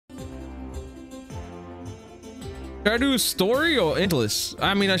Should I do story or endless?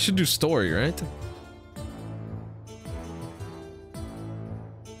 I mean, I should do story, right?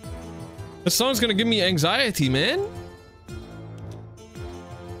 The song's gonna give me anxiety, man.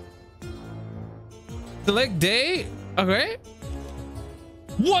 Select day. Okay.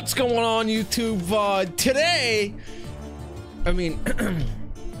 What's going on, YouTube? Today, I mean,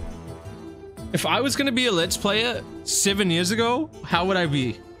 if I was gonna be a Let's Player 7 years ago, how would I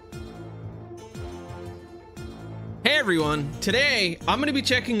be? Hey everyone, today I'm gonna be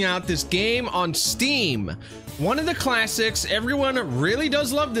checking out this game on Steam. One of the classics. Everyone really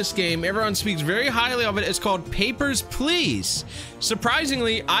does love this game. Everyone speaks very highly of it. It's called Papers, Please.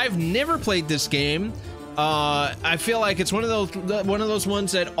 Surprisingly, I've never played this game. I feel like it's one of those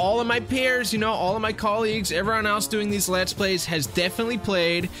ones that all of my peers, you know, all of my colleagues, everyone else doing these Let's Plays has definitely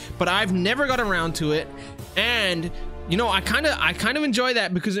played, but I've never got around to it. And you know, I kind of enjoy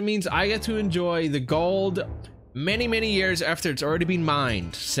that because it means I get to enjoy the gold many years after it's already been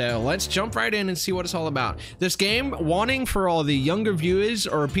mined. So let's jump right in and see what it's all about. This game, warning for all the younger viewers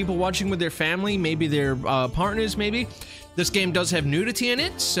or people watching with their family, maybe their partners, maybe. This game does have nudity in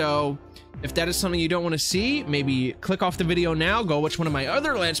it, so if that is something you don't want to see, maybe click off the video now, go watch one of my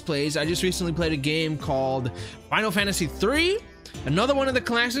other Let's Plays. I just recently played a game called Final Fantasy 3. Another one of the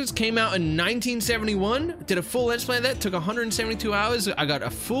classics, came out in 1971. Did a full Let's Play of that, took 172 hours. I got a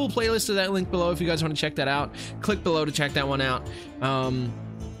full playlist of that link below if you guys want to check that out. Click below to check that one out.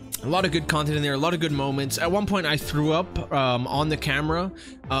 A lot of good content in there, a lot of good moments. At one point I threw up on the camera,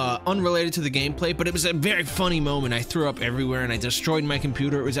 unrelated to the gameplay, but it was a very funny moment. I threw up everywhere and I destroyed my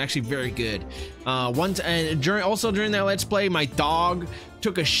computer. It was actually very good. During that Let's Play, my dog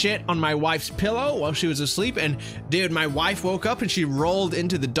took a shit on my wife's pillow while she was asleep, and dude, my wife woke up and she rolled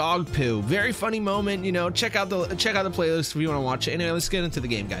into the dog poo. Very funny moment, you know. Check out the playlist if you want to watch it. Anyway, let's get into the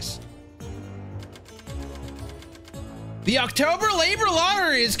game, guys. The October Labor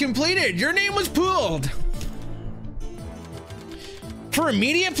Lottery is completed. Your name was pulled. For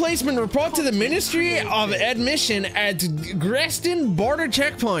immediate placement, report to the Ministry of Admission at Grestin Border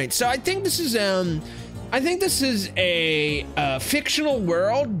Checkpoint. So I think this is a fictional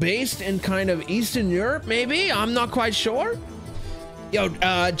world based in kind of Eastern Europe, maybe. I'm not quite sure. Yo,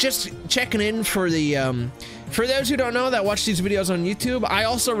 just checking in for the for those who don't know that watch these videos on YouTube, I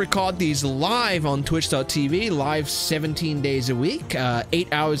also record these live on twitch.tv, live 17 days a week, 8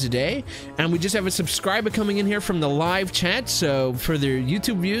 hours a day. And we just have a subscriber coming in here from the live chat. So for the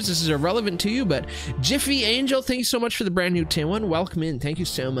YouTube views, this is irrelevant to you, but Jiffy Angel, thank you so much for the brand new Tin One. Welcome in. Thank you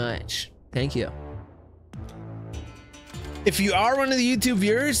so much. Thank you. If you are one of the YouTube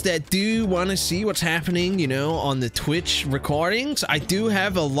viewers that do want to see what's happening, you know, on the Twitch recordings, I do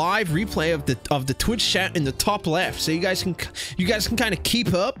have a live replay of the Twitch chat in the top left, so you guys can kind of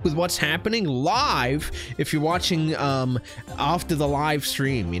keep up with what's happening live if you're watching after the live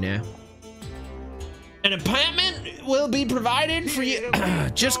stream, you know. An apartment will be provided for you.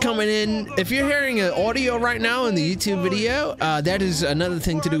 Just coming in. If you're hearing an audio right now in the YouTube video, that is another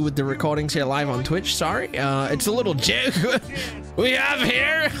thing to do with the recordings here live on Twitch. Sorry, it's a little joke we have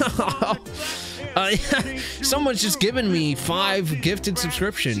here. Someone's just given me 5 gifted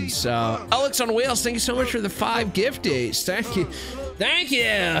subscriptions. Alex on Wheels, thank you so much for the 5 gift days. Thank you. Thank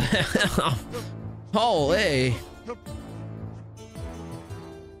you. Holy.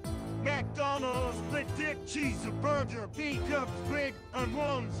 McDonald's, split dip, cheeseburger, B-cups, big, and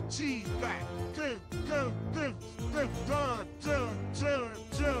one's cheese back.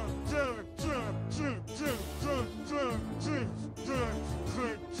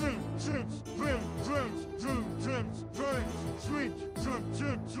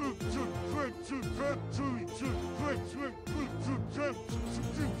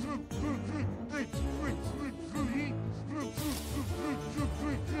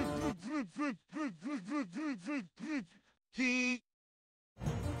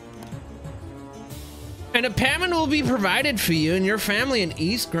 An apartment will be provided for you and your family in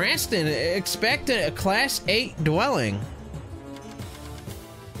East Grestin. Expect a Class 8 dwelling.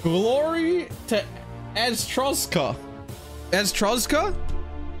 Glory to Astrozka. Astrozka?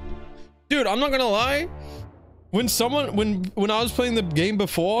 Dude, I'm not gonna lie. When I was playing the game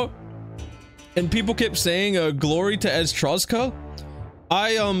before, and people kept saying glory to Astrozka,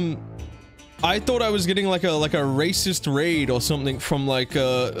 I thought I was getting like a racist raid or something from like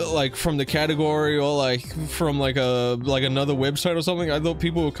from the category or like from like another website or something. I thought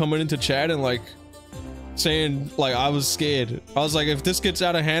people were coming into chat and like saying like I was scared. I was like, if this gets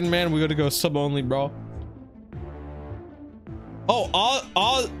out of hand, man, we gotta go sub only, bro.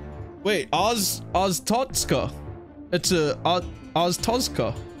 Oh, wait, Oztotska. It's a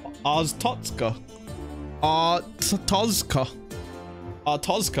Oztotska. Tozka.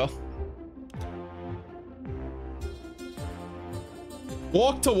 Tozka.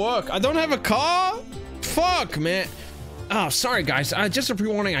 Walk to work. I don't have a car? Fuck, man. Oh, sorry, guys. Just a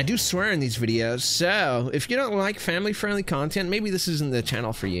pre-warning, I do swear in these videos, so if you don't like family-friendly content, maybe this isn't the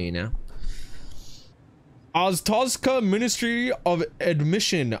channel for you, you know? Oztozka Ministry of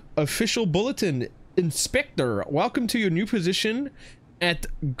Admission Official Bulletin. Inspector, welcome to your new position at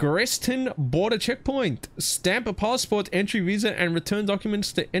Greston Border Checkpoint. Stamp a passport, entry visa, and return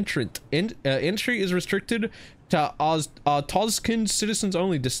documents to entrant. Entry is restricted to Tozkan citizens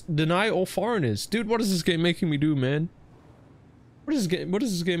only. Deny all foreigners. Dude, what is this game making me do, man? What is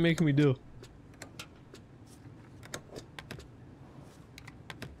this game making me do?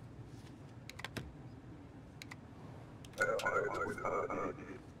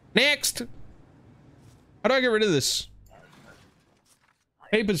 Next! How do I get rid of this?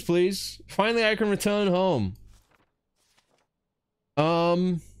 Papers, please. Finally, I can return home.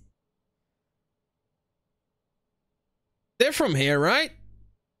 They're from here, right?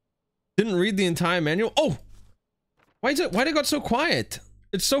 Didn't read the entire manual. Oh! Why'd it got so quiet?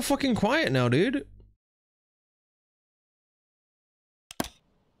 It's so fucking quiet now, dude.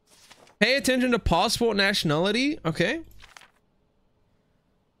 Pay attention to passport nationality. Okay.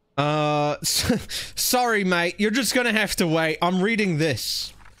 Sorry, mate. You're just gonna have to wait. I'm reading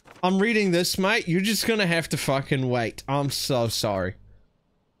this. Mate. You're just gonna have to fucking wait. I'm so sorry.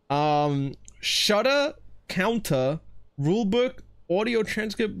 Shutter, counter, rulebook, audio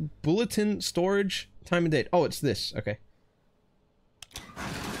transcript, bulletin, storage, time and date. Oh, it's this. Okay.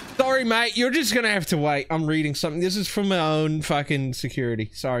 Sorry, mate. You're just gonna have to wait. I'm reading something. This is from my own fucking security.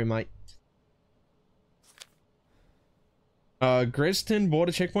 Sorry, mate. Greston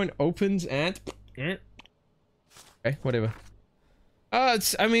Border Checkpoint opens at... Okay, whatever. I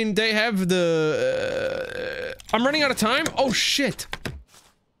mean, they have the... I'm running out of time? Oh, shit!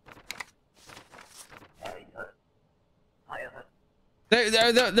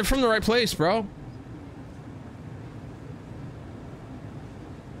 They're from the right place, bro.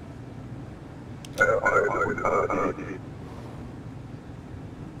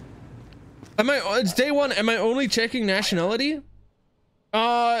 It's day one. Am I only checking nationality?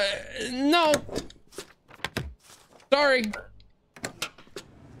 No. Sorry.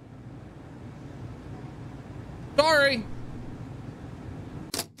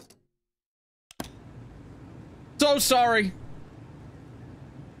 So sorry.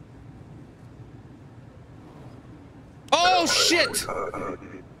 Oh, shit.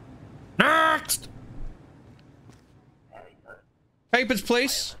 Next. Papers,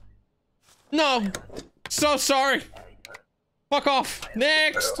 please. No. So sorry. Fuck off.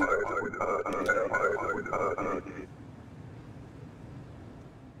 Next.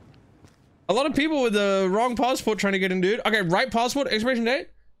 A lot of people with the wrong passport trying to get in, dude. Okay, right passport, expiration date.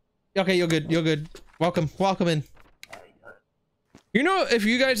 Okay, you're good. You're good. Welcome in. You know, if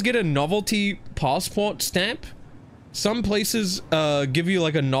you guys get a novelty passport stamp, some places give you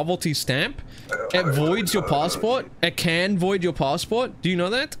like a novelty stamp. It voids your passport. It can void your passport. Do you know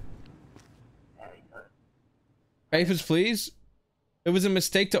that? Papers, please. It was a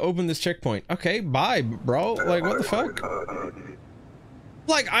mistake to open this checkpoint. Okay, bye, bro. Like, what the fuck?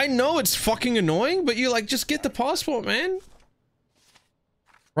 Like, I know it's fucking annoying, but you like, just get the passport, man.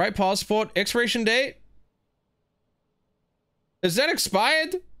 Right passport, expiration date. Is that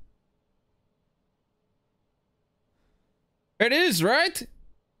expired? It is, right?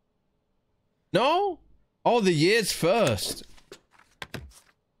 No? Oh, the year's first.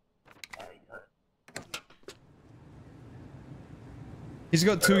 He's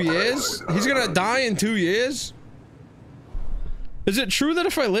got 2 years? He's gonna die in 2 years? Is it true that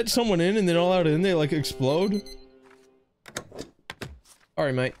if I let someone in and they're not allowed in, they like explode?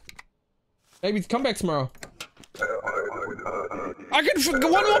 Sorry, mate. Maybe come back tomorrow. I can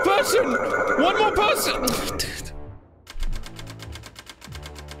one more person! One more person!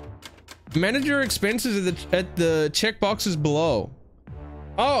 Manage your expenses at the check boxes below.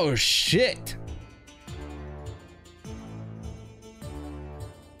 Oh shit.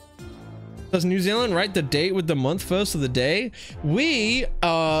 Does New Zealand write the date with the month first of the day? We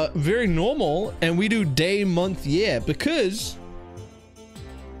are very normal and we do day, month, year because...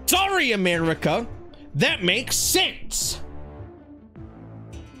 Sorry, America! That makes sense!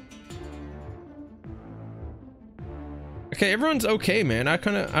 Okay, everyone's okay, man. I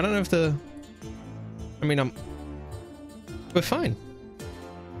don't know if the... I mean, we're fine.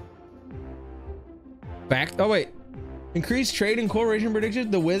 Back... Oh, wait. Increased trade and correlation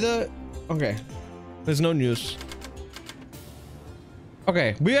predictions. The weather... Okay. There's no news.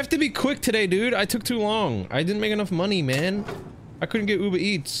 Okay, we have to be quick today, dude. I took too long. I didn't make enough money, man. I couldn't get Uber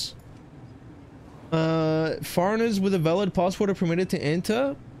Eats. Foreigners with a valid passport are permitted to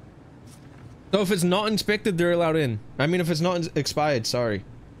enter. So if it's not inspected, they're allowed in. I mean, if it's not expired, sorry.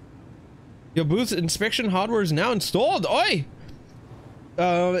 Your booth's inspection hardware is now installed. Oi!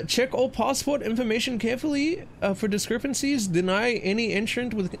 Check all passport information carefully for discrepancies. Deny any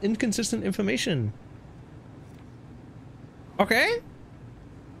entrant with inconsistent information. Okay.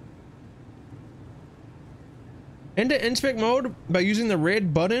 Enter inspect mode by using the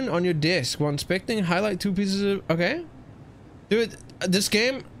red button on your desk. While inspecting, highlight 2 pieces of... Okay. Dude, this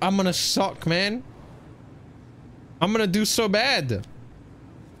game, I'm gonna suck, man. I'm gonna do so bad.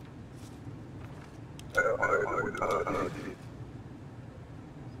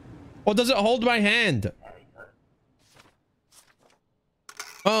 Or does it hold my hand?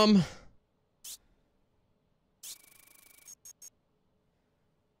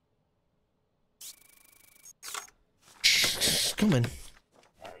 Come on.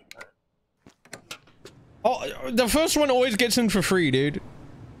 Oh, the first one always gets in for free, dude.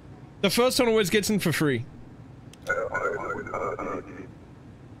 The first one always gets in for free.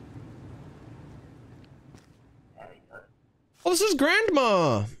 Oh, this is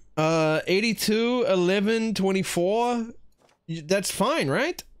Grandma. 82, 11, 24. That's fine,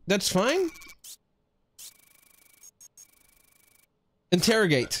 right? That's fine.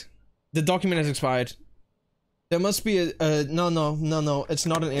 Interrogate. The document has expired. There must be a no, it's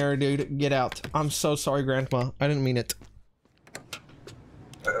not an error, dude. Get out. I'm so sorry, Grandma. I didn't mean it.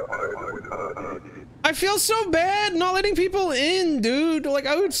 I feel so bad not letting people in, dude. Like,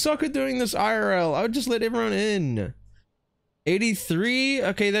 I would suck at doing this IRL. I would just let everyone in. 83.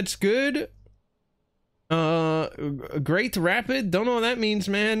 Okay, that's good. Great Rapid. Don't know what that means,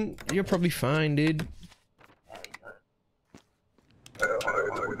 man. You're probably fine, dude.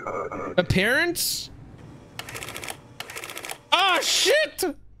 Appearance? Oh, shit!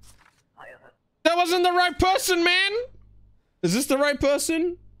 That wasn't the right person, man! Is this the right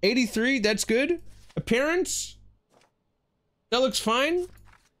person? 83, that's good. Appearance? That looks fine.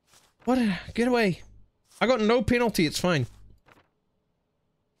 What? Get away. I got no penalty, it's fine.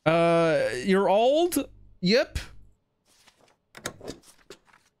 You're old? Yep.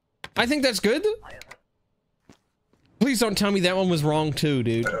 I think that's good. Please don't tell me that one was wrong too,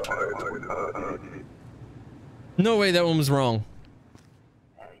 dude. No way that one was wrong.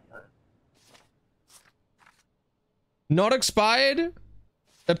 Not expired.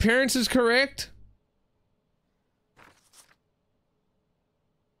 Appearance is correct.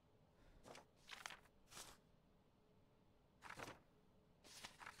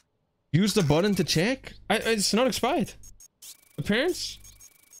 Use the button to check. It's not expired. Appearance.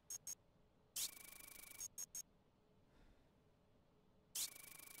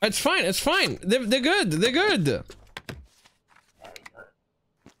 It's fine. It's fine. They're good. They're good.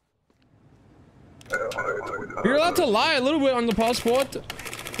 You're allowed to lie a little bit on the passport.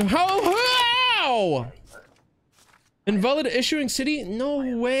 How? Invalid issuing city? No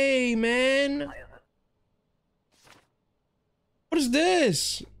way, man. What is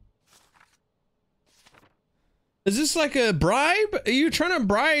this? Is this like a bribe? Are you trying to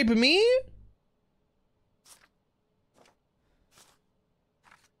bribe me?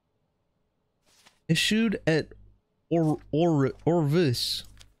 Issued at Orvis.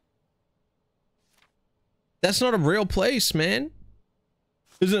 That's not a real place, man.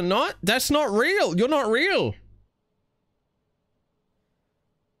 Is it not? That's not real. You're not real.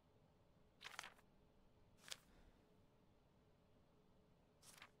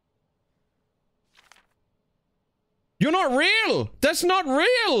 You're not real. That's not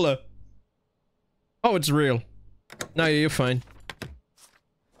real. Oh, it's real. No, you're fine.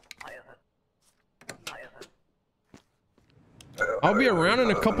 I'll be around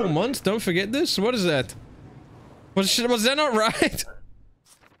in a couple months. Don't forget this. What is that? Was that not right?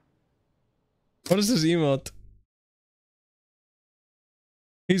 What is this emote?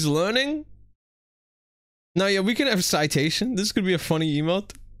 He's learning? No, yeah, we can have citation. This could be a funny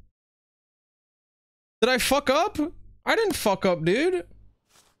emote. Did I fuck up? I didn't fuck up, dude.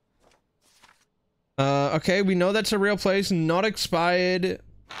 Okay, we know that's a real place, not expired.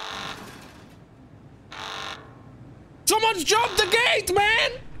 Someone's jumped the gate,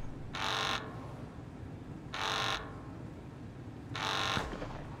 man!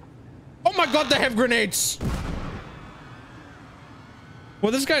 Oh my god, they have grenades!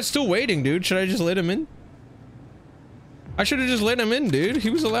 Well, this guy's still waiting, dude. Should I just let him in? I should have just let him in, dude. He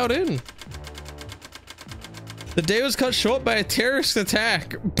was allowed in. The day was cut short by a terrorist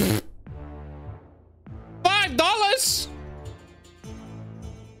attack. $5?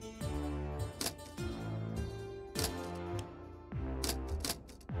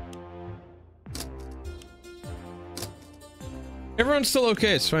 Everyone's still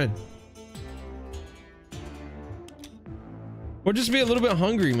okay. It's fine. We'll just be a little bit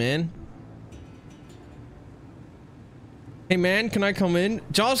hungry, man. Hey, man, can I come in?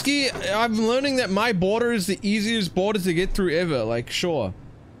 Josky, I'm learning that my border is the easiest border to get through ever. Like, sure.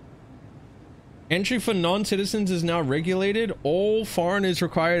 Entry for non-citizens is now regulated. All foreigners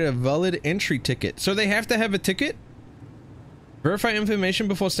require a valid entry ticket. So they have to have a ticket? Verify information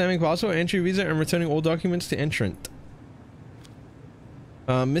before stamping passport, entry visa, and returning all documents to entrant.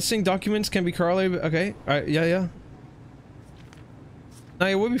 Missing documents can be correlated. Okay. Alright, yeah. No,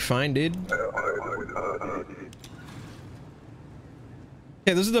 yeah, we'll be fine, dude.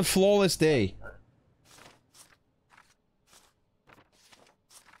 Okay, this is the flawless day.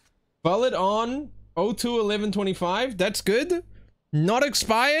 Valid on 02/11/25. That's good. Not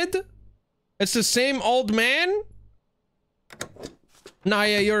expired. It's the same old man. Nah,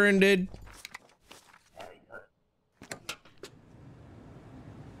 yeah, you're in, dude.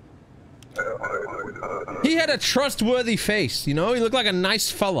 He had a trustworthy face, you know? He looked like a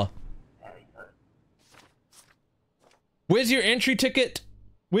nice fella. Where's your entry ticket?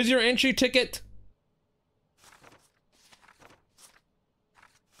 Where's your entry ticket?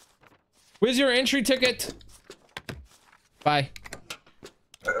 Where's your entry ticket? Bye.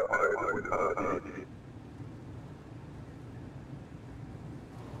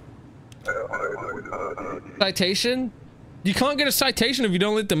 Citation? You can't get a citation if you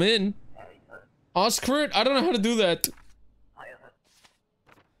don't let them in. Ask for it? I don't know how to do that.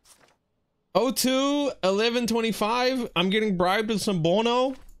 02/11/25. I'm getting bribed with some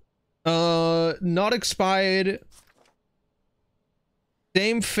bono. Not expired.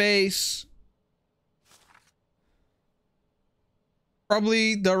 Same face.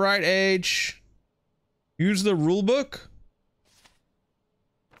 Probably the right age. Use the rule book.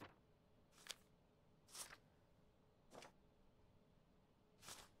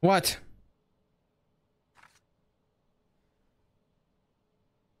 What?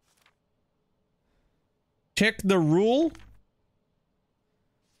 Check the rule.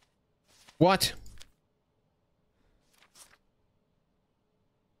 What?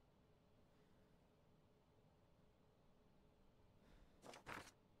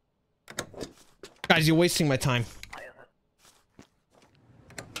 Guys, you're wasting my time.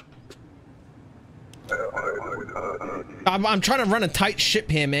 I'm trying to run a tight ship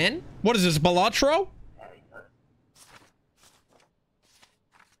here, man. What is this, Balatro?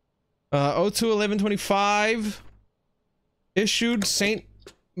 02/11/25. Issued Saint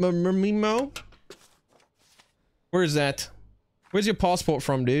Mimo. Where is that? Where's your passport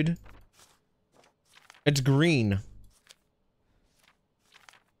from, dude? It's green.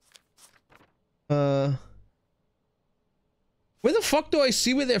 Where the fuck do I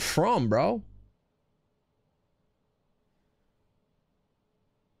see where they're from, bro?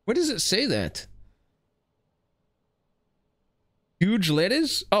 Where does it say that? Huge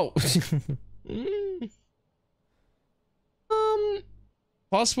letters? Oh.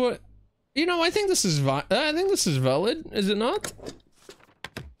 Passport. You know, I think this is valid. Is it not?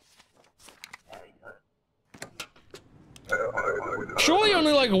 Surely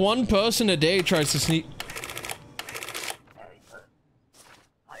only like one person a day tries to sneak.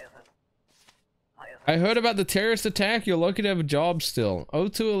 I heard about the terrorist attack. You're lucky to have a job still.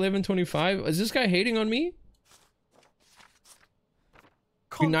 02/11/25. Is this guy hating on me?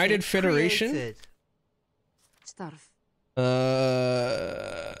 United Federation. Stuff.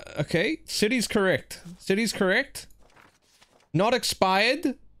 Okay. City's correct. City's correct. Not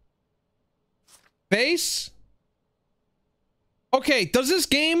expired. Face. Okay, does this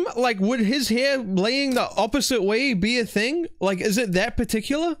game, like, would his hair laying the opposite way be a thing? Like, is it that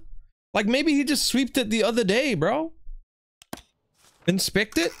particular? Like, maybe he just sweeped it the other day, bro.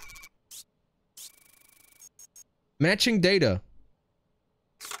 Inspect it. Matching data.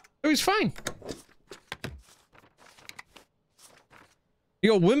 Oh, he's fine.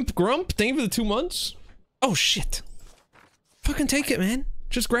 Yo, Wimp Grump, thank you for the 2 months. Oh, shit. Fucking take it, man.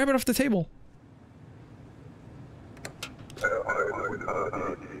 Just grab it off the table.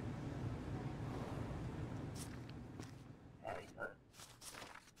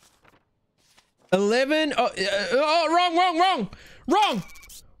 $11. Oh,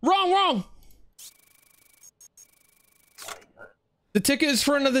 wrong. The ticket is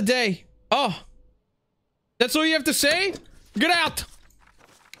for another day. Oh, that's all you have to say? Get out.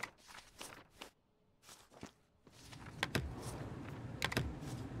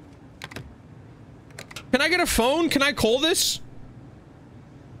 Can I get a phone? Can I call this?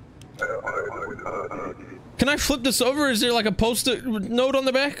 Can I flip this over? Is there like a post-it note on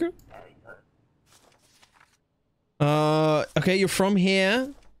the back? Okay, you're from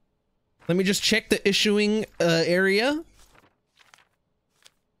here. Let me just check the issuing area.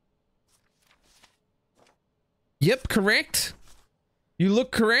 Yep, correct. You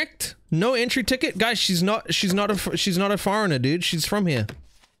look correct. No entry ticket, guys. She's not a foreigner, dude. She's from here.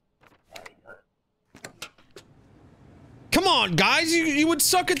 Come on, guys. You would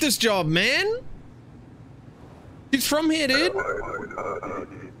suck at this job, man. She's from here, dude.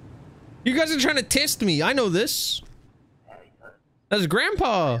 You guys are trying to test me. I know this. That's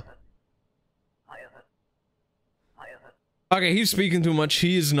Grandpa. Okay, he's speaking too much.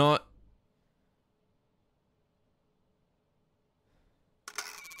 He is not.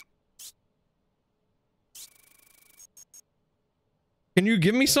 Can you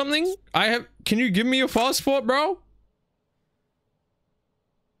give me something? Can you give me your passport, bro?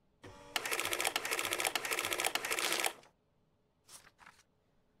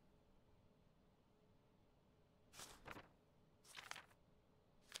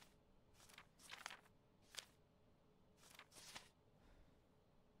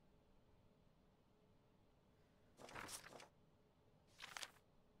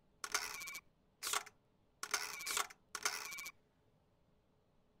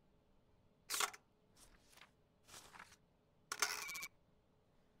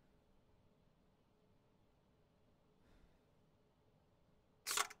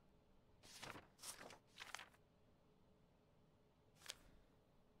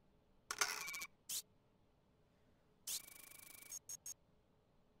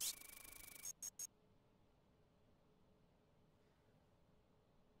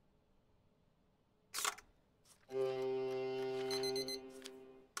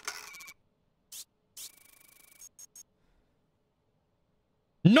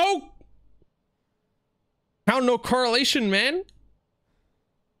 No! How no correlation, man?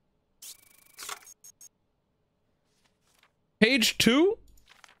 Page 2?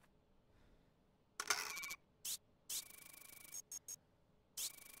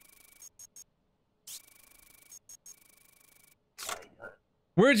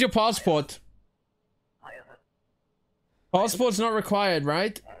 Where's your passport? Passport's not required,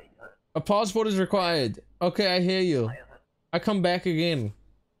 right? A passport is required. Okay, I hear you. I come back again.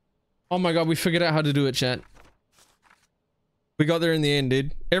 Oh my god, we figured out how to do it, chat. We got there in the end,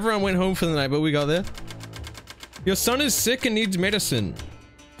 dude. Everyone went home for the night, but we got there. Your son is sick and needs medicine.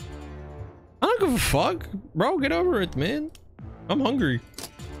 I don't give a fuck. Bro, get over it, man. I'm hungry.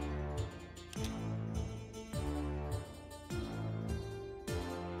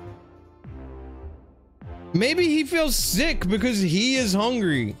 Maybe he feels sick because he is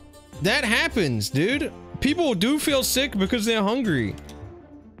hungry. That happens, dude. People do feel sick because they're hungry.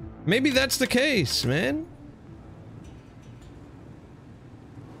 Maybe that's the case, man.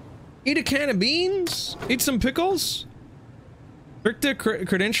 Eat a can of beans? Eat some pickles? Stricter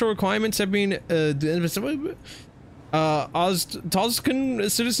credential requirements have been Toscan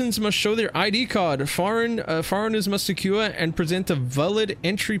citizens must show their ID card. Foreigners must secure and present a valid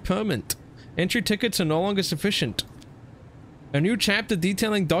entry permit. Entry tickets are no longer sufficient. A new chapter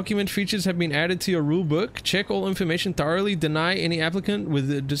detailing document features have been added to your rule book. Check all information thoroughly. Deny any applicant with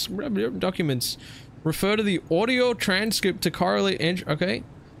the documents. Refer to the audio transcript to correlate entry. Okay.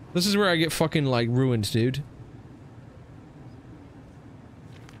 This is where I get fucking like ruined, dude.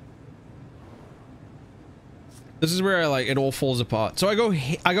 This is where I like it all falls apart. So I go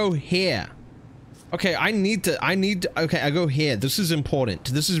here. Okay, I need to okay, I go here. This is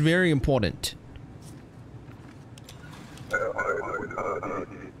important. This is very important.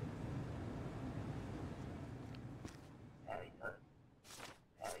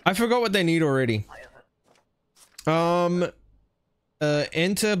 I forgot what they need already.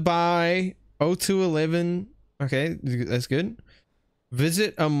 Enter by 0211. Okay, that's good.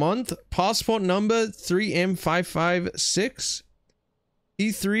 Visit a month. Passport number 3M556.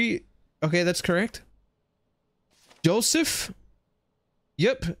 E3. Okay, that's correct. Joseph.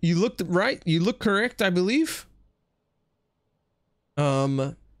 Yep, you looked right. You look correct, I believe.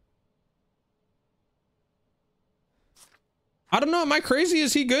 I don't know. Am I crazy?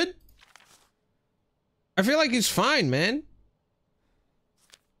 Is he good? I feel like he's fine, man.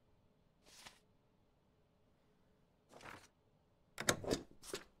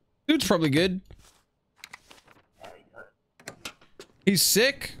 Dude's probably good. He's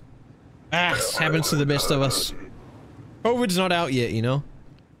sick. Ah, this happens to the best of us. COVID's not out yet, you know?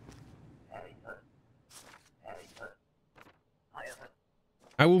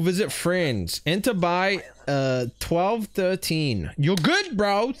 I will visit friends. Enter by 1213. You're good,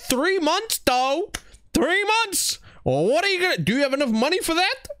 bro. 3 months, though. 3 months. Well, what are you gonna do? You have enough money for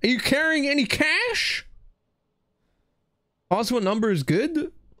that? Are you carrying any cash? Passport number is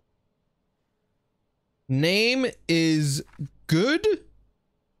good. Name is good.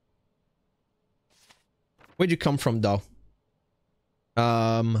 Where'd you come from, though?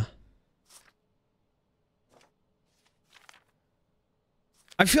 I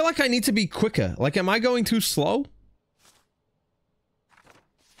feel like I need to be quicker. Like, am I going too slow?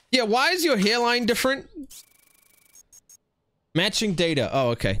 Yeah, why is your hairline different? Matching data.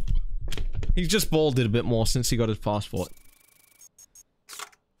 Oh, okay. He's just balded a bit more since he got his passport.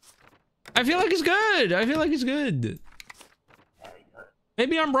 I feel like he's good. I feel like he's good.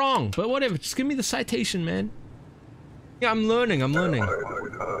 Maybe I'm wrong, but whatever. Just give me the citation, man. Yeah, I'm learning. I'm learning.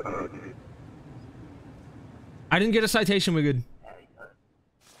 I didn't get a citation. We're good.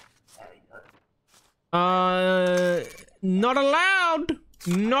 Not allowed.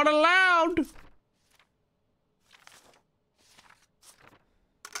 Not allowed.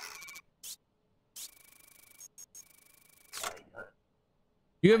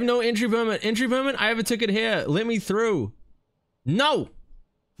 You have no entry permit. Entry permit? I have a ticket here. Let me through. No.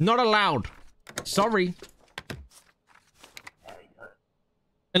 Not allowed. Sorry.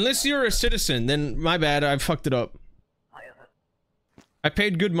 Unless you're a citizen, then my bad. I fucked it up. I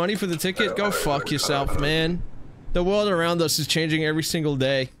paid good money for the ticket. Go fuck yourself, man. The world around us is changing every single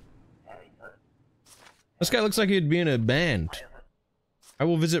day. This guy looks like he'd be in a band. I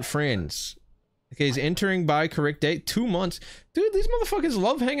will visit friends. Okay, he's entering by correct date. 2 months. Dude, these motherfuckers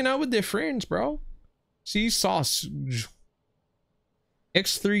love hanging out with their friends, bro. See, sauce.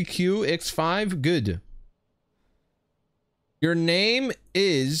 X3Q, X5, good. Your name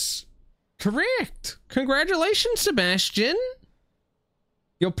is correct. Congratulations, Sebastian.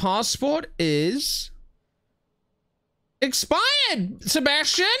 Your passport is expired,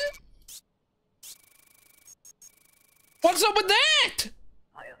 Sebastian. What's up with that?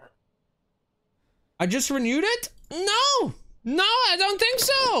 I just renewed it? No! No, I don't think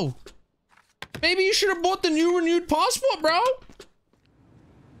so! Maybe you should have bought the new renewed passport, bro!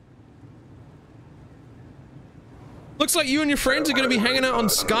 Looks like you and your friends are gonna be hanging out on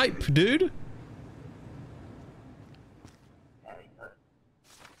Skype, dude.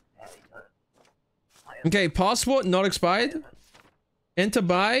 Okay, passport not expired. Enter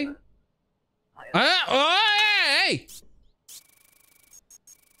by. Oh, hey!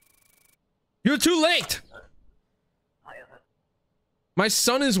 You're too late! My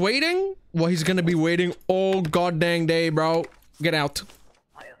son is waiting? Well, he's gonna be waiting all goddamn day, bro. Get out.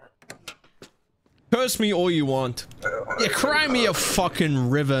 Curse me all you want. Yeah, cry me a fucking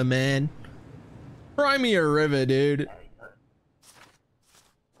river, man. Cry me a river, dude.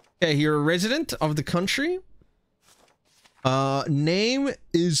 Okay, you're a resident of the country. Name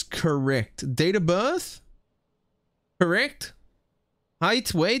is correct. Date of birth? Correct.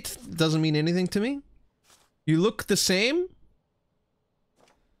 Height, weight, doesn't mean anything to me. You look the same.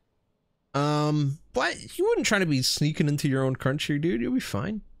 But you wouldn't try to be sneaking into your own country, dude. You'll be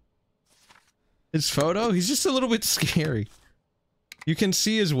fine. His photo, he's just a little bit scary. You can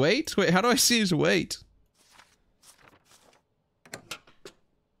see his weight? Wait, how do I see his weight?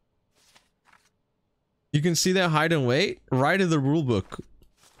 You can see that height and weight right in the rule book.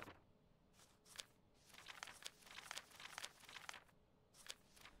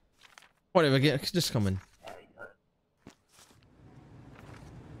 Whatever, just come in.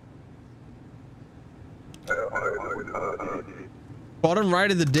 Bottom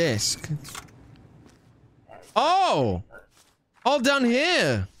right of the desk. Oh! All down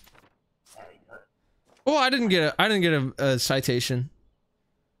here. Oh, I didn't get a citation.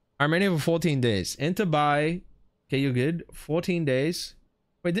 I remaining for 14 days. Enter by. Okay, you're good. 14 days.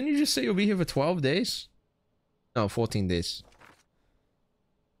 Wait, didn't you just say you'll be here for 12 days? No, 14 days.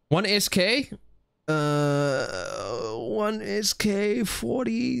 1 SK? 1 SK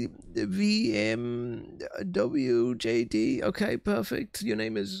 40 VM WJD. Okay, perfect. Your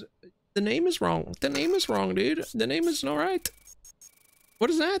name is. The name is wrong. The name is wrong, dude. The name is not right. What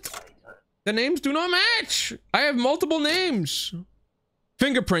is that? The names do not match. I have multiple names.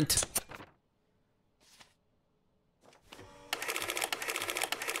 Fingerprint.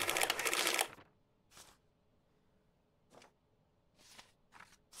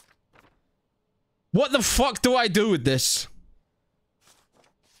 What the fuck do I do with this?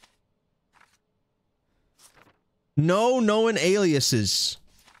 No known aliases.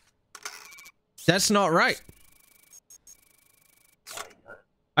 That's not right.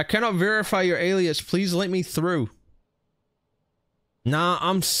 I cannot verify your alias. Please let me through. Nah,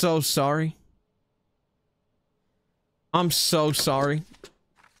 I'm so sorry. I'm so sorry.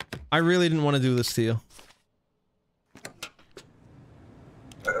 I really didn't want to do this to you.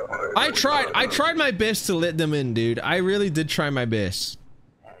 I tried my best to let them in, dude. I really did try my best.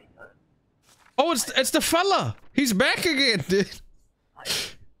 Oh, it's the fella. He's back again, dude.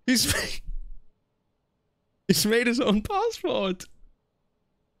 He's made his own passport.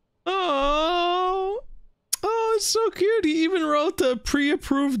 Oh, it's so cute. He even wrote a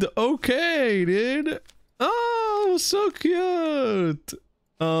pre-approved okay, dude. Oh, so cute.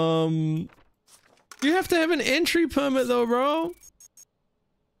 You have to have an entry permit though, bro.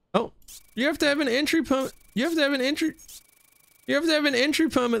 Oh, you have to have an entry permit. You have to have an entry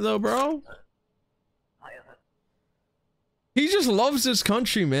permit though, bro. He just loves this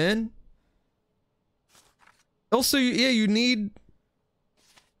country, man. Also, yeah, you need...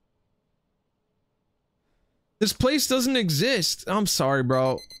 This place doesn't exist. I'm sorry,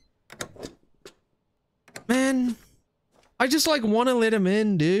 bro. Man, I just like want to let him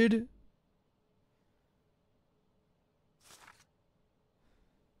in, dude.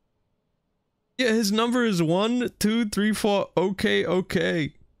 Yeah, his number is 1, 2, 3, 4. Okay,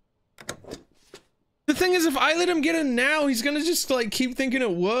 okay. The thing is, if I let him get in now, he's gonna just like keep thinking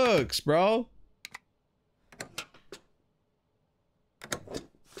it works, bro.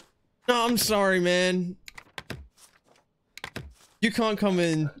 No, I'm sorry, man. You can't come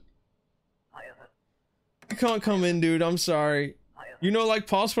in. You can't come in, dude. I'm sorry. You know, like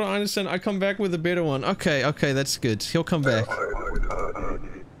passport, I understand. I come back with a better one. Okay, okay, that's good. He'll come back.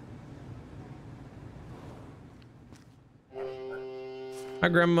 Hi,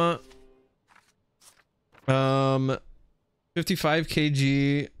 Grandma. 55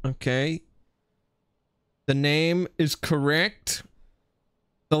 kg. Okay. The name is correct.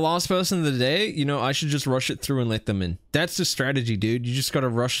 The last person of the day, you know, I should just rush it through and let them in. That's the strategy, dude. You just gotta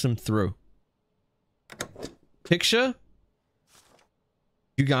rush them through. Picture?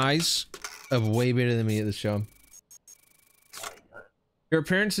 You guys are way better than me at this job. Your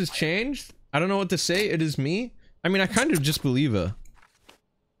appearance has changed? I don't know what to say. It is me. I mean, I kind of just believe her.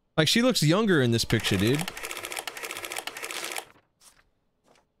 Like, she looks younger in this picture, dude.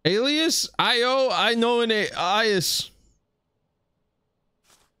 Alias? I know an alias.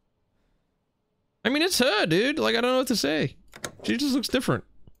 I mean, it's her, dude. Like, I don't know what to say. She just looks different.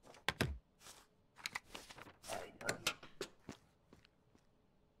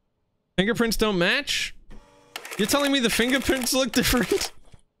 Fingerprints don't match? You're telling me the fingerprints look different?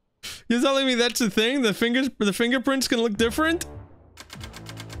 You're telling me that's the thing? The fingerprints can look different?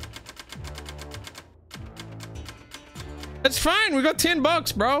 That's fine. We got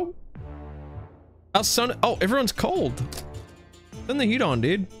 $10, bro. Our son. Oh, everyone's cold. Turn the heat on,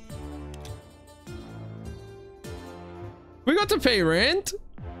 dude. We got to pay rent.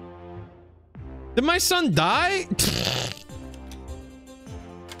 Did my son die?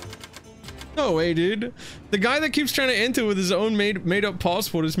 No way, dude. The guy that keeps trying to enter with his own made-up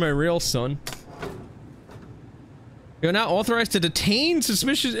passport is my real son. You're now authorized to detain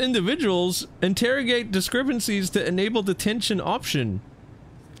suspicious individuals, interrogate discrepancies to enable detention option.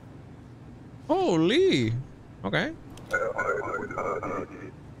 Holy. Okay.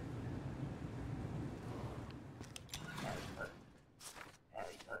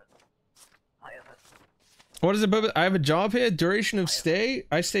 What is it? I have a job here. Duration of stay?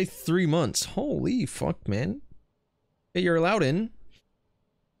 I stay 3 months. Holy fuck, man. Hey, you're allowed in.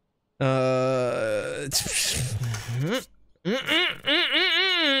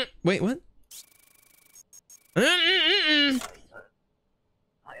 Wait, what?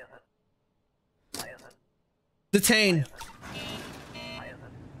 Detain.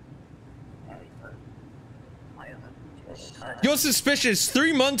 You're suspicious.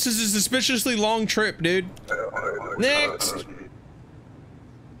 3 months is a suspiciously long trip, dude. Next.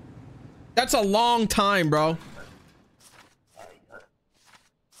 That's a long time, bro.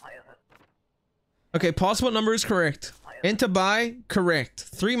 Okay, passport number is correct. Enter by, correct.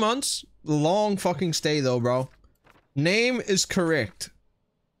 3 months, long fucking stay though, bro. Name is correct.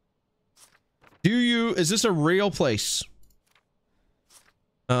 Is this a real place?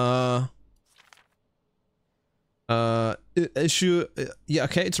 Issue, yeah,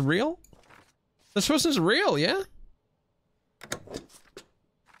 okay, it's real? This person's real, yeah?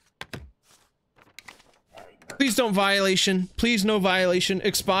 Please don't violation. Please no violation.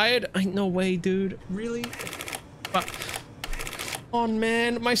 Expired? No way, dude. Really? Come on,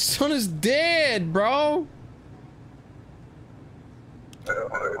 man. My son is dead, bro.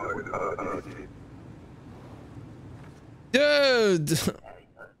 Dude.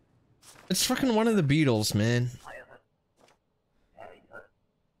 It's fucking one of the Beatles, man.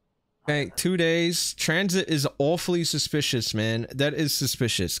 Okay, 2 days. Transit is awfully suspicious, man. That is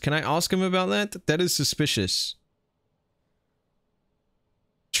suspicious. Can I ask him about that? That is suspicious.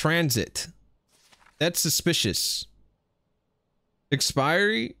 transit. That's suspicious.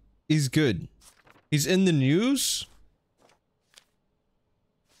 Expiry, he's good. He's in the news.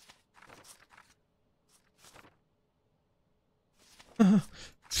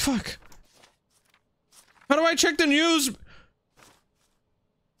 Fuck. How do I check the news?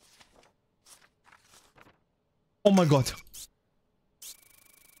 Oh my god.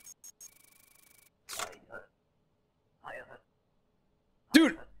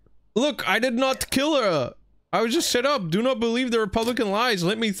 Dude, look, I did not kill her. I was just set up. Do not believe the Republican lies.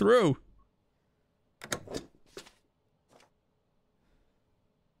 Let me through.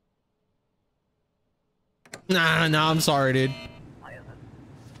 Nah, I'm sorry, dude.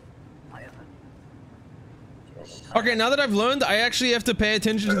 Okay, now that I've learned, I actually have to pay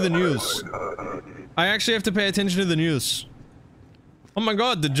attention to the news. I actually have to pay attention to the news. Oh my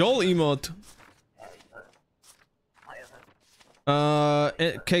god, the Joel emote.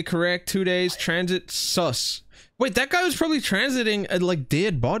 Okay, correct. 2 days. Transit sus. Wait, that guy was probably transiting a, like,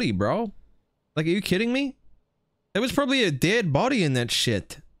 dead body, bro. Like, are you kidding me? There was probably a dead body in that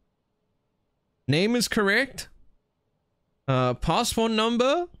shit. Name is correct. Passport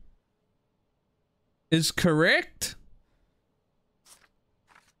number is correct.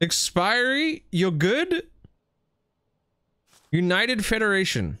 Expiry, you're good. United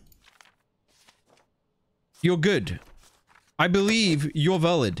Federation. You're good. I believe you're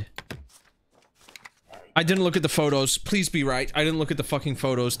valid. I didn't look at the photos. Please be right. I didn't look at the fucking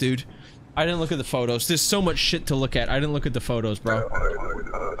photos, dude. I didn't look at the photos. There's so much shit to look at. I didn't look at the photos, bro.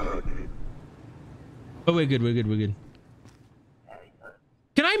 Oh, we're good, we're good, we're good.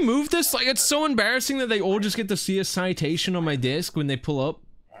 Can I move this? Like, it's so embarrassing that they all just get to see a citation on my desk when they pull up.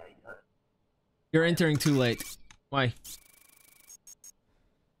 You're entering too late. Why?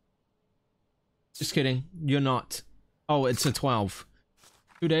 Just kidding. You're not. Oh, it's a 12.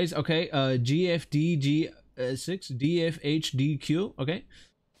 2 days. Okay. GFDG6 DFHDQ. Okay.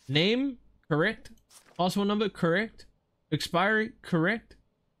 Name correct. Passport number correct. Expiry correct.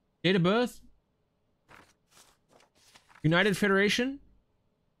 Date of birth. United Federation.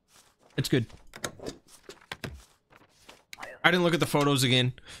 It's good. I didn't look at the photos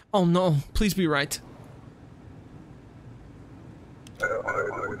again. Oh no, please be right.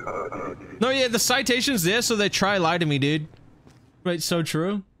 No, yeah, the citation's there, so they try lie to me, dude. Right, so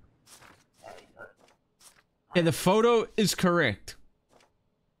true. Yeah, the photo is correct.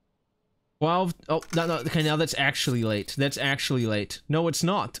 12. Oh, no, okay, now that's actually late. That's actually late. No, it's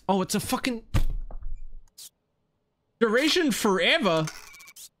not. Oh, it's a fucking... Duration forever?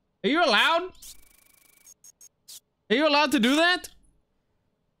 Are you allowed? Are you allowed to do that?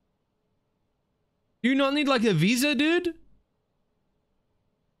 Do you not need like a visa, dude?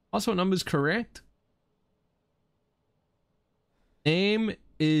 Also, number's correct. Name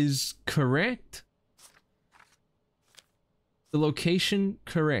is correct. The location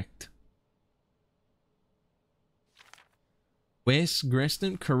correct. West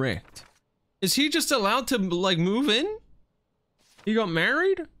Greston correct. Is he just allowed to like move in? He got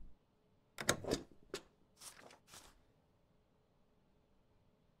married?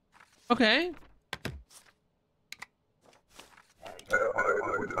 Okay.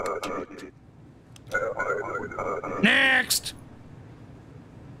 Next!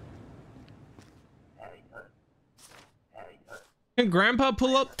 Can Grandpa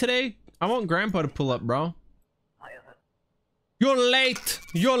pull up today? I want Grandpa to pull up, bro. You're late!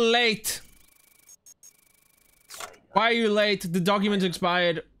 You're late! Why are you late? The document's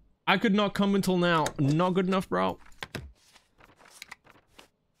expired. I could not come until now. Not good enough, bro.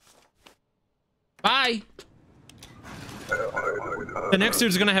 Bye! The next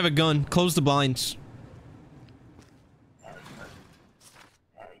dude's gonna have a gun. Close the blinds.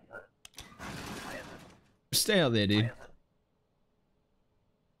 Stay out there, dude.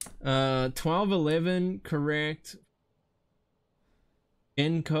 1211, correct.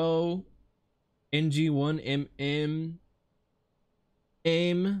 Enco. NG1MM.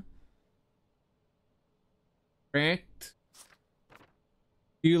 AIM. Correct.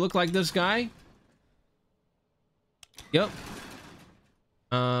 Do you look like this guy? Yep.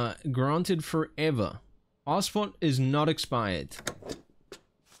 Granted forever. Passport is not expired.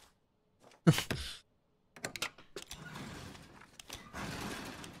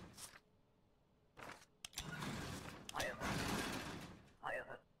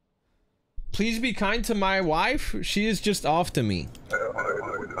 Please be kind to my wife. She is just after me.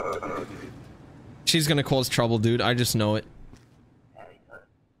 She's gonna cause trouble, dude. I just know it.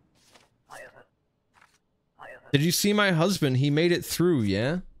 Did you see my husband? He made it through,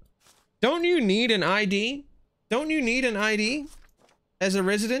 yeah? Don't you need an ID? Don't you need an ID? as a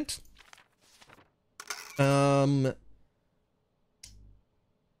resident. Oh,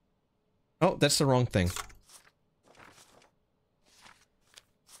 that's the wrong thing.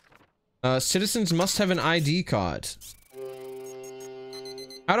 Citizens must have an ID card.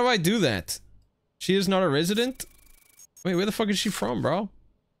 How do I do that? She is not a resident? Wait, where the fuck is she from, bro?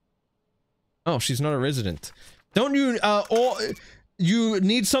 Oh, she's not a resident. Don't you, or you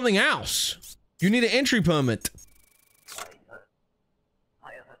need something else. You need an entry permit.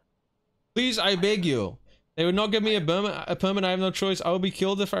 Please, I beg you. They would not give me a permit. I have no choice. I will be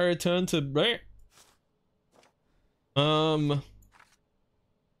killed if I return to...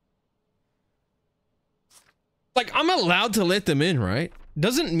 Like, I'm allowed to let them in, right?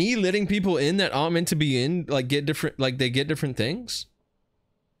 Doesn't me letting people in that aren't meant to be in, like, get different... Like, they get different things?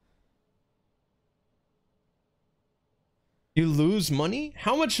 You lose money?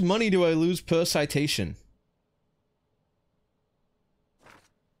 How much money do I lose per citation?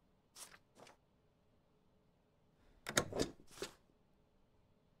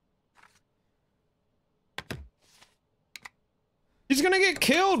 He's gonna get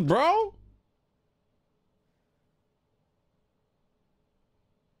killed, bro.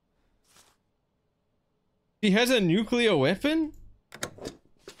 He has a nuclear weapon?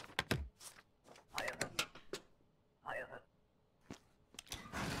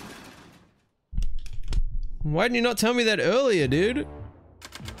 Why didn't you not tell me that earlier, dude?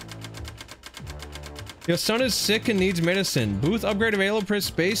 Your son is sick and needs medicine. Booth upgrade available. Press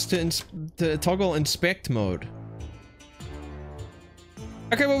space to toggle inspect mode.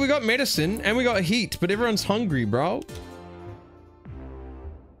 Okay, well, we got medicine and we got heat, but everyone's hungry, bro.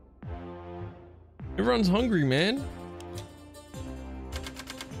 Everyone's hungry, man.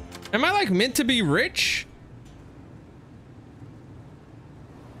 Am I, like, meant to be rich?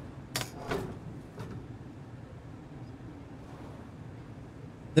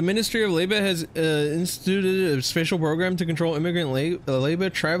 The Ministry of Labor has instituted a special program to control immigrant labor.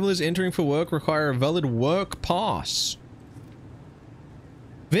 Travelers entering for work require a valid work pass.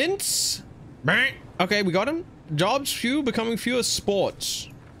 Vince? Okay, we got him. Jobs few, becoming fewer sports.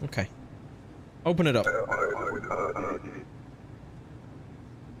 Okay. Open it up.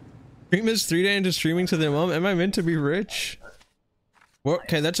 Streamers 3 day into streaming to their mom. Am I meant to be rich? Work.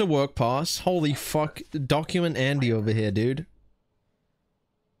 Okay, that's a work pass. Holy fuck. Document Andy over here, dude.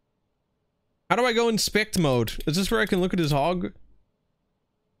 How do I go inspect mode? Is this where I can look at his hog?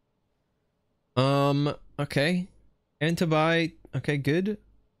 Okay. Enter by... Okay, good.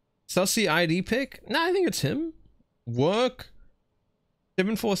 Sussy ID pick? Nah, I think it's him. Work.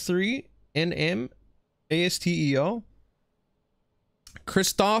 743 NM ASTEO.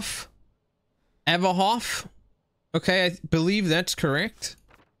 Christoph Everhoff. Okay, I believe that's correct.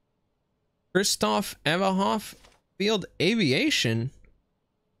 Christoph Everhoff. Field Aviation.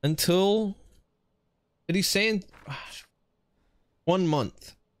 Until... Did he say in 1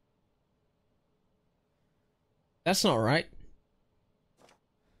 month? That's not right.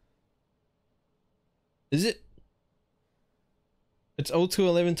 Is it? It's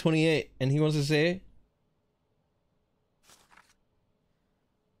 02/11/28 and he wants to say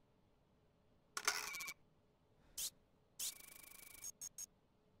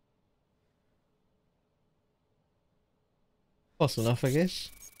close enough, I guess.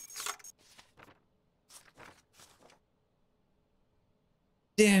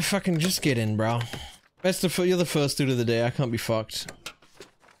 Yeah, fucking just get in, bro. You're the first dude of the day. I can't be fucked.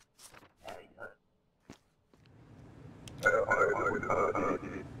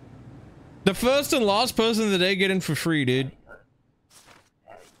 The first and last person of the day get in for free, dude.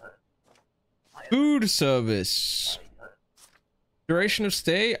 Food service. Duration of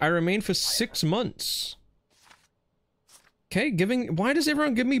stay. I remain for 6 months. Okay, why does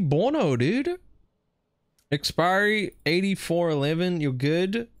everyone give me Bono, dude? Expiry 84/11. You're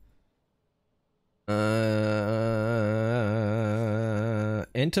good.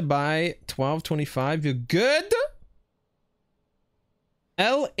 Enter by 12/25. You're good.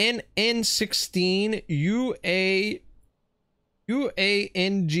 LNN16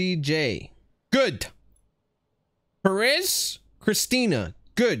 UANGJ. Good. Perez Christina.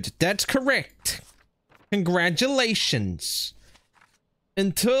 Good. That's correct. Congratulations.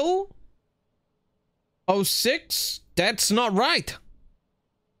 Until 06? That's not right.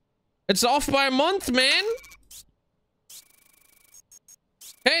 It's off by a month, man.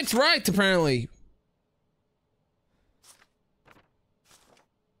 Hey, it's right, apparently.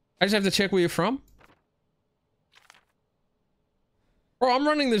 I just have to check where you're from. Bro, I'm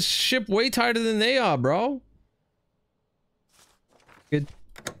running this ship way tighter than they are, bro. Good.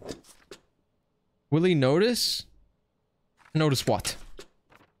 Will he notice? Notice what?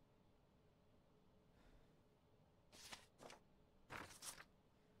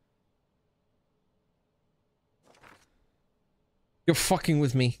 You're fucking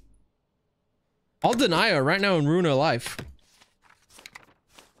with me. I'll deny her right now and ruin her life.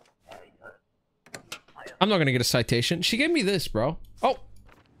 I'm not gonna get a citation. She gave me this, bro. Oh.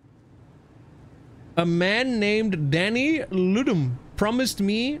 A man named Danny Ludum promised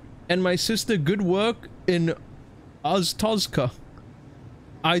me and my sister good work in Oztozka.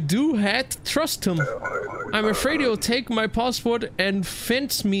 I do hat trust him. I'm afraid he'll take my passport and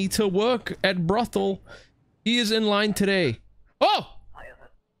fence me to work at brothel. He is in line today. Oh!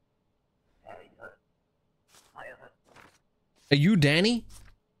 Are you Danny?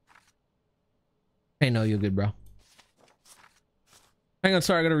 Hey, no, you're good, bro. Hang on,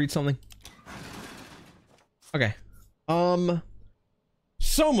 sorry, I gotta read something. Okay.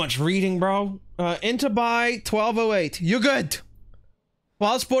 So much reading, bro. Enter by 12:08. You're good.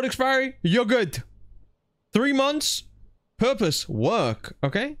 Passport expiry. You're good. 3 months. Purpose. Work.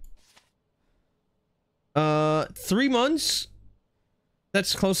 Okay. 3 months.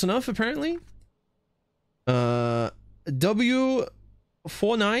 That's close enough, apparently.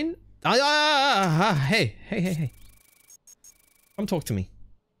 W49. Hey. Come talk to me.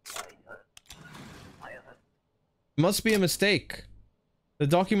 Must be a mistake. The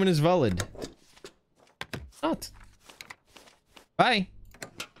document is valid. Not. Bye.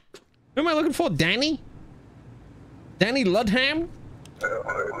 Who am I looking for? Danny? Danny Ludham?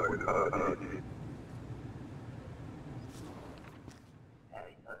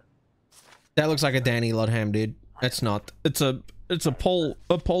 That looks like a Danny Ludham, dude. That's not. It's a Polo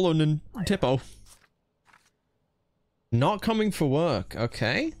and Tipo. Not coming for work.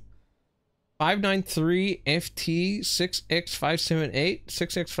 Okay. 593 FT 6X578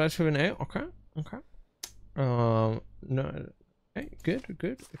 6X578. Okay. No. Okay.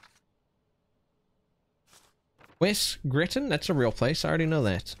 Good. West Gretton. That's a real place. I already know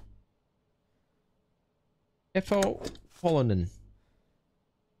that. F.O. Polonen.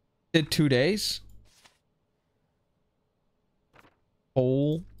 Did 2 days.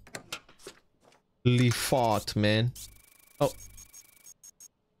 Holy fart, man. Oh.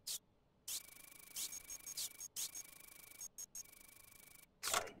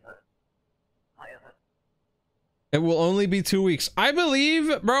 It will only be 2 weeks. I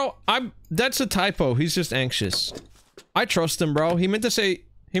believe, bro, that's a typo. He's just anxious. I trust him, bro. He meant to say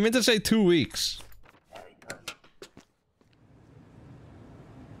 2 weeks.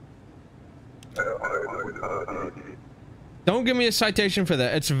 Don't give me a citation for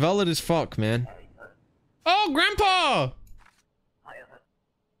that. It's valid as fuck, man. Oh, Grandpa!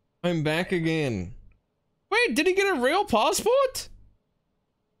 I'm back again. Wait, did he get a real passport?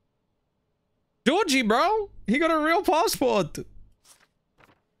 Georgie, bro! He got a real passport!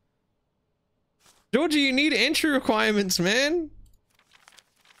 Georgie, you need entry requirements, man!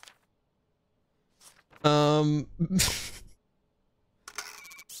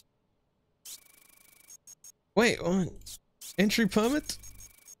 Wait, what? Entry permit?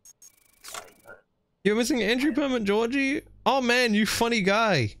 You're missing an entry permit, Georgie? Oh man, you funny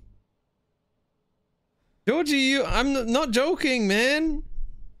guy. Georgie, I'm not joking, man.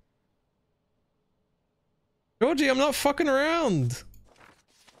 Georgie, I'm not fucking around.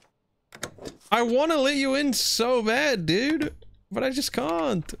 I want to let you in so bad, dude. But I just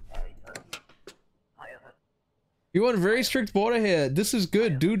can't. You want very strict border here. This is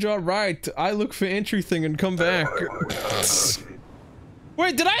good. Do job right. I look for entry thing and come back.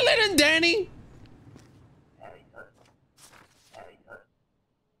 Wait, did I let in Danny?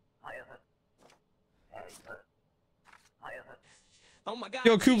 Oh my God.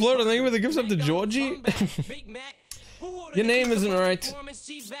 Yo, Coop Loader, thank you for the gifts up to Georgie. Your name isn't right.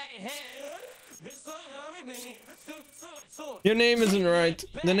 Your name isn't right.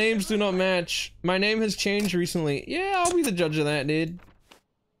 The names do not match. My name has changed recently. Yeah, I'll be the judge of that, dude.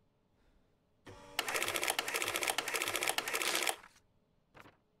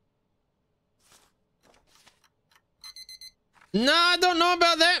 Nah, I don't know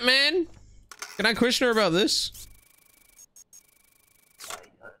about that, man. Can I question her about this?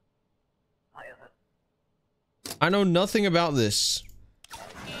 I know nothing about this.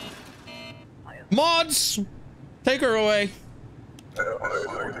 Mods! Take her away.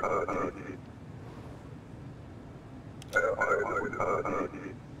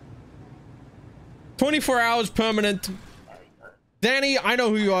 "24 hours permanent." Danny, I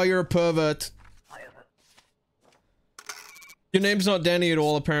know who you are. You're a pervert. Your name's not Danny at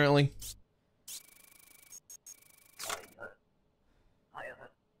all, apparently.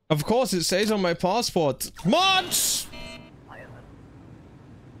 Of course, it says on my passport. Mods!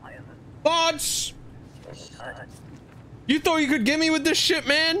 Mods! You thought you could get me with this shit,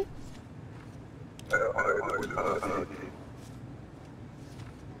 man?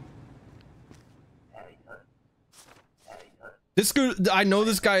 This dude, I know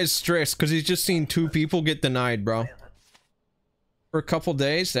this guy is stressed because he's just seen 2 people get denied, bro. For a couple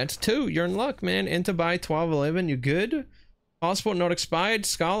days, that's 2. You're in luck, man. Enter by 12:11. You good? Passport not expired.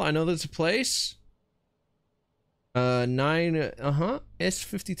 Skull, I know there's a place. 9.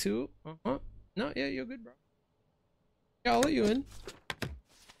 S52. No, yeah, you're good, bro. Yeah, I'll let you in.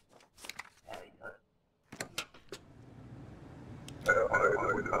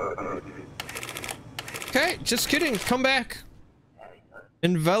 Okay, just kidding. Come back.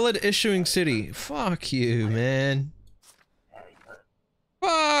 Invalid issuing city. Fuck you, man.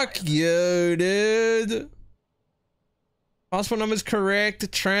 Fuck you, dude. Passport number's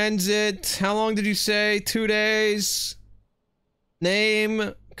correct. Transit. How long did you say? 2 days.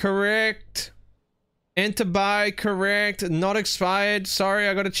 Name correct. Enter by correct. Not expired. Sorry,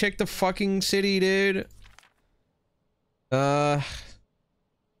 I gotta check the fucking city, dude.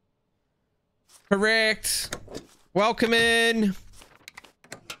 Correct. Welcome in.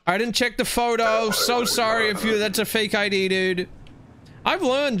 I didn't check the photo. So sorry if that's a fake ID, dude. I've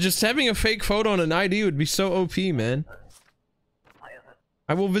learned just having a fake photo on an ID would be so OP, man.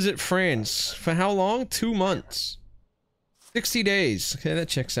 I will visit France. For how long? 2 months. 60 days. Okay, that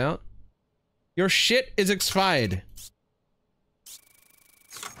checks out. Your shit is expired.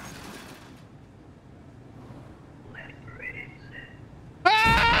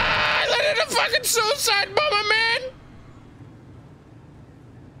 Ah! Let it a fucking suicide bomber, man!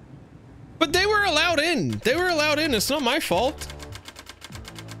 But they were allowed in. They were allowed in. It's not my fault.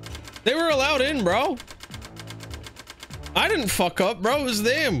 They were allowed in, bro. I didn't fuck up, bro. It was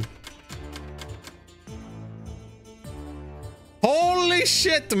them. Holy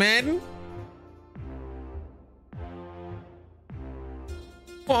shit, man.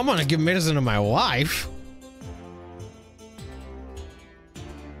 Oh, I'm gonna give medicine to my wife.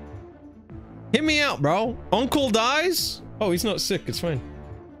 Hit me out, bro. Uncle dies? Oh, he's not sick. It's fine.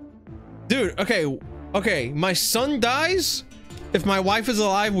 Dude, okay. Okay, my son dies. If my wife is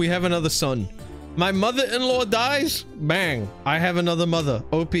alive, we have another son. My mother-in-law dies, bang, I have another mother.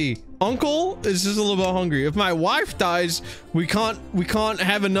 OP. Uncle is just a little bit hungry. If my wife dies, we can't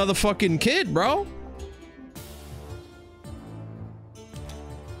have another fucking kid, bro.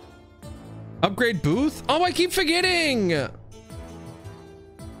 Upgrade booth? Oh, I keep forgetting. Can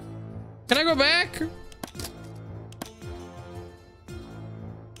I go back?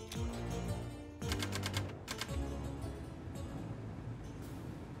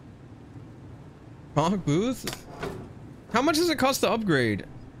 Comic booth? How much does it cost to upgrade?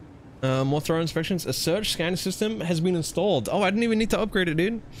 More thorough inspections. A search scanner system has been installed. Oh, I didn't even need to upgrade it,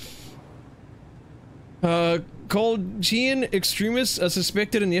 dude. Colchian extremists are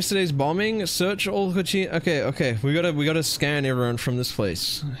suspected in yesterday's bombing. Search all Colchian. Okay. We gotta scan everyone from this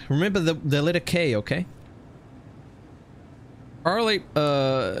place. Remember the letter K, okay? Correlate.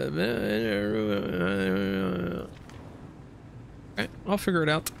 Okay, I'll figure it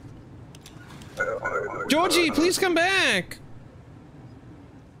out. Georgie, please come back.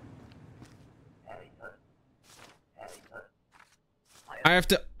 I have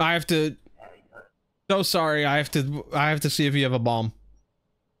to. So sorry. I have to see if you have a bomb.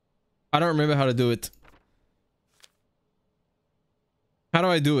 I don't remember how to do it. How do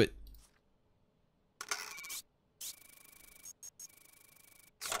I do it?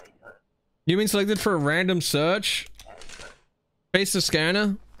 You mean selected for a random search? Face the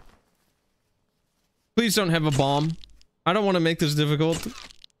scanner? Please don't have a bomb. I don't want to make this difficult.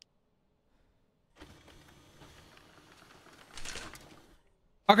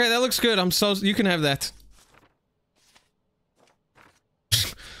 Okay, that looks good. You can have that.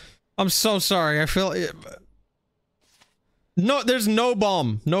 I'm so sorry. I feel it. No, there's no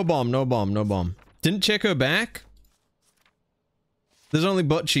bomb. No bomb. Didn't check her back. There's only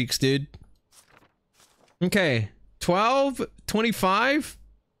butt cheeks, dude. Okay. 12:25.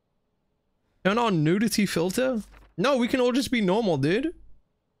 Turn on nudity filter? No, we can all just be normal, dude.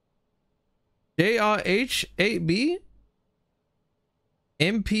 JRH8B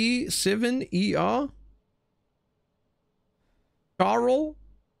MP7ER Charl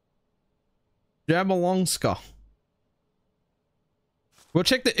Jabalonska. We'll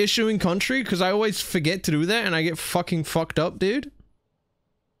check the issuing country because I always forget to do that and I get fucking fucked up, dude.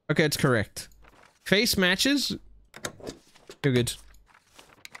 Okay, it's correct. Face matches. You're good.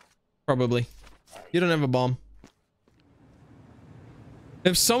 Probably. You don't have a bomb.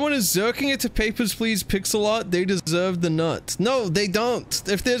 If someone is zerking it to Papers, Please pixel art, they deserve the nut. No, they don't.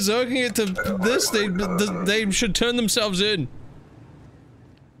 If they're zerking it to this, they should turn themselves in.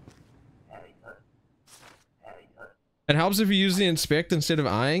 It helps if you use the inspect instead of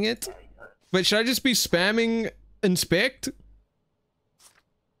eyeing it. Wait, should I just be spamming inspect?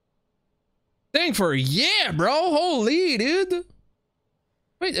 Thank for a yeah, bro. Holy, dude.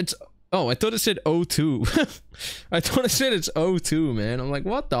 Wait, it's... Oh, I thought it said O2. I thought it said it's O2, man. I'm like,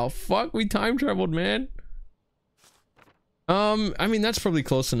 what the fuck? We time traveled, man. I mean, that's probably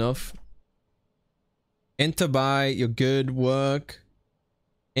close enough. Enter by, you're good, work.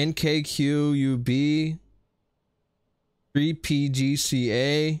 NKQUB.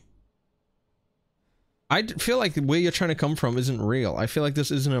 3PGCA. I feel like the way you're trying to come from isn't real. I feel like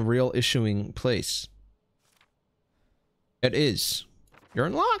this isn't a real issuing place. It is. You're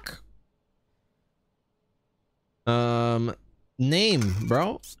in luck. Name,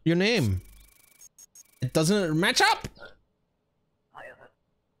 bro. Your name. It doesn't match up.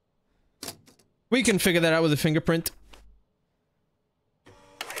 We can figure that out with a fingerprint.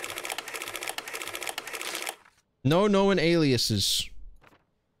 No known aliases.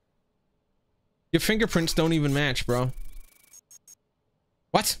 Your fingerprints don't even match, bro.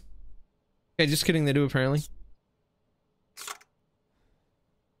 What? Okay, just kidding, they do apparently.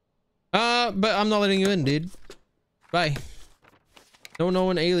 But I'm not letting you in, dude. Bye. No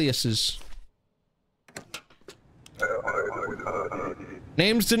known aliases.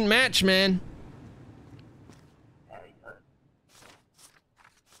 Names didn't match, man.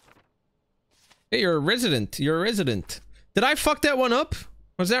 Hey, you're a resident. You're a resident. Did I fuck that one up?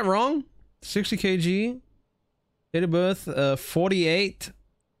 Was that wrong? 60 kg. Date of birth, 48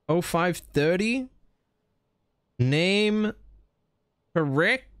 05 30. Name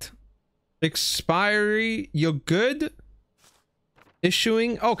correct. Expiry, you're good.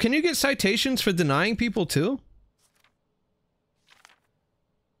 Issuing. Oh, can you get citations for denying people too?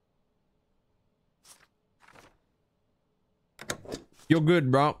 You're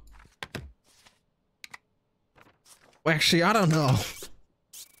good, bro. Well, actually, I don't know.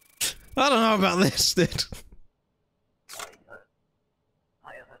 I don't know about this, dude.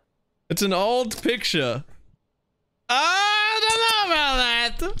 It's an old picture. I don't know about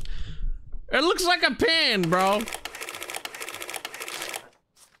that. It looks like a pen, bro.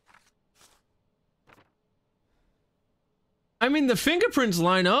 I mean, the fingerprints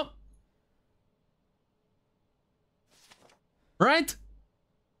line up. Right?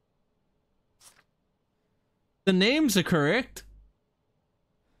 The names are correct.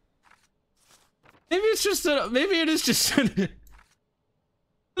 Maybe it's just a... Maybe it is just... It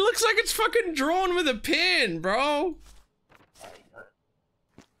looks like it's fucking drawn with a pen, bro.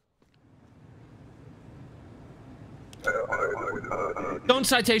 Don't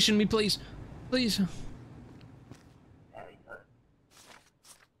citation me, please. Please.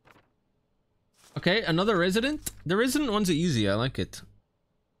 Okay, another resident. The resident ones are easy. I like it.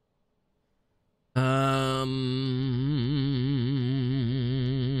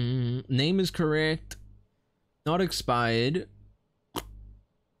 Name is correct. Not expired.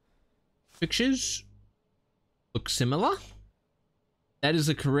 Pictures look similar. That is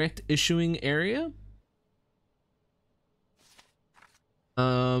the correct issuing area.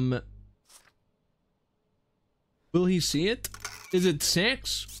 Will he see it? Is it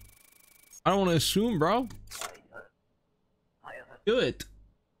sex? I don't want to assume, bro. Do it.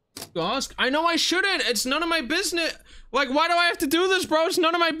 Ask. I know I shouldn't. It's none of my business. Like, why do I have to do this, bro? It's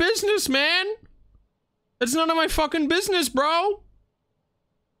none of my business, man. It's none of my fucking business, bro.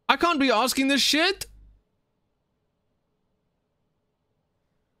 I can't be asking this shit.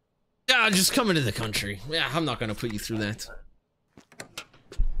 Yeah, just come into the country. Yeah, I'm not gonna put you through that.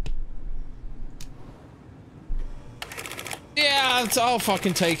 Yeah, I'll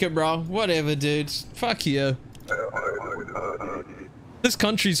fucking take it, bro. Whatever, dude. Fuck you. This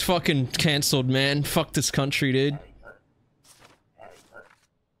country's fucking cancelled, man. Fuck this country, dude.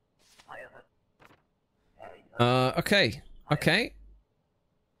 Okay. Okay.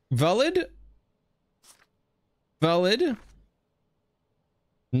 Valid? Valid?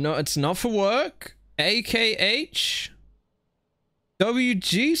 No, it's not for work. AKH.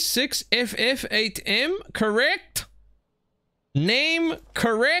 WG6FF8M. Correct. Name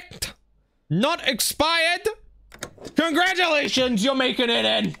correct. Not expired. Congratulations, you're making it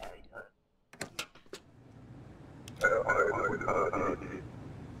in.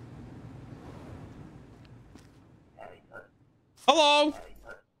 Hello.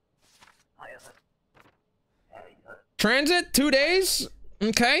 Transit, 2 days.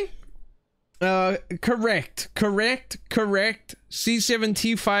 Okay. Correct.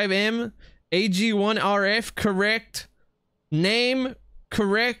 C7T5M. AG1RF. Correct. Name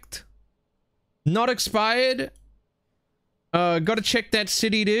correct. Not expired. Gotta check that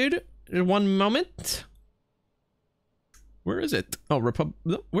city, dude. 1 moment. Where is it? Oh,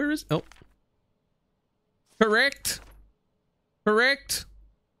 where is... Oh. Correct.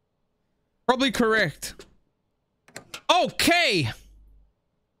 Probably correct. Okay.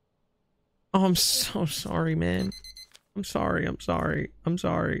 Oh, I'm so sorry, man. I'm sorry. I'm sorry. I'm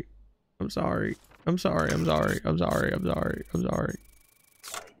sorry. I'm sorry. I'm sorry. I'm sorry. I'm sorry. I'm sorry. I'm sorry.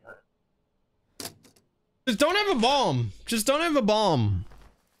 Just don't have a bomb. Just don't have a bomb.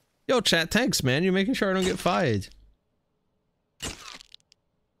 Yo, chat, thanks, man. You're making sure I don't get fired.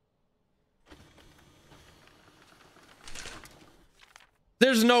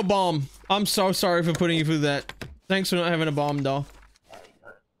 There's no bomb. I'm so sorry for putting you through that. Thanks for not having a bomb, doll.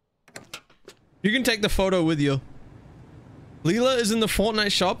 You can take the photo with you. Leela is in the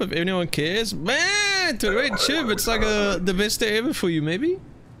Fortnite shop if anyone cares. Man, to wait, Chib, it's like the best day ever for you, maybe?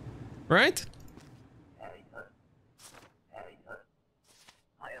 Right?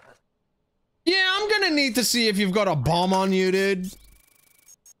 Yeah, I'm gonna need to see if you've got a bomb on you, dude.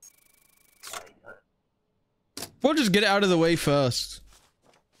 We'll just get it out of the way first.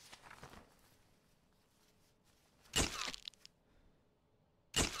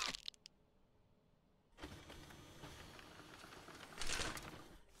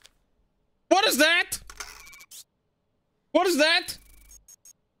 What is that? What is that?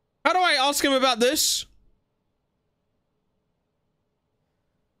 How do I ask him about this?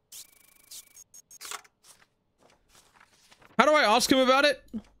 How do I ask him about it?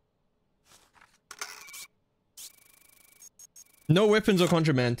 No weapons or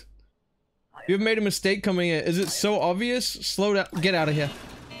contraband. You've made a mistake coming in. Is it so obvious? Slow down. Get out of here.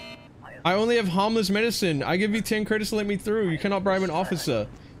 I only have harmless medicine. I give you 10 credits to let me through. You cannot bribe an officer.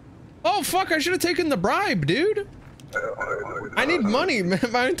 Oh, fuck. I should have taken the bribe, dude. I need money.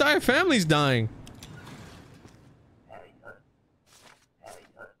 My entire family's dying.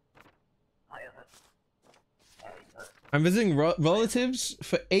 I'm visiting relatives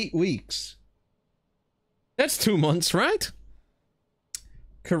for 8 weeks. That's 2 months, right?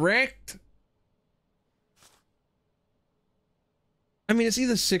 Correct. I mean, it's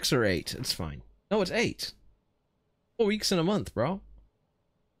either 6 or 8. It's fine. No, it's 8. 4 weeks in a month, bro.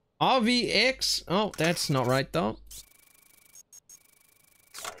 RVX. Oh, that's not right, though.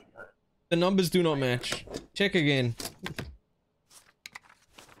 The numbers do not match. Check again.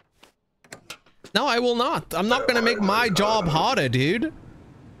 No, I will not. I'm not gonna make my job harder, dude.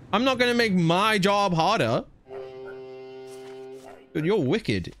 I'm not gonna make my job harder. Dude, you're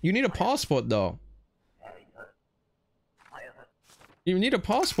wicked. You need a passport, though. You need a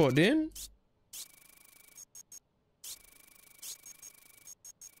passport, dude.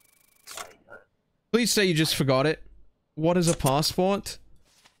 Please say you just forgot it. What is a passport?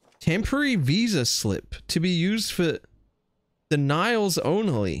 Temporary visa slip to be used for denials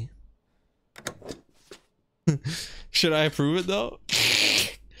only. Should I approve it though?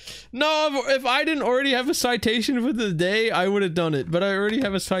 No, if I didn't already have a citation for the day, I would have done it. But I already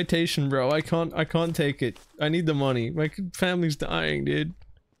have a citation, bro. I can't take it. I need the money. My family's dying, dude.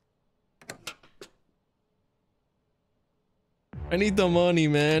 I need the money,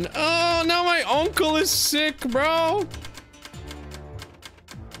 man. Oh, now my uncle is sick, bro.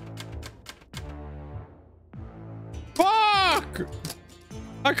 Fuck!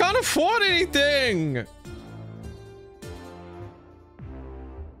 I can't afford anything.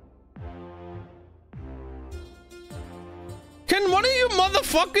 Can one of you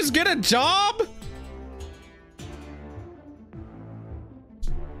motherfuckers get a job?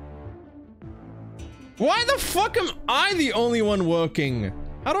 Why the fuck am I the only one working?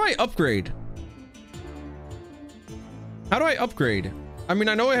 How do I upgrade? How do I upgrade? I mean,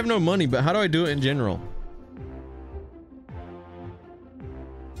 I know I have no money, but how do I do it in general?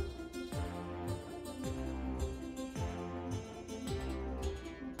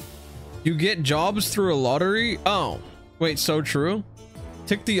 You get jobs through a lottery? Oh, wait, so true?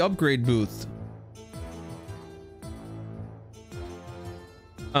 Tick the upgrade booth.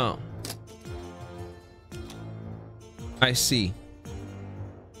 Oh. I see.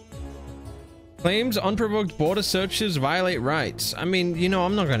 Claims unprovoked border searches violate rights. I mean, you know,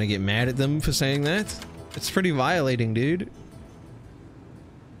 I'm not gonna get mad at them for saying that. It's pretty violating, dude.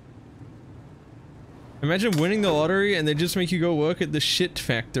 Imagine winning the lottery and they just make you go work at the shit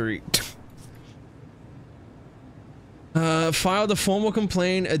factory. Filed a formal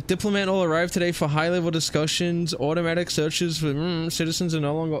complaint. A diplomat will arrive today for high-level discussions. Automatic searches for citizens are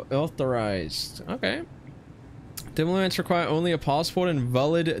no longer authorized. Okay. Diplomats require only a passport and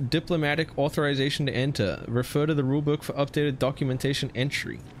valid diplomatic authorization to enter. Refer to the rulebook for updated documentation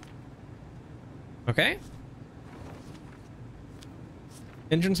entry. Okay.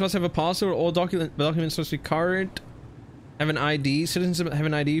 Entrants must have a passport. All documents must be current. Have an ID. Citizens have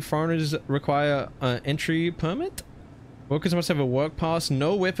an ID. Foreigners require an entry permit. Workers must have a work pass.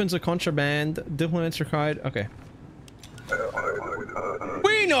 No weapons or contraband. Diplomats required. Okay.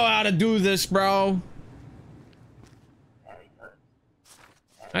 We know how to do this, bro.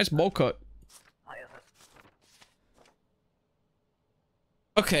 Nice bowl cut.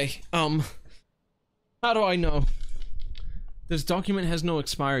 Okay, how do I know? This document has no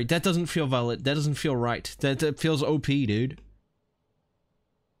expiry. That doesn't feel valid. That doesn't feel right. That feels OP, dude.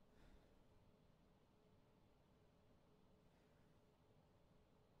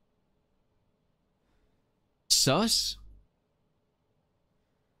 Sus?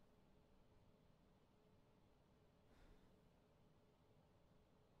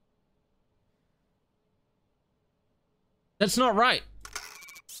 That's not right.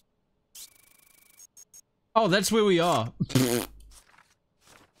 Oh, that's where we are.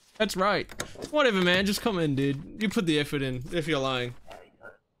 That's right. Whatever, man. Just come in, dude. You put the effort in, if you're lying.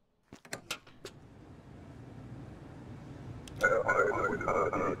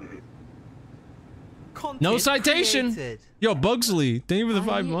 No citation! Created. Yo, Bugsley, thank you for the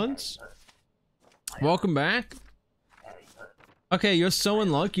 5 months. Welcome back. Okay, you're so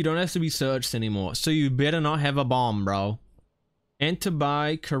in luck, you don't have to be searched anymore. So you better not have a bomb, bro. Enter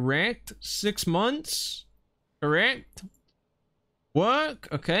by correct. 6 months. Correct. Work.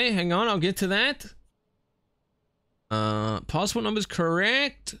 Okay, hang on, I'll get to that. Passport number's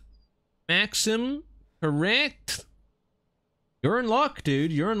correct. Maxim. Correct. You're in luck,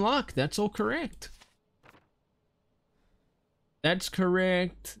 dude. You're in luck. That's all correct. That's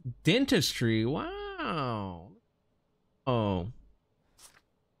correct. Dentistry. Wow. Oh.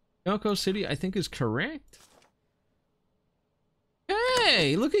 Yoko City, I think, is correct.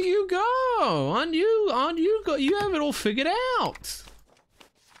 Hey, look at you go. On you go. You have it all figured out.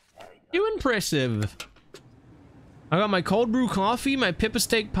 You impressive. I got my cold brew coffee, my pepper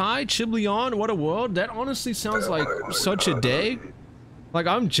steak pie, Chibleon. What a world. That honestly sounds like such a day. Like,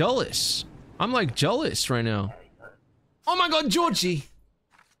 I'm jealous. I'm like jealous right now. Oh my god, Georgie.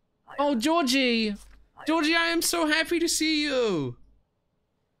 Oh, Georgie. Georgie, I am so happy to see you.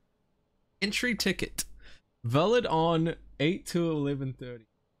 Entry ticket. Valid on 8 to 11:30.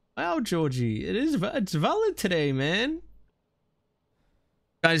 Wow, Georgie. It's valid today, man.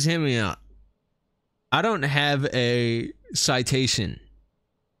 Guys, hear me out. I don't have a citation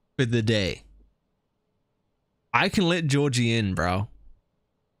for the day. I can let Georgie in, bro.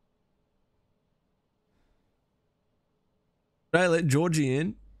 Should I let Georgie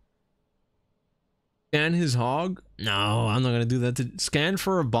in? Scan his hog? No, I'm not gonna do that. To scan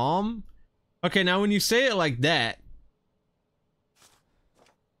for a bomb? Okay, now when you say it like that,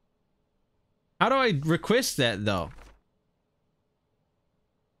 how do I request that though?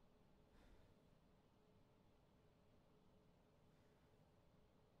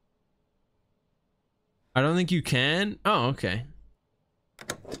 I don't think you can. Oh, okay.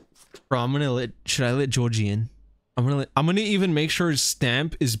 Bro, should I let Georgie in? I'm gonna even make sure his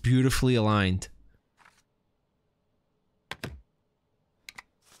stamp is beautifully aligned.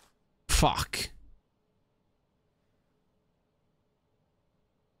 Fuck.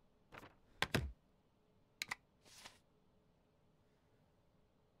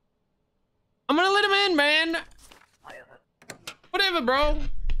 I'm gonna let him in, man. Whatever, bro.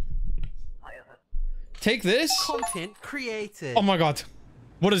 Take this. Content created. Oh my god.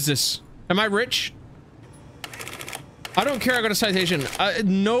 What is this? Am I rich? I don't care. I got a citation.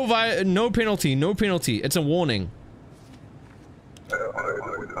 No penalty. No penalty. It's a warning.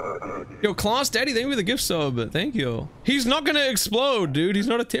 Yo, Class Daddy, thank you for the gift sub. Thank you. He's not gonna explode, dude. He's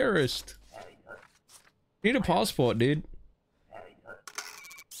not a terrorist. Need a passport, dude.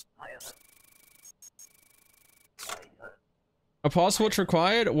 A passport's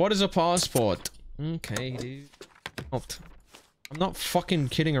required? What is a passport? Okay, dude. I'm not fucking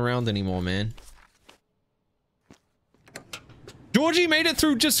kidding around anymore, man. Georgie made it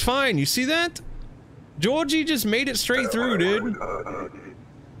through just fine. You see that? Georgie just made it straight through, dude.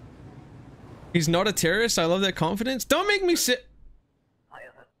 He's not a terrorist. I love that confidence. Don't make me sit.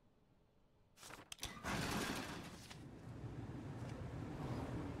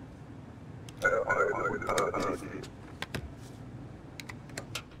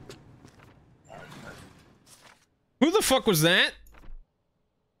 Who the fuck was that?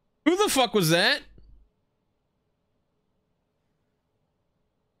 Who the fuck was that?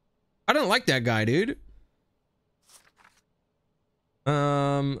 I don't like that guy, dude.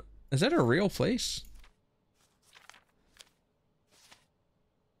 Is that a real place?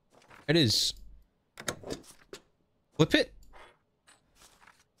 It is. Flip it.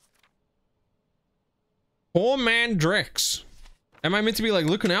 Poor man Drex. Am I meant to be like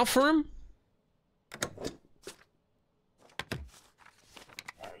looking out for him?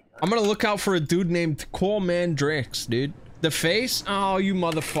 I'm gonna look out for a dude named Coleman Drix, dude. The face? Oh, you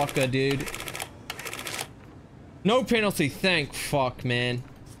motherfucker, dude. No penalty, thank fuck, man.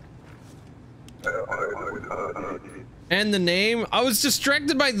 And the name? I was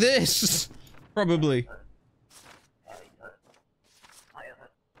distracted by this. Probably.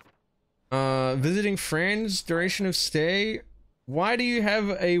 Visiting friends, duration of stay. Why do you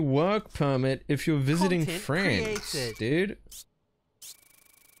have a work permit if you're visiting Content friends, created. dude?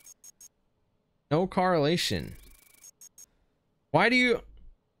 No correlation. Why do you...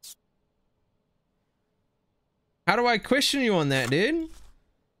 How do I question you on that, dude?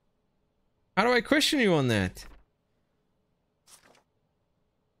 How do I question you on that?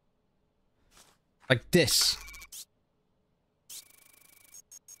 Like this.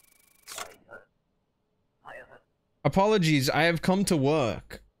 Apologies, I have come to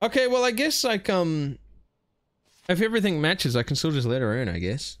work. Okay, well, I guess, like, if everything matches, I can still just let her in, I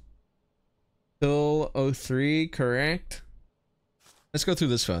guess. Till 03, correct. Let's go through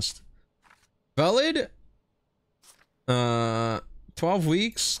this first. Valid. 12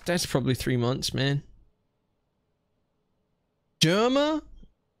 weeks. That's probably 3 months, man. Germa.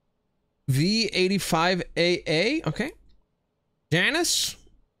 V85AA. Okay. Janice.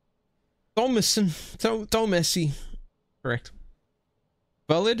 Messi. Correct.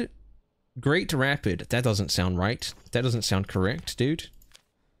 Valid. Great Rapid. That doesn't sound right. That doesn't sound correct, dude.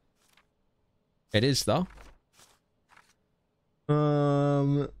 It is, though.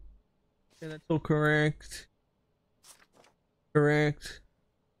 Yeah, that's all correct. Correct.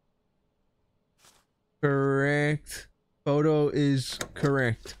 Correct. Photo is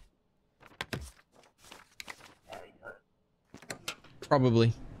correct.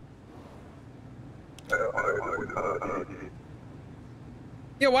 Probably.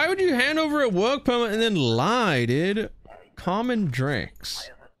 Yeah, why would you hand over a work permit and then lie, dude? Common Drex.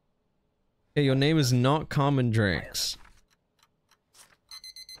 Yeah, your name is not Common Drex.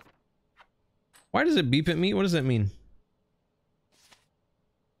 Why does it beep at me? What does that mean?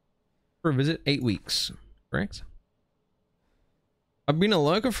 For a visit, 8 weeks. Correct? I've been a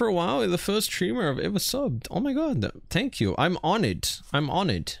lurker for a while. You're the first streamer I've ever subbed. Oh my god, thank you. I'm honored. I'm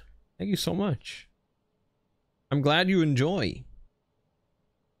honored. Thank you so much. I'm glad you enjoy.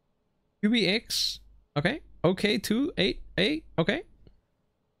 QBX. Okay. OK288. Okay.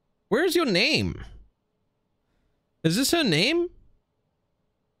 Where's your name? Is this her name?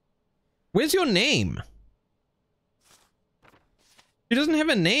 Where's your name? She doesn't have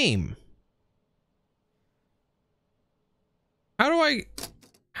a name.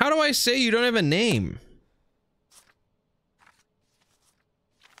 How do I say you don't have a name?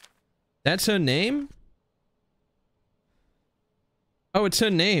 That's her name? Oh, it's her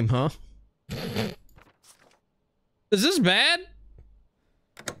name, huh? Is this bad?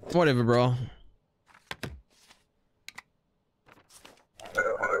 Whatever, bro.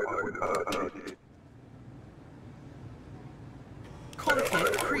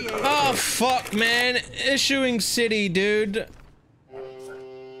 Content created. Oh, fuck, man. Issuing city, dude.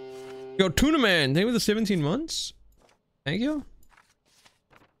 Yo, Tuna Man, thank you for the 17 months. Thank you.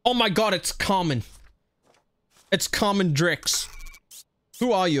 Oh my god, it's Common. It's Common Drix.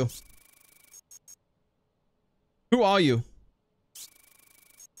 Who are you? Who are you?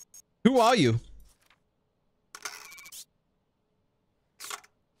 Who are you?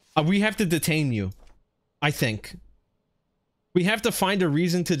 We have to detain you. I think. We have to find a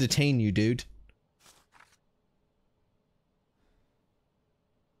reason to detain you, dude.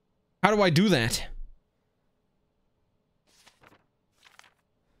 How do I do that?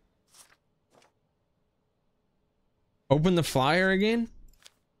 Open the flyer again?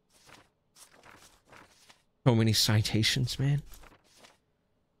 So many citations, man.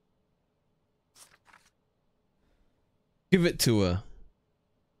 Give it to her.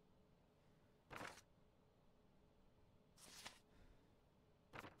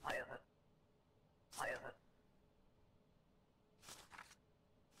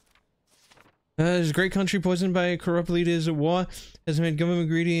 This great country poisoned by corrupt leaders at war has made government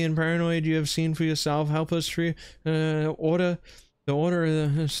greedy and paranoid. You have seen for yourself. Help us free. Order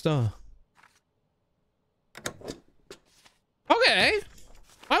of the star. Okay.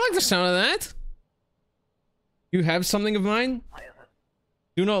 I like the sound of that. You have something of mine?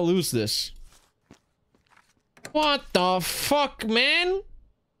 Do not lose this. What the fuck, man?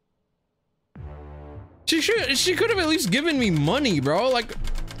 She could have at least given me money, bro. Like,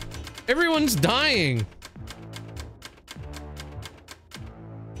 everyone's dying.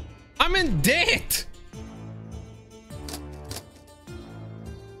 I'm in debt.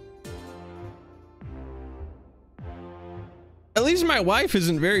 At least my wife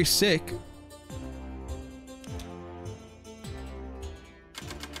isn't very sick.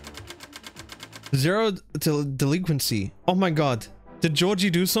 Zero delinquency. Oh my god. Did Georgie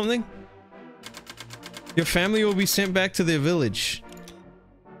do something? Your family will be sent back to their village.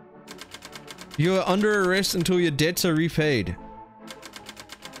 You are under arrest until your debts are repaid.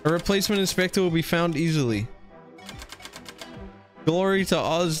 A replacement inspector will be found easily. Glory to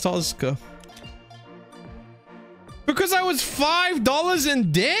Oz Tosca. Because I was $5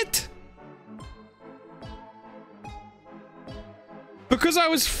 in debt? Because I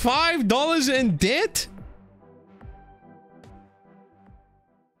was $5 in debt?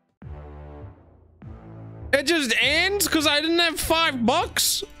 It just ends because I didn't have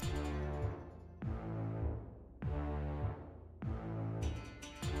 $5?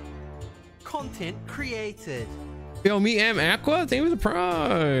 Content created. Yo, me am Aqua. Thank you for the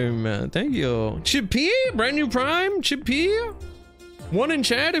prime. Thank you. Chip P, brand new prime. Chip P. One in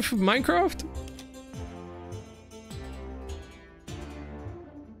chat if Minecraft.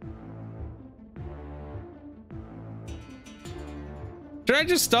 Should I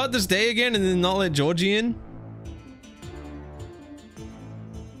just start this day again and then not let Georgie in?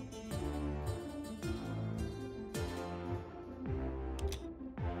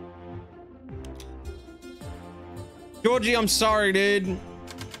 Georgie, I'm sorry, dude.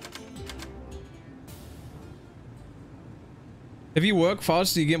 If you work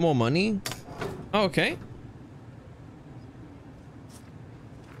fast, do you get more money? Oh, okay.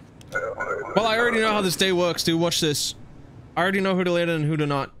 Well, I already know how this day works, dude. Watch this. I already know who to let in and who to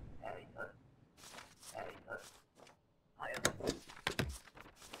not.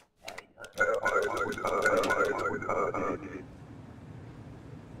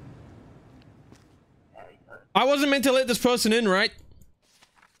 I wasn't meant to let this person in, right?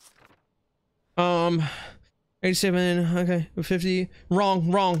 87, okay, 50. Wrong.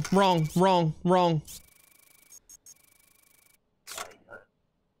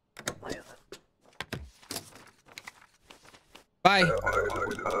 Bye.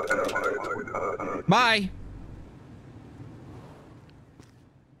 Bye.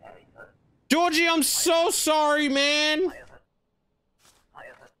 Georgie, I'm so sorry, man.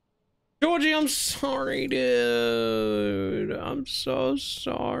 Georgie, I'm sorry, dude. I'm so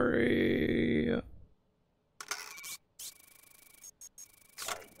sorry.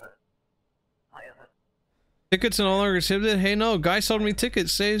 Tickets no longer accepted? Hey, no, guy sold me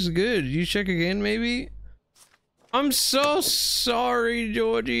tickets. Says good. You check again, maybe? I'm so sorry,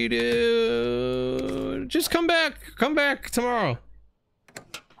 Georgie, dude. Just come back. Come back tomorrow.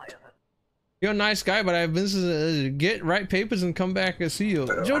 You're a nice guy, but I have business to get right papers and come back and see you.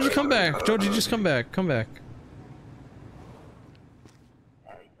 Georgie, come back. Georgie, just come back. Come back.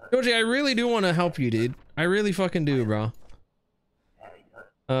 Georgie, I really do want to help you, dude. I really fucking do, bro.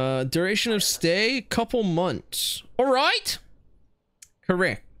 Duration of stay, couple months. All right.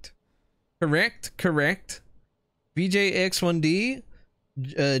 Correct. VJX1D,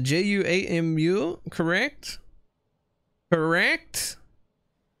 JUAMU. Correct.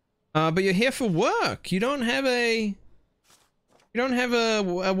 But you're here for work. You don't have a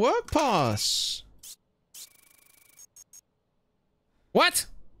work pass. What?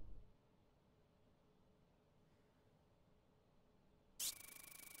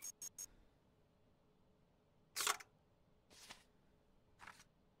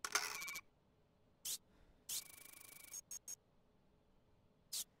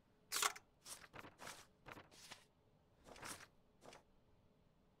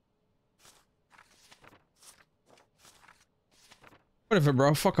 Whatever,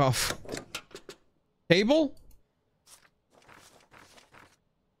 bro. Fuck off. Table?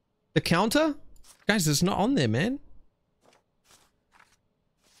 The counter? Guys, it's not on there, man.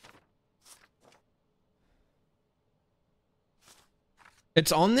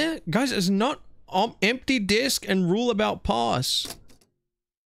 It's on there? Guys, it's not on empty disk and rule about pass.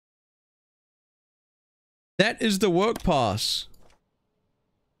 That is the work pass.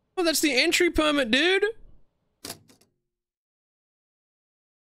 Oh, that's the entry permit, dude.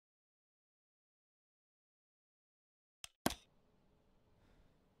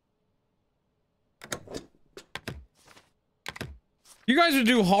 You guys would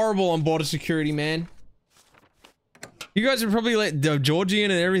do horrible on border security, man. You guys would probably let Georgie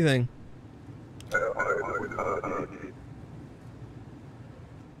in and everything.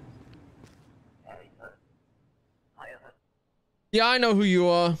 Yeah, I know who you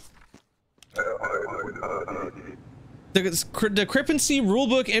are. The discrepancy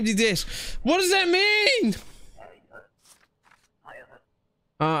rulebook empty disk. What does that mean?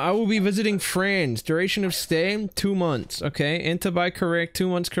 I will be visiting friends. Duration of stay, 2 months. Okay, enter by correct. 2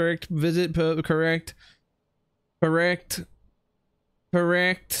 months correct. Visit correct. Correct.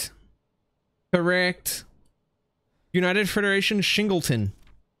 Correct. Correct. United Federation Shingleton.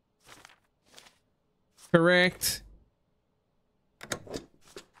 Correct.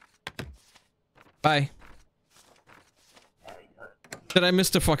 Bye. Did I miss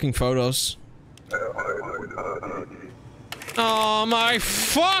the fucking photos? Oh my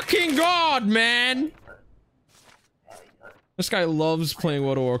fucking god, man! This guy loves playing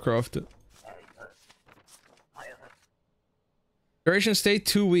World of Warcraft. Duration stay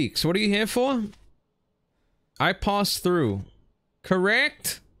 2 weeks. What are you here for? I passed through.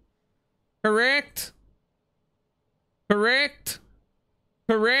 Correct? Correct? Correct?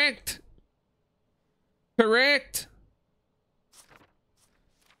 Correct? Correct?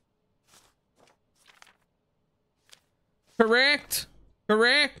 Correct?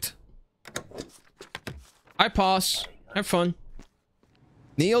 Correct? I pass. Have fun.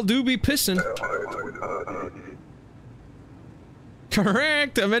 Neil do be pissing.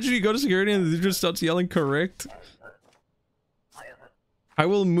 Correct! Imagine you go to security and the dude just starts yelling correct. I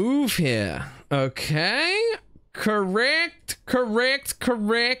will move here. Okay. Correct. Correct.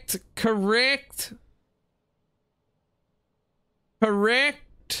 Correct. Correct.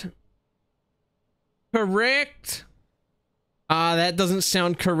 Correct. Correct. Ah, that doesn't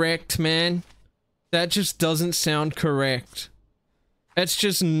sound correct, man. That just doesn't sound correct. That's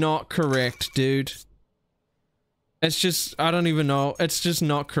just not correct, dude. It's just, I don't even know. It's just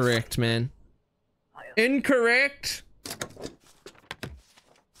not correct, man. Incorrect.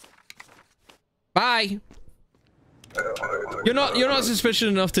 Bye. You're not suspicious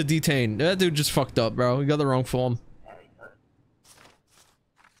enough to detain. That dude just fucked up, bro. You got the wrong form.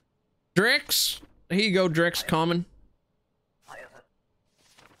 Drex. Here you go, Drex Common.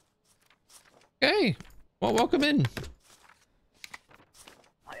 Okay. Well, welcome in.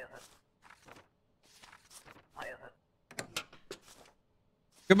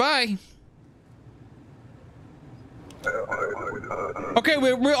 Goodbye. Okay,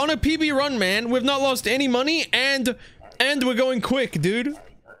 we're on a PB run, man. We've not lost any money, and we're going quick, dude.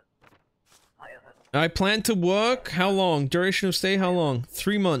 I plan to work. How long? Duration of stay, how long?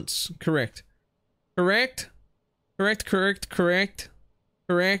 3 months. Correct. Correct? Correct, correct, correct.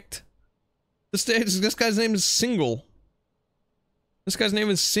 Correct. This guy's name is Single. This guy's name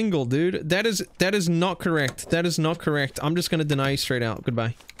is Single, dude. That is not correct. That is not correct. I'm just gonna deny you straight out.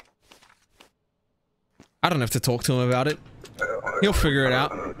 Goodbye. I don't have to talk to him about it. He'll figure it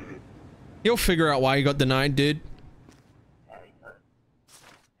out. He'll figure out why he got denied, dude.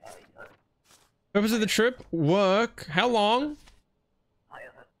 Purpose of the trip? Work. How long?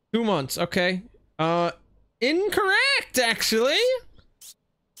 2 months. Okay. Incorrect, actually.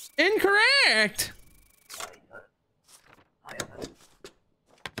 Incorrect.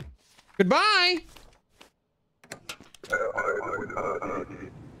 Goodbye.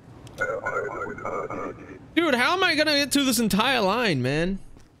 Dude, how am I gonna get through this entire line, man?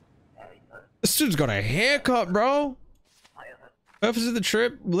 This dude's got a haircut, bro. Purpose of the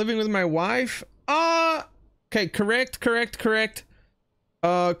trip? Living with my wife? Okay, correct, correct, correct.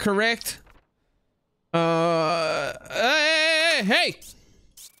 Correct. Hey!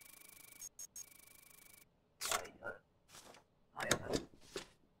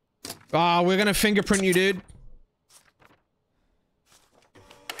 Ah, we're gonna fingerprint you, dude.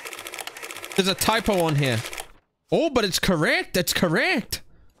 There's a typo on here. Oh, but it's correct. It's correct.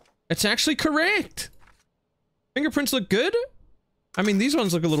 It's actually correct. Fingerprints look good. I mean, these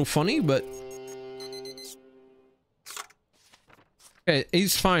ones look a little funny, but... Okay,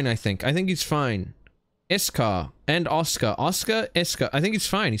 he's fine, I think. I think he's fine. Iskar and Oscar. Oscar, Iskar. I think he's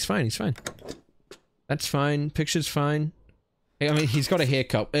fine. He's fine. He's fine. That's fine. Picture's fine. I mean, he's got a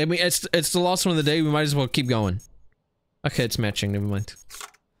haircut. I mean, it's the last one of the day. We might as well keep going. Okay, it's matching. Never mind.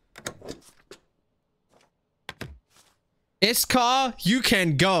 Iskar, you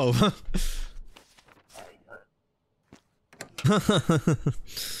can go.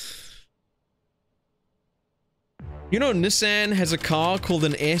 You know, Nissan has a car called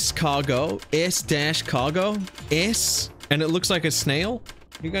an S-Cargo. S-Cargo. S. And it looks like a snail.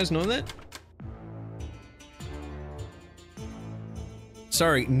 You guys know that?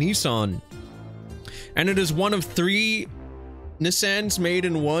 Sorry, Nissan. And it is one of 3 Nissans made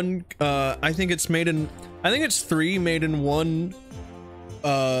in one, I think it's 3 made in one,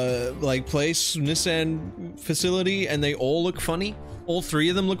 like, place, Nissan facility, and they all look funny. All 3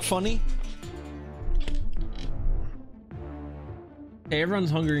 of them look funny. Hey,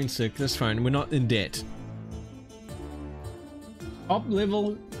 everyone's hungry and sick, that's fine, we're not in debt. Top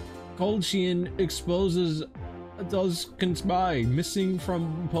level Colchian exposes Duskin spy missing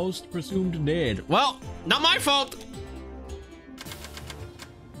from post presumed dead. Well, not my fault.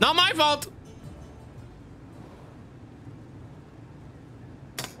 Not my fault.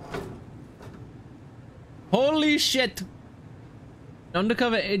 Holy shit. An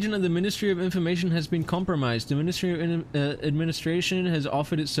undercover agent of the Ministry of Information has been compromised. The Ministry of Administration has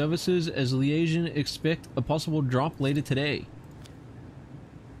offered its services as liaison. Expect a possible drop later today.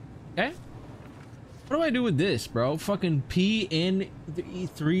 Okay. What do I do with this, bro? Fucking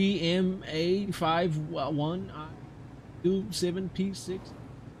PN3MA5127P6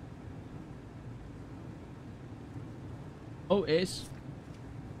 OS.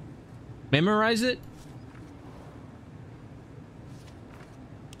 Memorize it?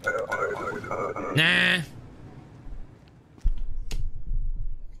 Nah.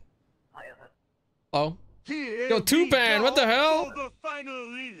 Oh. Yo, Tupan, what the hell?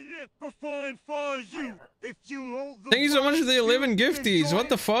 Thank you so much for the 11 gifties. What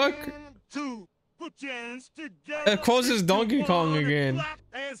the fuck? It causes Donkey Kong again.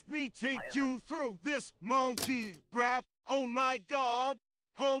 As we take you through this monkey rap, oh my god,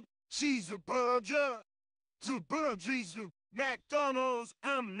 hold cheeseburger to burgers, McDonald's,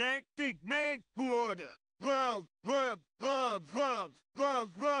 I'm that big man order. World,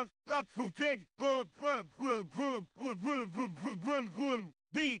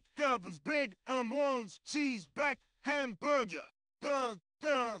 beef doubles, big onions, cheese back, hamburger.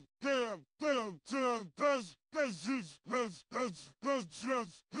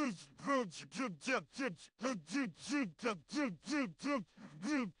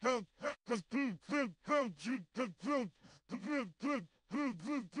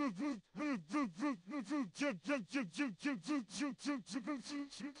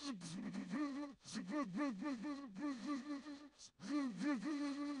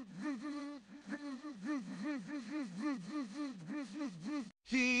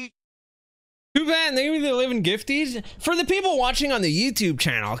 Too bad they gave me the 11 gifties. For the people watching on the YouTube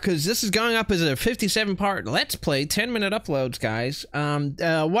channel, because this is going up as a 57-part Let's Play, 10-minute uploads, guys.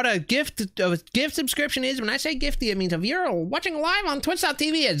 What a gift subscription is. When I say gifty, it means if you're watching live on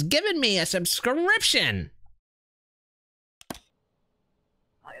Twitch.tv, it's given me a subscription.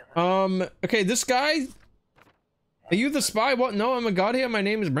 Okay, this guy. Are you the spy? What? No, I'm a god here. My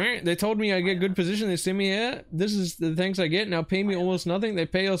name is Brant. They told me I get good position. They send me here. This is the thanks I get. Now pay me almost nothing. They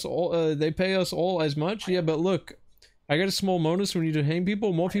pay us all. They pay us all as much. Yeah, but look, I get a small bonus when you detain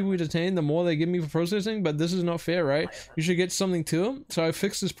people. More people we detain, the more they give me for processing. But this is not fair, right? You should get something too. So I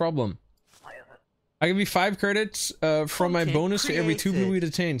fixed this problem. I give you 5 credits from my bonus for every 2 people we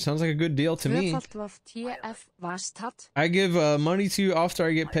detain. Sounds like a good deal to me. I give money to you after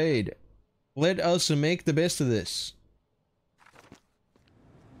I get paid. Let us make the best of this.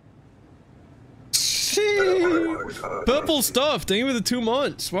 Purple stuff. Thank you for the 2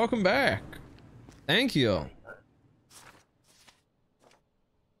 months. Welcome back. Thank you.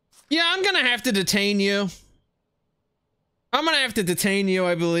 Yeah, I'm gonna have to detain you.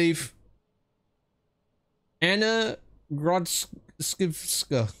 I believe. Anna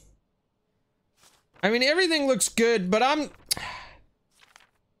Grodskivska. I mean, everything looks good, but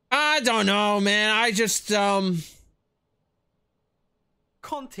I don't know, man. I just,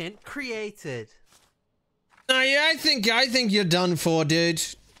 Content created. Yeah, I think you're done for, dude.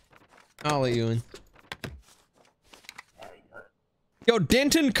 I'll let you in. Yo,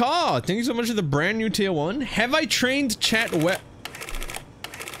 Denton Carr, thank you so much for the brand new tier 1. Have I trained chat well?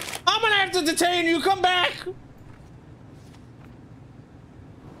 I'm gonna have to detain you. Come back.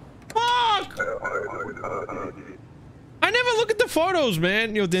 Fuck! I never look at the photos,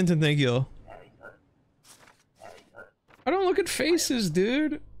 man. Yo, Denton, thank you. I don't look at faces,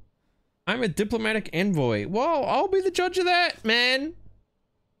 dude. I'm a diplomatic envoy. Whoa, I'll be the judge of that, man.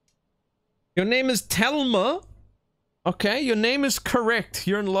 Your name is Telma. Okay, your name is correct.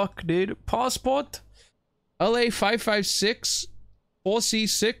 You're in luck, dude. Passport. LA 556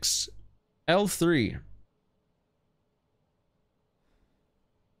 4C6 L3.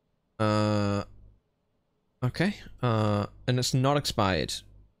 Okay. And it's not expired.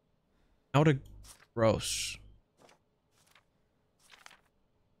 Outer gross.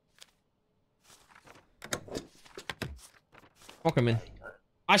 Welcome in.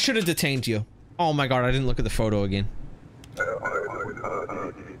 I should have detained you. Oh my god, I didn't look at the photo again.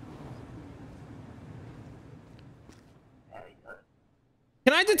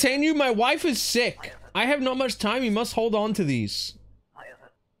 Can I detain you? My wife is sick. I have not much time. You must hold on to these.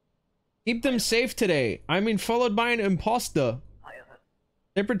 Keep them safe today. I'm being followed by an imposter.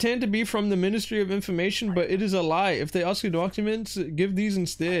 They pretend to be from the Ministry of Information, but it is a lie. If they ask you documents, give these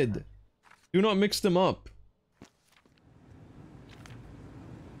instead. Do not mix them up.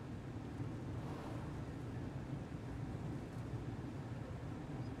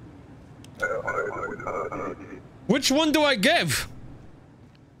 Which one do I give?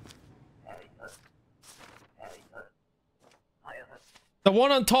 The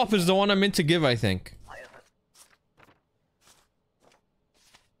one on top is the one I meant to give, I think.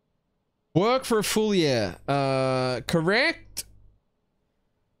 Work for a full year. Correct.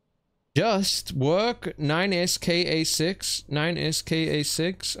 Just work 9SKA6.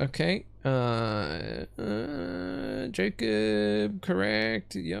 9SKA6. Okay. Jacob.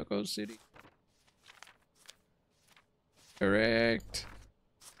 Correct. Yoko City. Correct.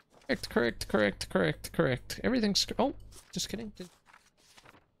 Correct. Everything's... Oh, just kidding.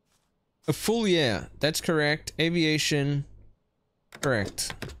 A full year. That's correct. Aviation.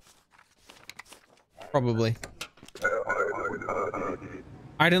 Correct. Probably.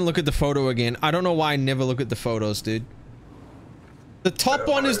 I didn't look at the photo again. I don't know why I never look at the photos, dude. The top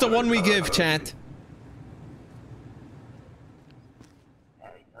one is the one we give, chat.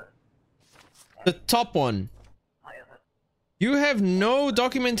 The top one. You have no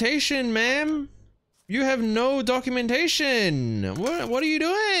documentation, ma'am. You have no documentation. What are you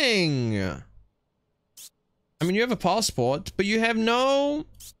doing? I mean, you have a passport, but you have no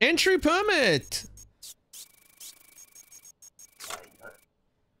entry permit.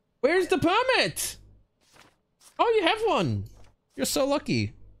 Where's the permit? Oh, you have one. You're so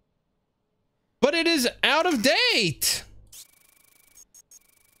lucky. But it is out of date.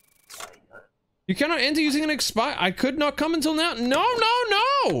 You cannot enter using an expire. I could not come until now. No.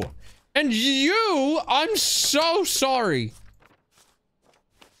 And you, I'm so sorry.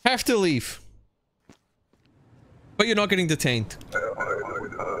 Have to leave. But you're not getting detained.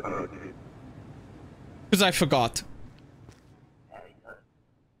 Because I forgot.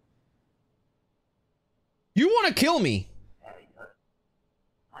 You want to kill me?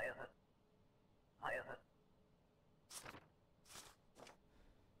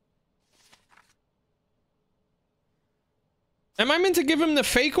 Am I meant to give him the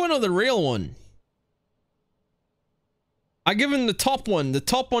fake one or the real one? I give him the top one. The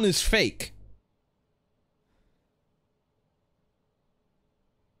top one is fake.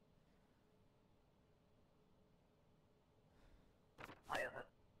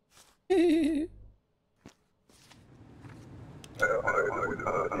 He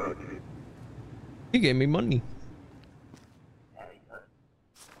gave me money.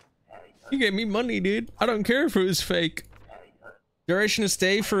 He gave me money, dude. I don't care if it was fake. Duration of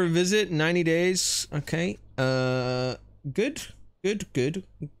stay for a visit, 90 days. Okay. Good.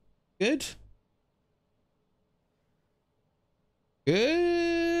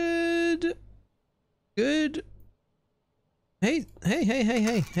 Hey.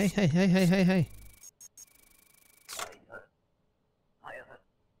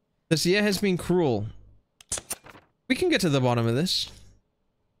 This year has been cruel. We can get to the bottom of this.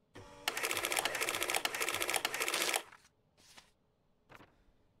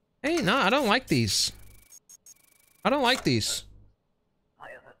 Hey, no, I don't like these. I don't like these.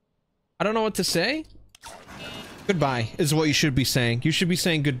 I don't know what to say. Goodbye is what you should be saying. You should be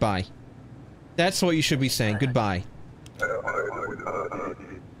saying goodbye. That's what you should be saying. Goodbye.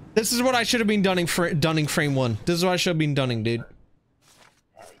 This is what I should have been dunning frame 1. This is what I should have been dunning, dude.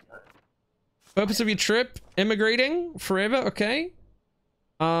 Purpose of your trip? Immigrating? Forever? Okay.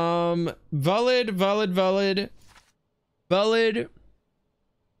 Valid. Valid.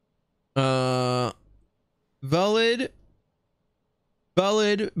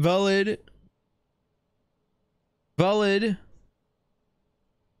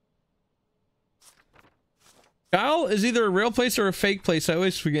 Kyle is either a real place or a fake place. I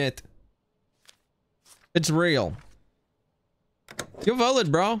always forget. It's real. You're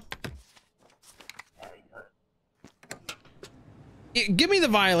valid, bro. Give me the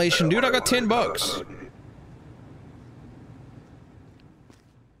violation, dude. I got 10 bucks.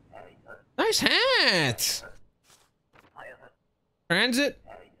 Nice hat. Transit?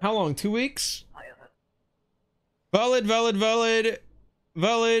 How long? 2 weeks? Valid. It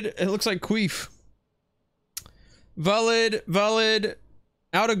looks like queef. Valid.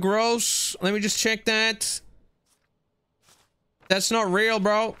 Out of gross. Let me just check that. That's not real,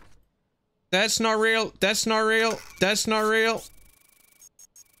 bro. That's not real.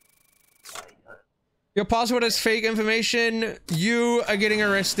 Your password has fake information. You are getting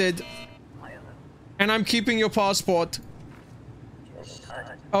arrested. And I'm keeping your passport.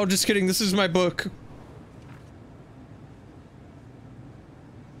 Oh, just kidding. This is my book.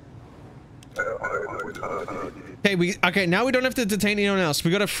 Okay, now we don't have to detain anyone else.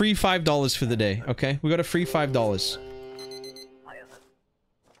 We got a free $5 for the day, okay? We got a free $5.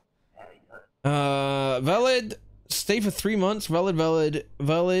 Valid. Stay for 3 months. Valid.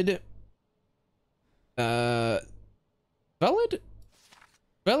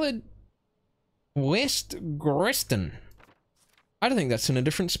 West Greston. I don't think that's in a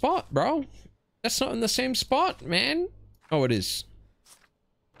different spot, bro. That's not in the same spot, man. Oh, it is.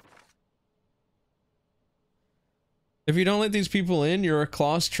 If you don't let these people in, you're a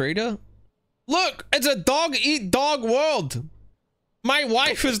class traitor. Look, it's a dog eat dog world. My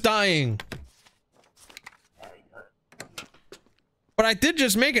wife is dying. But I did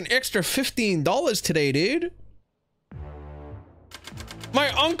just make an extra $15 today, dude. My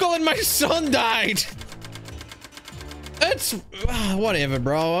uncle and my son died. It's whatever,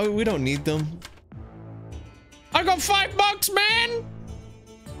 bro. We don't need them. I got $5, man.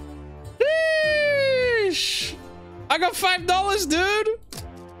 Sheesh. I got $5, dude.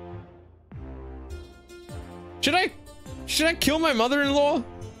 Should I kill my mother-in-law?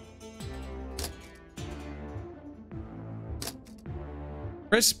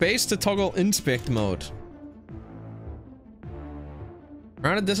 Press space to toggle inspect mode.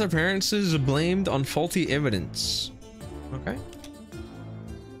 Round of disappearances blamed on faulty evidence. Okay.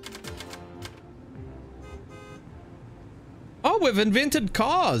 Oh, we've invented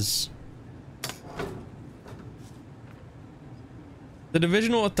cars. The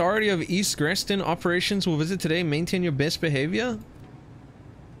Divisional Authority of East Greston operations will visit today. Maintain your best behavior.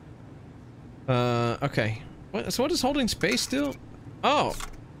 Okay. So what is holding space still? Oh.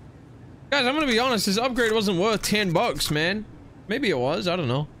 Guys, I'm gonna be honest. This upgrade wasn't worth $10, man. Maybe it was. I don't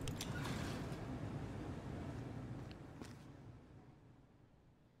know.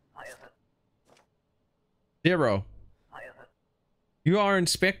 Zero. You are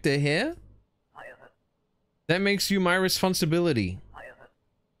inspector here? That makes you my responsibility.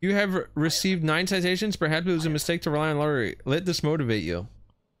 You have received 9 citations. Perhaps it was a mistake to rely on lottery. Let this motivate you.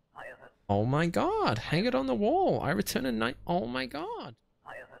 Oh my god. Hang it on the wall. I return a 9. Oh my god.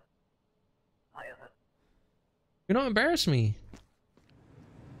 You don't embarrass me.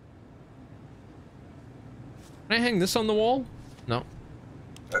 Can I hang this on the wall? No.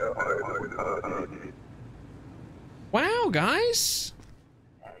 Wow, guys.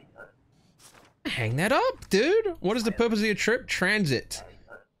 Hang that up, dude. What is the purpose of your trip? Transit.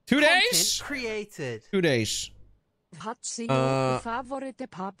 2 days? Created. 2 days. Not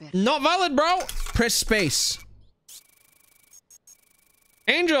Not valid, bro. Press space.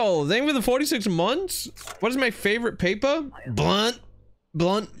 Angel, thank you for the 46 months. What is my favorite paper? Blunt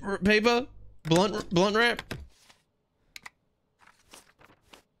paper. Blunt wrap.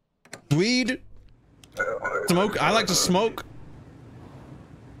 Weed. Smoke. I like to smoke.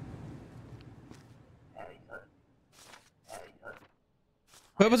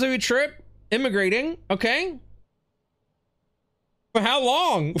 Purpose of your trip? Immigrating. Okay. For how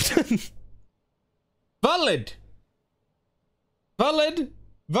long? Valid. Valid.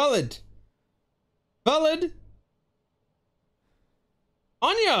 Valid. Valid.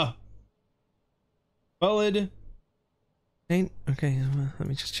 Anya. Valid. Ain't okay. Let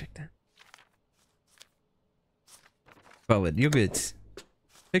me just check that. Valid. You're good.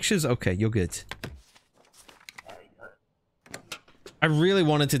 Pictures. Okay. You're good. I really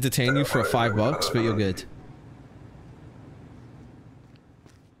wanted to detain you for $5, but you're good.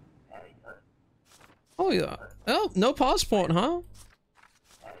 Oh yeah. Oh, no passport, huh?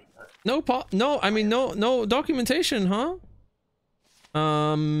 No documentation, huh?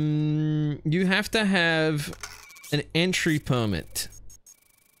 You have to have an entry permit.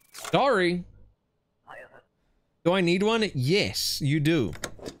 Sorry. Do I need one? Yes, you do.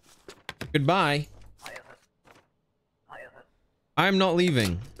 Goodbye. I'm not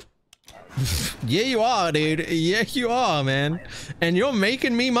leaving. Yeah, you are, dude. Yeah, you are, man. And you're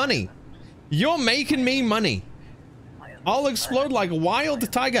making me money. You're making me money. I'll explode like a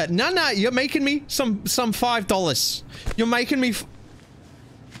wild tiger. Nah, you're making me some $5. You're making me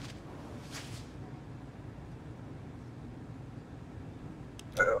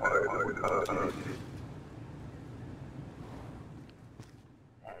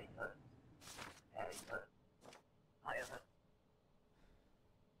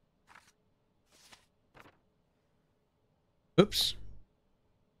Oops.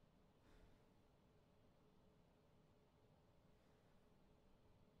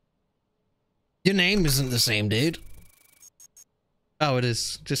 Your name isn't the same, dude. Oh, it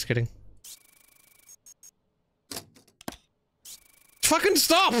is. Just kidding. Fucking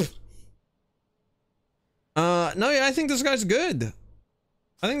stop! No, yeah, I think this guy's good.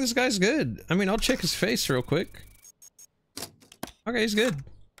 I think this guy's good. I mean, I'll check his face real quick. Okay, he's good.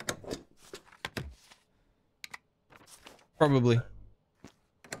 Probably.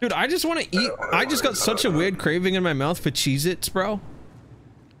 Dude, I just want to eat. I just got such a weird craving in my mouth for Cheez-Its, bro.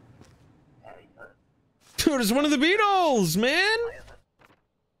 Dude, it's one of the Beatles, man.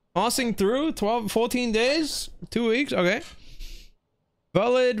 Passing through 14 days, 2 weeks. Okay.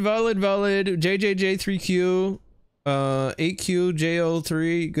 Valid. JJJ3Q, 8Q,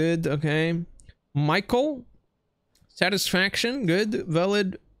 JO3. Good. Okay. Michael. Satisfaction. Good.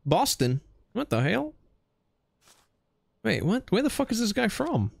 Valid. Boston. What the hell? Wait, what? Where the fuck is this guy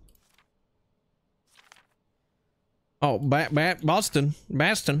from? Oh, Boston.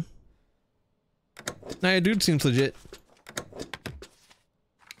 Baston. Nah, dude seems legit.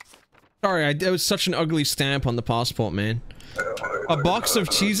 Sorry, that was such an ugly stamp on the passport, man. A box of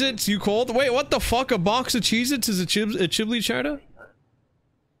Cheez-Its, you called? Wait, what the fuck? A box of Cheez-Its is a Chibli Cheddar?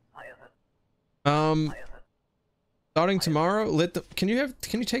 Starting tomorrow, can you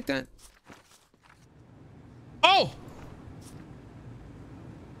take that? Oh!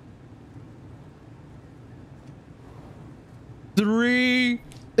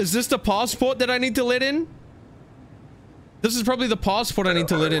 Is this the passport that I need to let in? This is probably the passport I need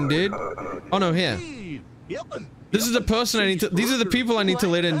to let in, dude. Oh no, here. This is the person I need to. These are the people I need to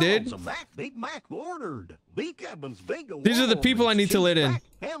let in, dude. These are the people I need to let in.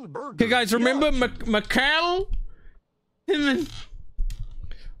 Okay, guys, remember McCall?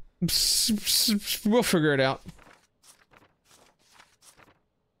 We'll figure it out.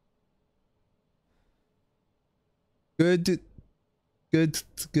 Good.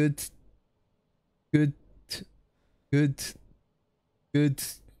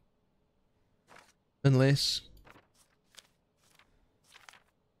 Unless.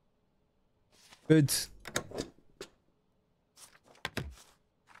 Good.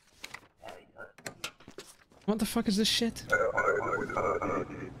 What the fuck is this shit?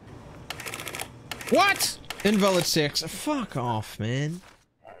 What? Invalid 6. Fuck off, man.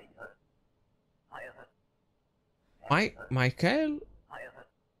 Michael?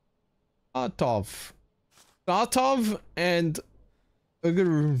 Sartov and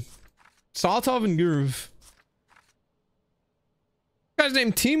Guru. Sartov and Guru. Guy's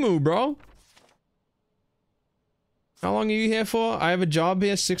named Timu, bro. How long are you here for? I have a job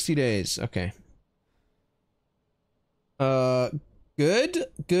here, 60 days. Okay. Good.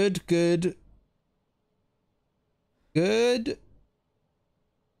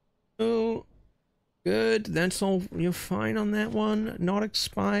 Oh, good. That's all. You're fine on that one. Not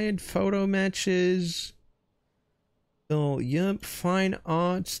expired. Photo matches. So, yep. Fine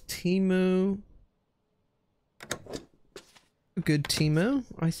arts. Timu. Good, Timu.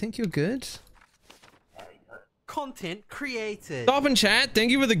 I think you're good. Content created. Stop and chat.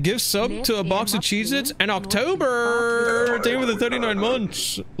 Thank you for the gift sub to a box of Cheez-Its. And October. Thank you for the 39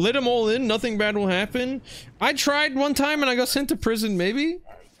 months. Let them all in. Nothing bad will happen. I tried one time and I got sent to prison, maybe.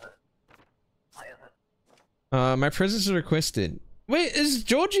 My presence is requested. Wait, is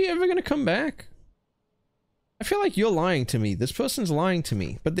Georgie ever gonna come back? I feel like you're lying to me. This person's lying to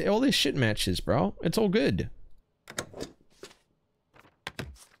me. But all these shit matches, bro. It's all good.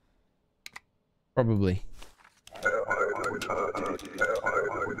 Probably.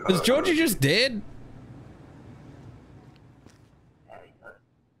 Is Georgie just dead?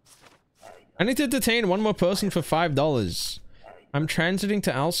 I need to detain one more person for $5. I'm transiting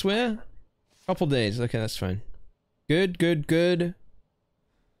to elsewhere. Couple days. Okay, that's fine. Good.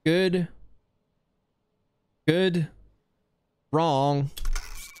 Wrong.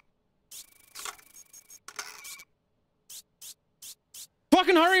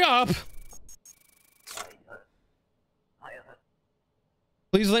 Fucking hurry up!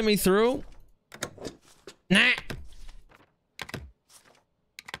 Please let me through. Nah.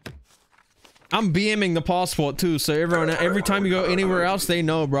 I'm BMing the passport too, so every time you go anywhere else, they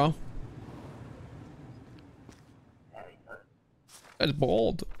know, bro. That's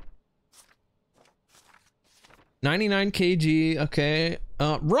bold. 99 kg. Okay.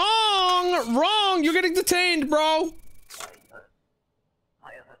 Wrong. You're getting detained, bro.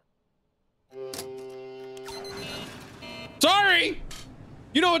 Sorry.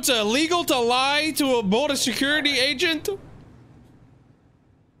 You know it's illegal to lie to a border security agent? Oh,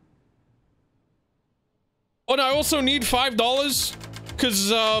 and I also need $5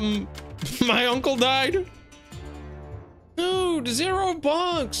 because my uncle died. Dude,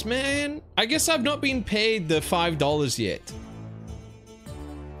 $0, man. I guess I've not been paid the $5 yet.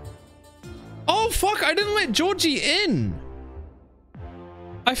 Oh fuck, I didn't let Georgie in.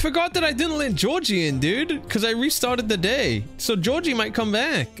 I forgot that I didn't let Georgie in, dude, because I restarted the day. So Georgie might come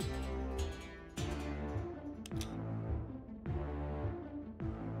back.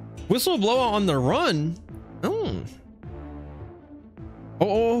 Whistleblower on the run? Oh.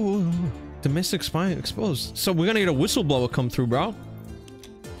 Oh. Domestic spy exposed. So we're gonna get a whistleblower come through, bro.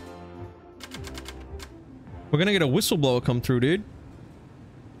 We're gonna get a whistleblower come through, dude.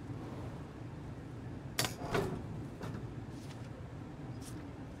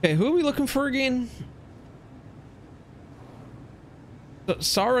 Okay, who are we looking for again?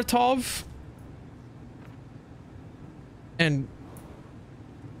 Saratov and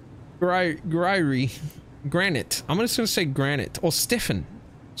Granite. I'm just gonna say Granite or Stefan.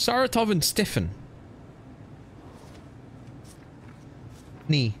 Saratov and Stefan.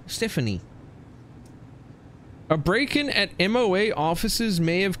 Stephanie. A break-in at MOA offices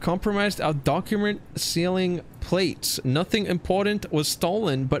may have compromised our document sealing plates. Nothing important was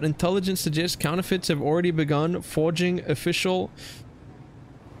stolen, but intelligence suggests counterfeits have already begun forging official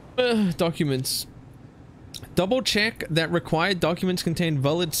documents. Double check that required documents contain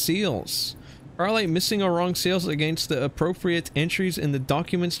valid seals. Correlate missing or wrong seals against the appropriate entries in the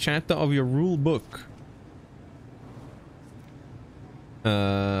documents chapter of your rule book.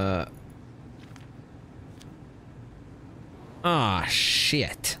 Ah,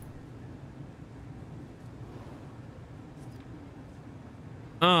 shit.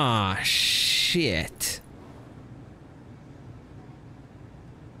 Ah, shit.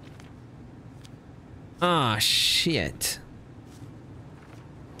 Ah, shit.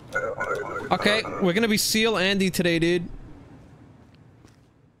 Okay, we're gonna be Seal Andy today, dude.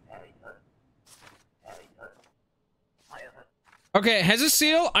 Okay, has a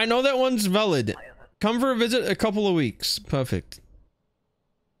seal? I know that one's valid. Come for a visit a couple of weeks. Perfect.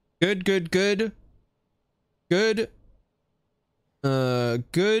 Good, good, good. Good.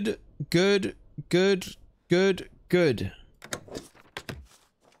 Good, good, good, good, good.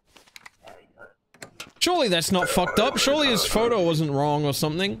 Surely that's not fucked up. Surely his photo wasn't wrong or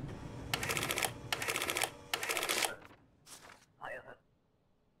something.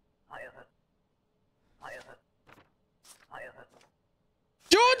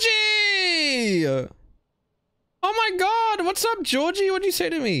 Georgie! Oh my god, what's up, Georgie? What'd you say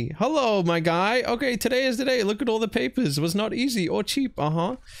to me? Hello, my guy. Okay, today is the day. Look at all the papers. It was not easy or cheap,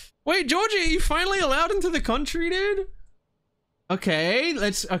 Wait, Georgie, are you finally allowed into the country, dude? Okay,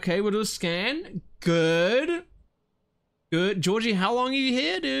 we'll do a scan. Good. Good. Georgie, how long are you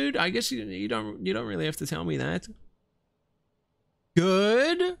here, dude? I guess you don't really have to tell me that.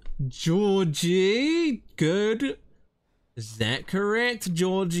 Good. Georgie. Good. Is that correct,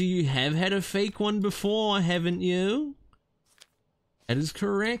 Georgie? You have had a fake one before, haven't you? That is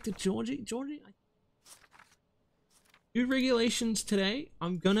correct, Georgie. Georgie, new regulations today.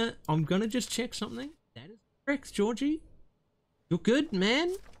 I'm gonna just check something. That is correct, Georgie. You're good,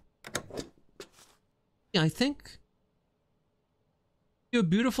 man. Yeah, I think. You're a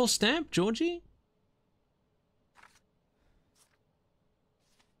beautiful stamp, Georgie.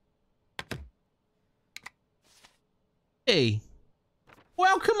 Hey.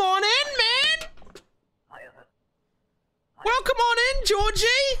 Welcome on in, man. Welcome on in, Georgie.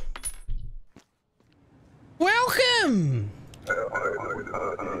 Welcome.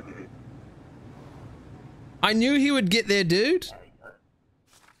 I knew he would get there, dude.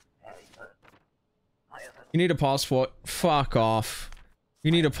 You need a passport. Fuck off.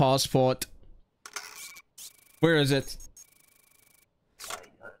 You need a passport. Where is it?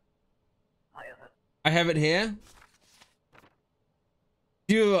 I have it here.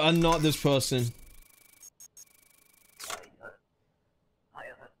 You are not this person.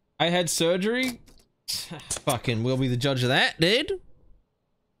 I had surgery? Fucking we'll be the judge of that, dude.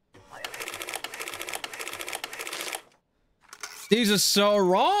 These are so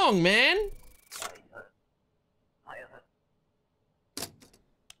wrong, man.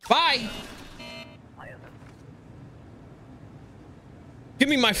 Bye. Give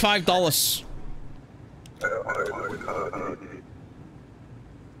me my $5.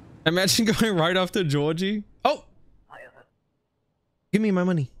 Imagine going right after Georgie. Oh! Give me my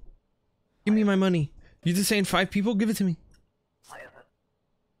money. Give me my money. You just saying 5 people? Give it to me.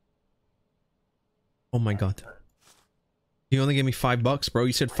 Oh my god. You only gave me $5, bro.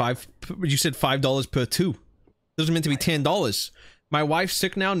 You said $5 per 2. Those are meant to be $10. My wife's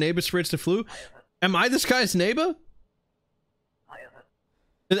sick now. Neighbor spreads the flu. Am I this guy's neighbor?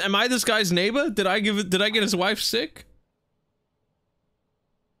 Am I this guy's neighbor? Did I get his wife sick?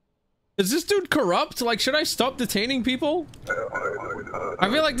 Is this dude corrupt? Like, should I stop detaining people? I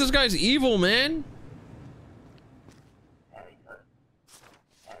feel like this guy's evil, man.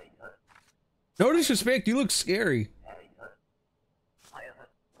 No disrespect, you look scary.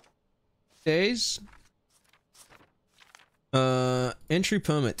 Days. Entry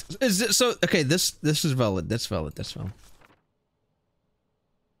permit. Is it so? Okay, this is valid. That's valid. That's valid.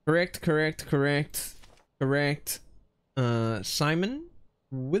 Correct. Simon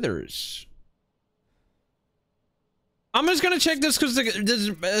Withers. I'm just gonna check this because this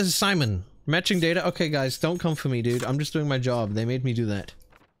is Simon. Matching data. Okay, guys, don't come for me, dude. I'm just doing my job. They made me do that.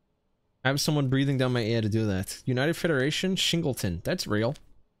 I have someone breathing down my ear to do that. United Federation, Shingleton. That's real.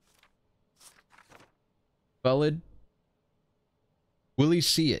 Valid. Will he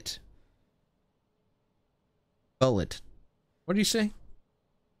see it? Valid. What did you say?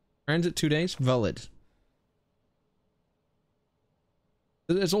 Transit 2 days? Valid.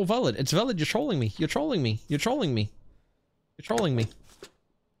 It's all valid. It's valid. You're trolling me. You're trolling me. You're trolling me. You're trolling me.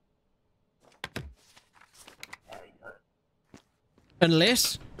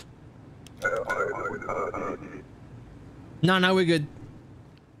 Unless... No, we're good.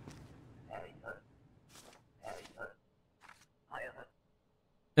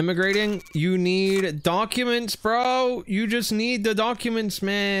 Immigrating, you need documents, bro. You just need the documents,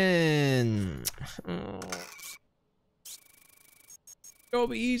 man. Oh. It'll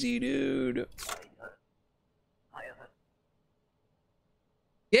be easy, dude.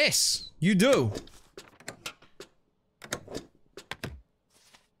 Yes, you do.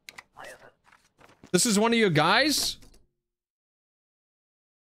 This is one of your guys?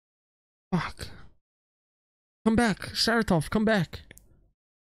 Fuck. Come back. Saratov, come back.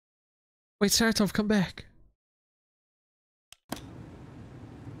 Wait, Saratov, come back.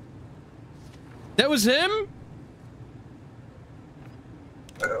 That was him?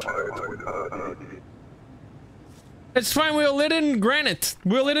 It's fine, we'll lit in granite.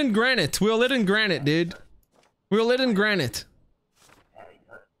 We'll lit in granite. We'll lit in granite, dude. We'll lit in granite.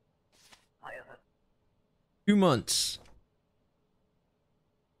 2 months.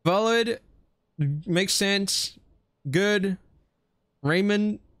 Valid. Makes sense. Good.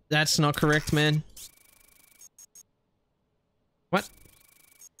 Raymond. That's not correct, man. What?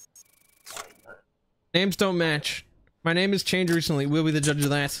 Names don't match. My name has changed recently. We'll be the judge of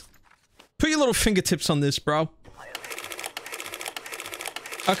that. Put your little fingertips on this, bro.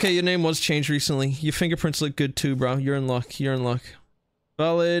 Okay, your name was changed recently. Your fingerprints look good too, bro. You're in luck. You're in luck.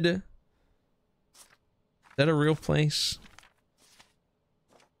 Valid. Is that a real place?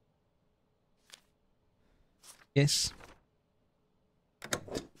 Yes.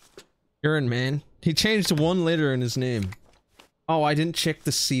 You're in, man. He changed one letter in his name. Oh, I didn't check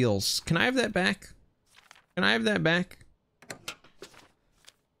the seals. Can I have that back? Can I have that back?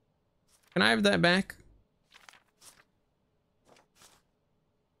 Can I have that back?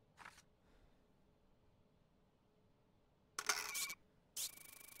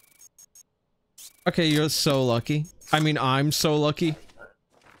 Okay, you're so lucky. I mean, I'm so lucky.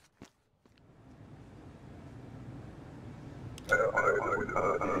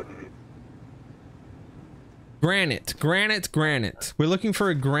 Granite, granite, granite. We're looking for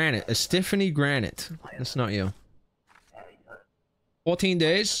a granite, a Stephanie Granite. That's not you. 14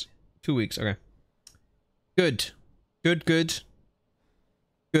 days? 2 weeks, okay. Good. Good, good.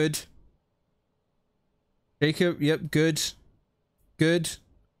 Good. Jacob, yep, good. Good.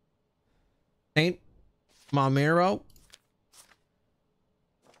 Saint Mamero.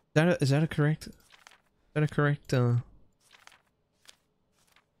 Is that a correct? Is that a correct, That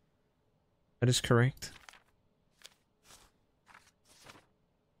is correct.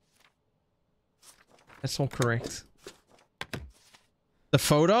 That's all correct. The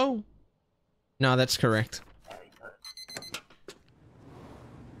photo? No, that's correct.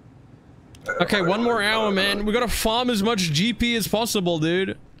 Okay, 1 more hour, man. We gotta farm as much GP as possible,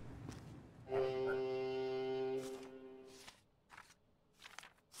 dude.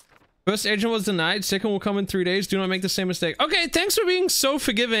 First agent was denied. Second will come in 3 days. Do not make the same mistake. Okay, thanks for being so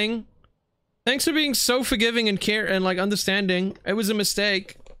forgiving. Thanks for being so forgiving and care and like understanding. It was a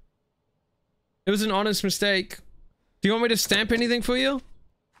mistake. It was an honest mistake. Do you want me to stamp anything for you?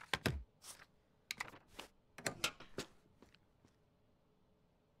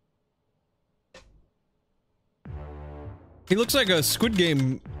 He looks like a Squid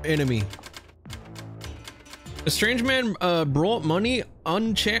Game enemy. A strange man brought money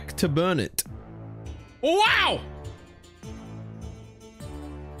unchecked to burn it. Wow!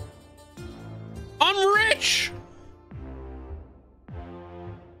 I'm rich!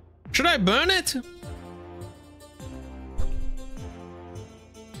 Should I burn it?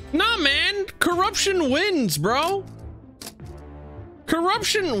 Nah, man. Corruption wins, bro.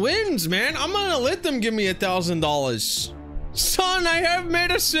 Corruption wins, man. I'm gonna let them give me $1,000. Son, I have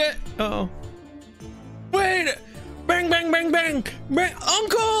made a set. Uh-oh. Wait, Bang, bang, bang, bang, bang.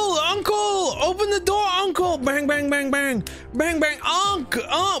 Uncle, uncle, open the door, uncle. Bang, bang, bang, bang, bang, bang, uncle.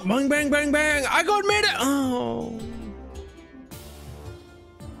 Oh, bang, bang, bang, bang. I got made it. Oh.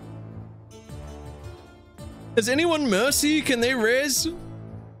 Is anyone mercy? Can they res?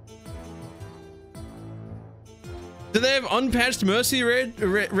 Do they have unpatched mercy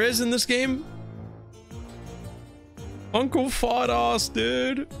res in this game? Uncle fought ass,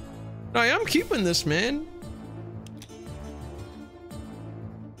 dude. I am keeping this, man.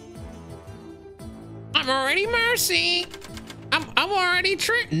 I'm already mercy. I'm already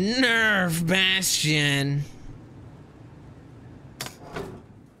nerve bastion.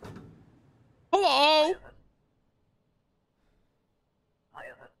 Hello.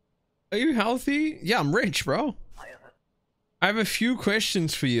 Are you healthy? Yeah, I'm rich, bro. I have a few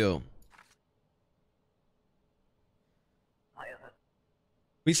questions for you.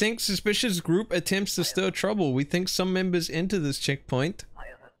 We think suspicious group attempts to stir trouble. We think some members enter this checkpoint.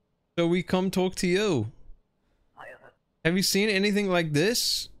 So we come talk to you. Have you seen anything like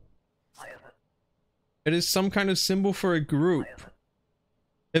this? It is some kind of symbol for a group.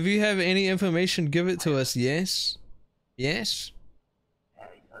 If you have any information, give it to us. Yes? Yes?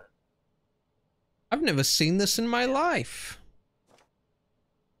 I've never seen this in my life.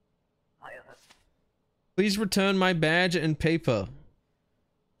 Please return my badge and paper.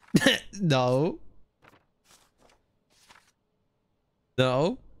 No.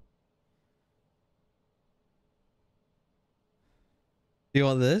 No. Do you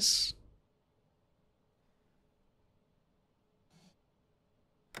want this?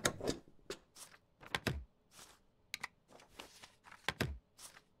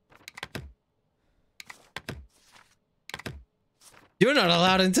 You're not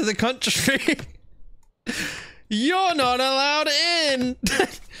allowed into the country. You're not allowed in.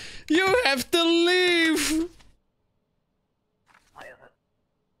 You have to leave.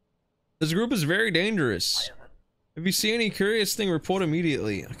 This group is very dangerous. If you see any curious thing, report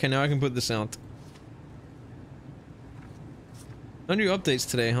immediately. Okay, now I can put this out. No new updates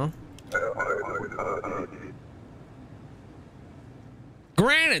today, huh?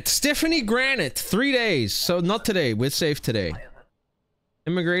 Granite! Stephanie Granite! 3 days. So not today. We're safe today.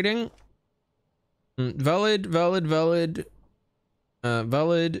 Immigrating. Valid. Valid. Valid.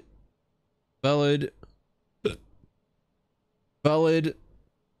 Valid. Valid. Valid.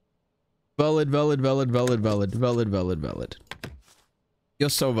 Valid, valid, valid, valid, valid, valid, valid, valid. You're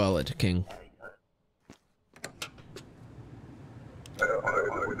so valid, King.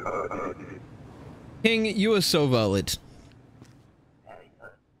 King, you are so valid.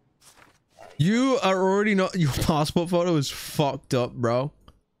 You are already not. Your passport photo is fucked up, bro.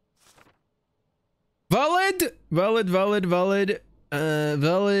 Valid, valid, valid, valid,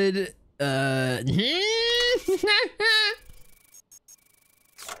 valid,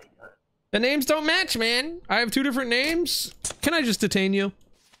 The names don't match, man. I have 2 different names. Can I just detain you?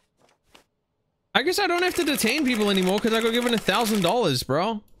 I guess I don't have to detain people anymore because I got given $1,000,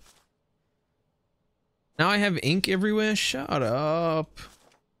 bro. Now I have ink everywhere. Shut up.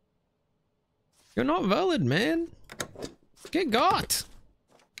 You're not valid, man. Get got.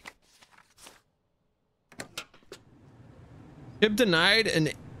 Ship denied an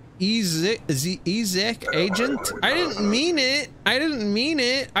EZEC agent? I didn't mean it. I didn't mean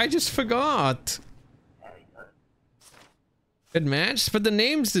it. I just forgot. It matched, but the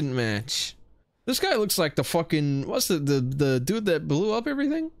names didn't match. This guy looks like the fucking... What's the dude that blew up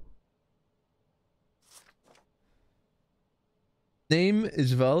everything? Name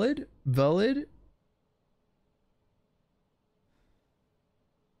is valid. Valid.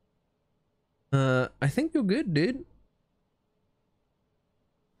 I think you're good, dude.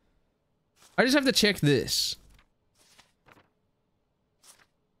 I just have to check this.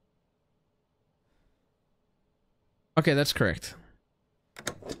 Okay, that's correct.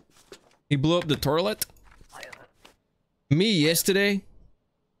 He blew up the toilet? Me yesterday?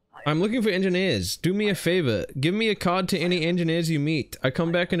 I'm looking for engineers. Do me a favor. Give me a card to any engineers you meet. I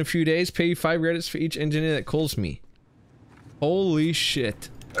come back in a few days, pay you 5 credits for each engineer that calls me. Holy shit.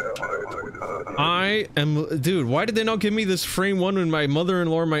 I am... Dude, why did they not give me this frame 1 when my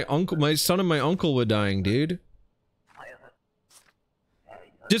mother-in-law, my uncle, my son and my uncle were dying, dude?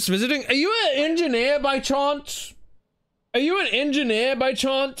 Just visiting? Are you an engineer by chance? Are you an engineer by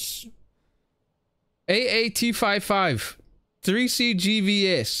chance? AAT55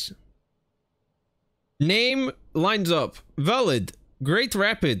 3CGVS. Name lines up. Valid. Great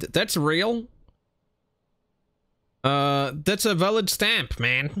Rapid. That's real. That's a valid stamp,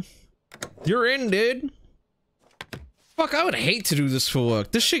 man. You're in, dude. Fuck, I would hate to do this for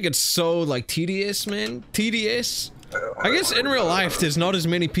work. This shit gets so, like, tedious, man. Tedious. I guess in real life, there's not as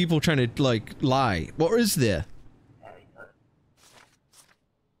many people trying to, like, lie. Or is there?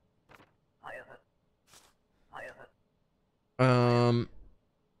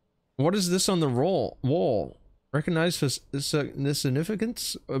 What is this on the wall? Recognize for the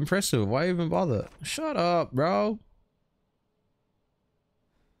significance? Impressive. Why even bother? Shut up, bro.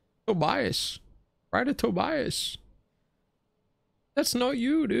 Tobias. Ryder Tobias. That's not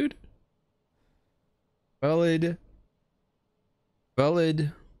you, dude. Valid.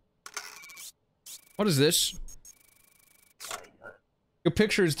 Valid. What is this? Your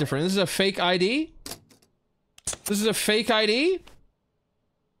picture is different. This is a fake ID? This is a fake ID?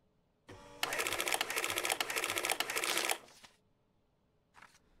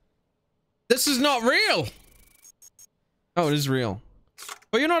 This is not real. Oh, it is real.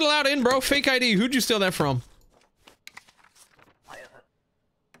 But you're not allowed in, bro. Fake ID. Who'd you steal that from?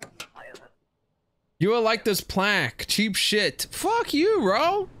 You are like this plaque. Cheap shit. Fuck you,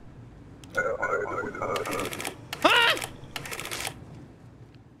 bro. Huh?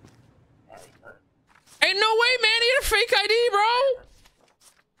 Ain't no way, man. He had a fake ID, bro.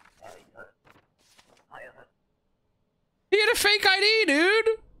 He had a fake ID,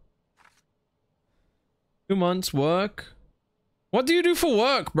 dude. 2 months work. What do you do for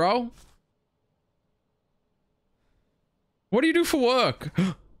work, bro? What do you do for work?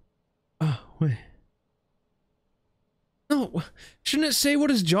 Oh, wait. No, shouldn't it say what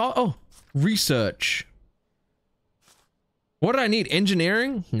his job? Oh, research. What did I need?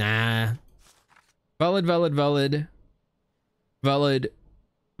 Engineering? Nah. Valid, valid, valid. Valid.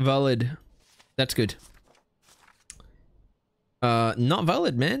 Valid. That's good. Not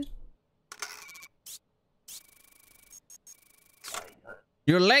valid, man.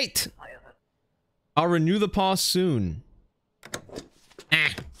 You're late. I'll renew the pass soon.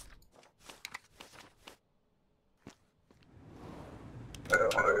 Ah.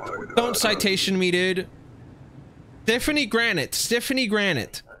 Don't citation me, dude. Stephanie Granite. Stephanie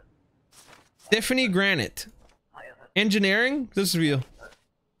Granite. Stephanie Granite. Engineering? This is real.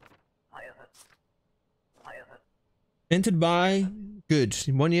 Entered by. Good.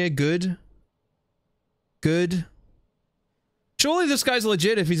 1 year. Good. Good. Surely this guy's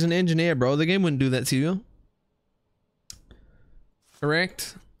legit if he's an engineer, bro. The game wouldn't do that to you.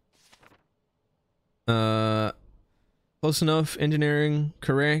 Correct. Close enough. Engineering.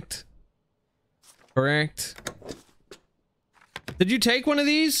 Correct. Correct. Did you take one of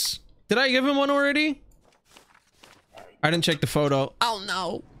these? Did I give him one already? I didn't check the photo. Oh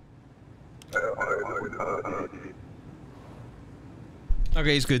no.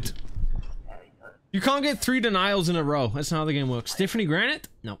 Okay, he's good. You can't get 3 denials in a row. That's not how the game works. Tiffany Granite?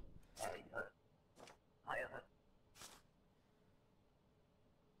 No.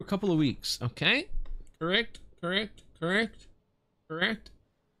 A couple of weeks. Okay. Correct. Correct. Correct. Correct.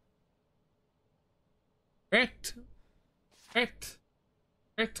 Correct. Correct.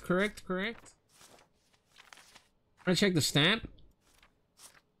 Correct. Correct. Correct. I'm gonna check the stamp.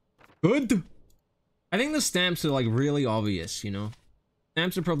 Good. I think the stamps are like really obvious, you know?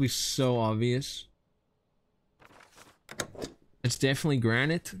 Stamps are probably so obvious. It's definitely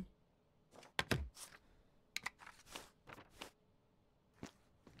granite.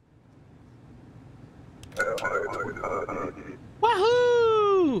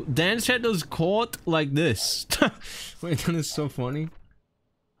 Wahoo! Dan chat does court like this. Wait, that is so funny.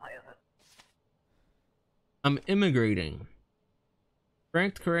 I'm immigrating.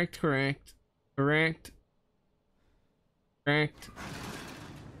 Correct, correct, correct. Correct. Correct.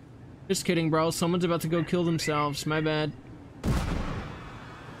 Just kidding, bro. Someone's about to go kill themselves. My bad.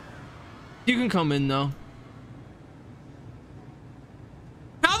 You can come in, though.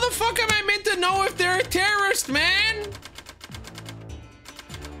 How the fuck am I meant to know if they're a terrorist, man?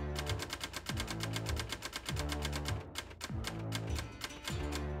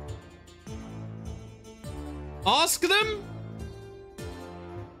 Ask them?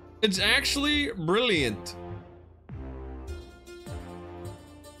 It's actually brilliant.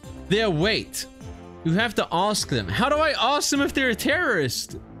 Wait. You have to ask them. How do I ask them if they're a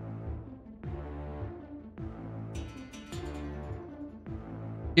terrorist?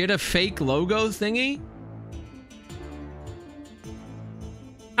 Get a fake logo thingy?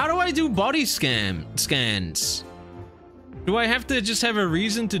 How do I do body scans? Do I have to just have a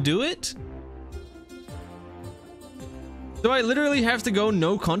reason to do it? Do I literally have to go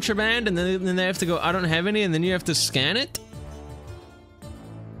no contraband and then they have to go I don't have any and then you have to scan it?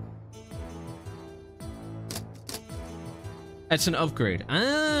 That's an upgrade.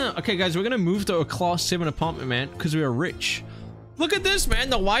 Ah, okay guys, we're gonna move to a class 7 apartment, man, because we are rich. Look at this,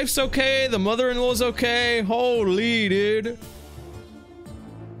 man. The wife's okay. The mother-in-law's okay. Holy, dude.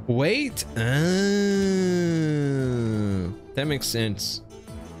 Wait. That makes sense.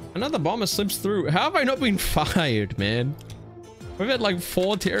 Another bomber slips through. How have I not been fired, man? We've had like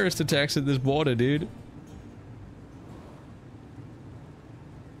 4 terrorist attacks at this border, dude.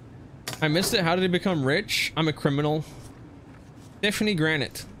 I missed it. How did he become rich? I'm a criminal. Stephanie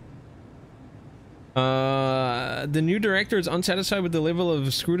Granite. The new director is unsatisfied with the level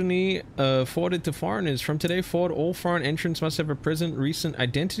of scrutiny afforded to foreigners. From today forward, all foreign entrants must have a present recent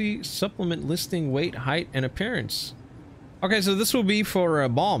identity supplement listing weight, height, and appearance. Okay, so this will be for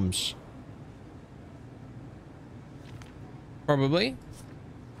bombs. Probably.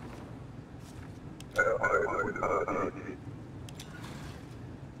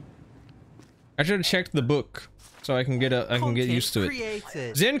 I should have checked the book so I can get used to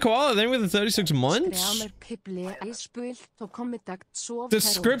it. Zen Koala, then with the 36 months.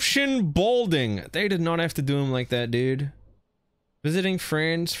 Description bolding. They did not have to do him like that, dude. Visiting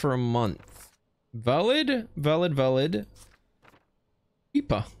friends for a month. Valid.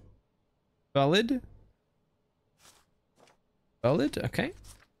 Peepa. Valid. Okay.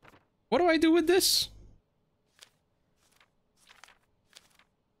 What do I do with this?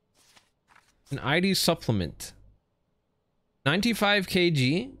 An ID supplement. 95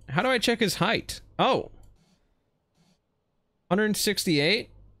 kg. How do I check his height? Oh. 168.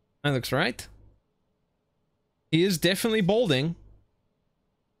 That looks right. He is definitely balding.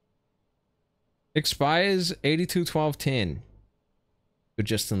 Expires 82/12/10. Good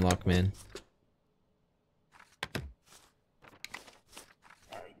Justin luck, man.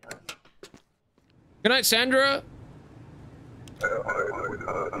 Good night, Sandra.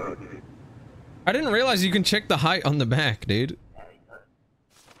 I didn't realize you can check the height on the back, dude.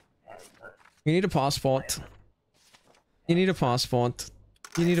 You need a passport. You need a passport.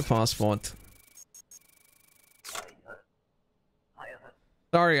 You need a passport.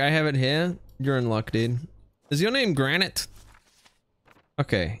 Sorry, I have it here. You're in luck, dude. Is your name Granite?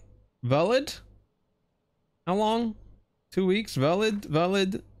 Okay. Valid? How long? 2 weeks? Valid?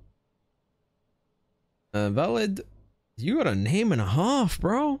 Valid? Valid? You got a name and a half,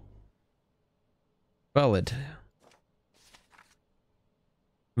 bro. Valid.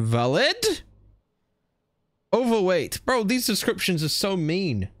 Valid? Overweight. Bro, these descriptions are so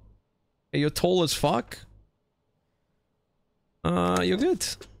mean. Hey, you're tall as fuck. You're good.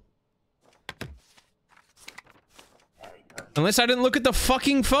 Unless I didn't look at the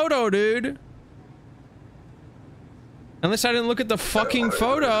fucking photo, dude. Unless I didn't look at the fucking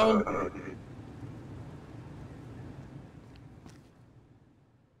photo.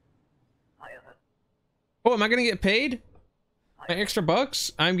 Oh, am I gonna get paid? My extra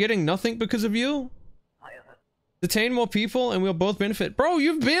bucks? I'm getting nothing because of you? Detain more people and we'll both benefit. Bro,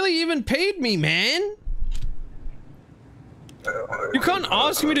 you've barely even paid me, man! You can't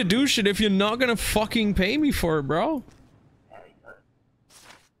ask me to do shit if you're not gonna fucking pay me for it, bro. Are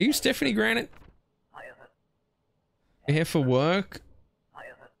you Stephanie Granite? You're here for work?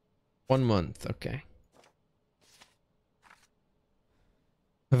 1 month, okay.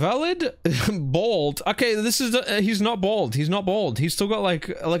 Valid? Bald. Okay, this is he's not bald. He's not bald. He's still got like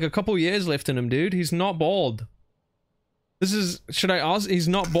a couple years left in him, dude. He's not bald. This is, should I ask? He's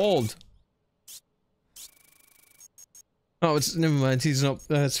not bald. Oh, it's, never mind. He's not,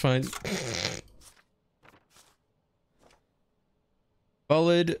 that's fine.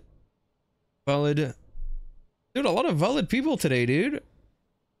 Valid. Valid. Dude, a lot of valid people today, dude.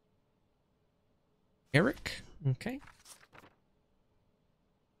 Eric. Okay.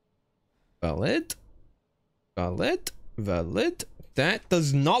 Valid. Valid. Valid. That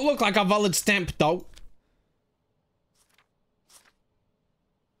does not look like a valid stamp, though.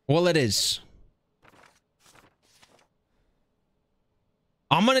 Well, it is.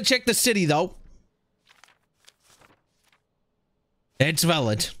 I'm gonna check the city, though. It's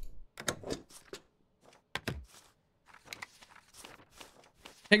valid.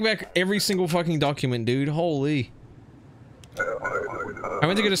 Take back every single fucking document, dude. Holy. I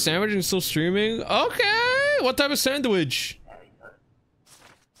went to get a sandwich and still streaming. Okay. What type of sandwich?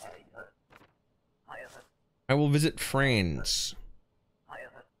 I will visit friends.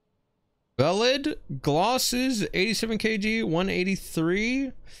 Valid. Glasses. 87 kg.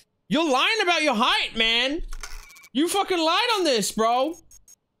 183. You're lying about your height, man. You fucking lied on this, bro.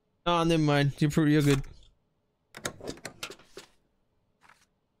 Oh, never mind. You're good.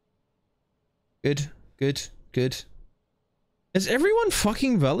 Good. Good. Good. Is everyone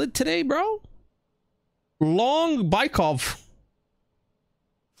fucking valid today, bro? Long Bykov.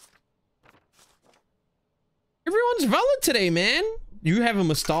 Everyone Everyone's valid today, man. You have a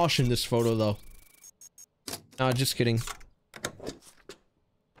mustache in this photo, though. No, just kidding.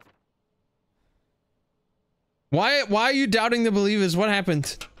 Why are you doubting the believers? What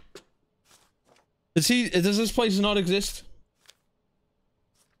happened? Does this place not exist?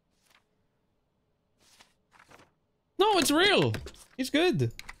 No, it's real. He's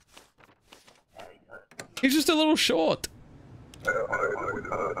good. He's just a little short.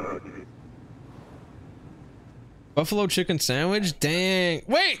 Buffalo chicken sandwich? Dang.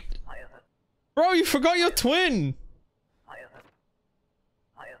 Wait! Bro, you forgot your twin!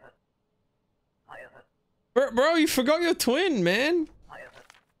 Bro, you forgot your twin, man!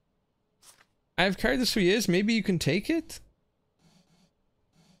 I've carried this for years. Maybe you can take it?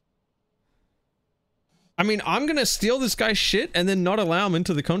 I mean, I'm gonna steal this guy's shit and then not allow him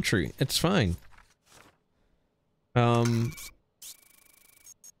into the country. It's fine. You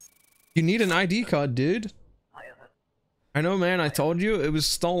need an ID card, dude. I know, man. I told you it was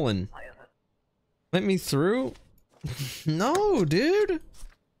stolen. Let me through? No, dude.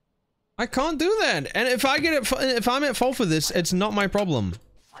 I can't do that. And if I'm at fault for this, it's not my problem.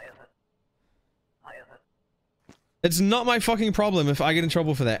 It's not my fucking problem if I get in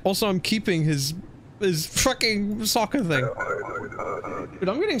trouble for that. Also, I'm keeping his fucking soccer thing. Dude,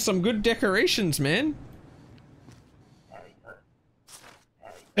 I'm getting some good decorations, man.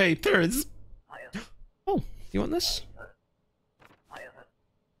 Hey, birds. Oh, you want this?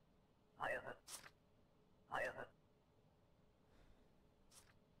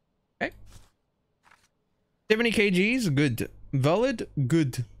 Okay. 70 kgs, good. Valid,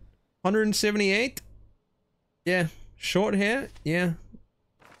 good. 178. Yeah. Short hair, yeah.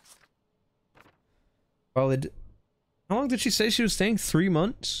 Valid. How long did she say she was staying? 3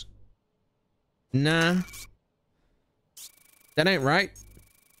 months? Nah. That ain't right.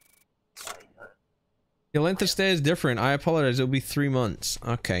 Your length of stay is different. I apologize. It'll be 3 months.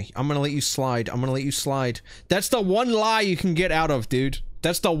 Okay. I'm gonna let you slide. I'm gonna let you slide. That's the one lie you can get out of, dude.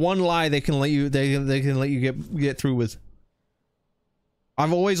 That's the one lie they can let you get through with.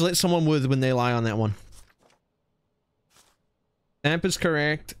 I've always let someone with when they lie on that one. Stamp is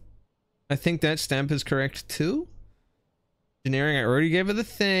correct. I think that stamp is correct too. Generic, I already gave her the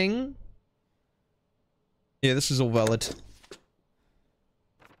thing. Yeah, this is all valid.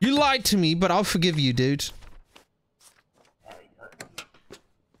 You lied to me, but I'll forgive you, dude.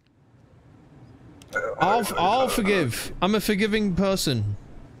 I'll forgive. I'm a forgiving person.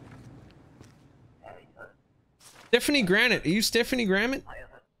 Stephanie Granite. Are you Stephanie Granite?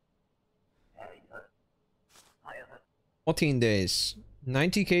 14 days.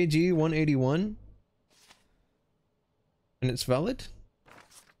 90 kg, 181. And it's valid.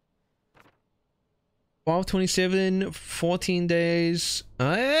 1227, 14 days.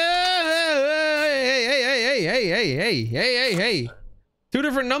 Hey. 2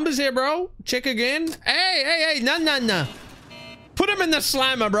 different numbers here, bro. Check again. Hey, nah. Put him in the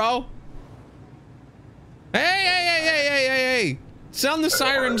slammer, bro. Hey. Sound the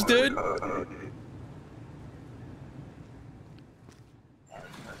sirens, dude.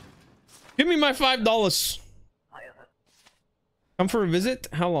 Give me my $5. Come for a visit?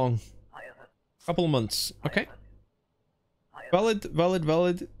 How long? Couple of months. Okay. Valid.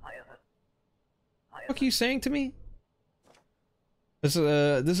 What are you saying to me? This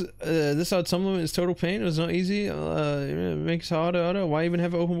odd supplement is total pain. It was not easy. It makes it harder. Why even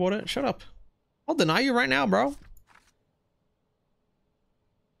have open water? Shut up. I'll deny you right now, bro.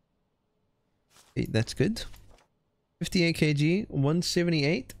 Hey, that's good. 58 kg,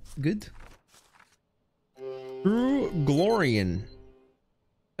 178. Good. True Glorian.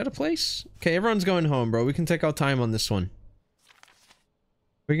 Is that a place? Okay, everyone's going home, bro. We can take our time on this one.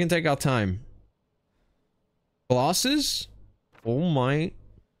 We can take our time. Glasses? Oh my.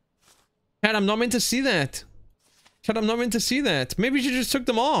 Chat, I'm not meant to see that. Chat, I'm not meant to see that. Maybe she just took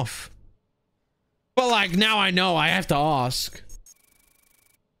them off. But like, now I know. I have to ask.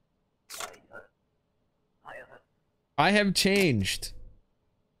 I have changed.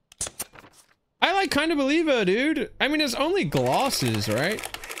 I like kind of believe her, dude. I mean, it's only glasses, right?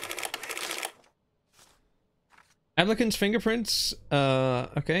 Applicant's fingerprints.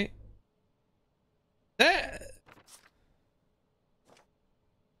 Okay. That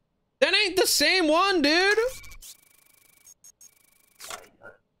ain't the same one, dude.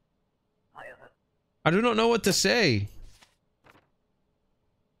 I do not know what to say.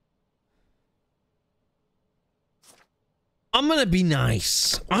 I'm gonna be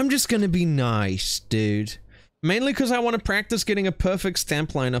nice. I'm just gonna be nice, dude. Mainly because I want to practice getting a perfect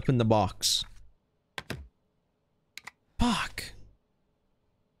stamp line up in the box. Fuck.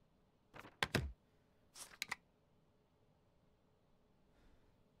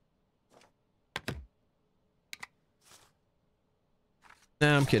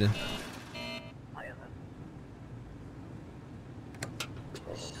 Nah, I'm kidding.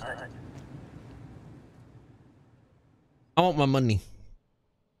 I want my money.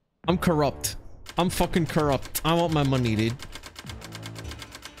 I'm corrupt. I'm fucking corrupt. I want my money, dude.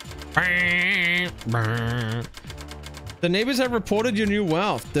 The neighbors have reported your new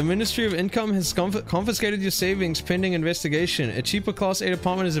wealth. The Ministry of Income has confiscated your savings pending investigation. A cheaper class 8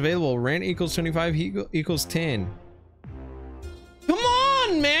 apartment is available. Rent equals 25 equals 10. Come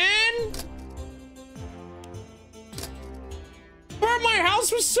on, man! Bro, my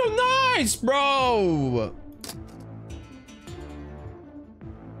house was so nice, bro!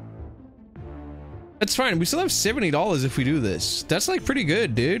 That's fine. We still have $70 if we do this. That's like pretty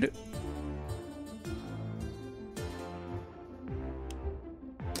good, dude.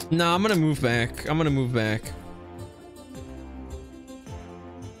 Nah, I'm gonna move back. I'm gonna move back.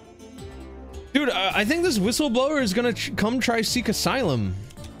 Dude, I think this whistleblower is gonna come try seek asylum.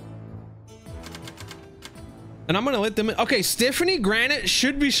 And I'm gonna let them in. Okay, Stephanie Granite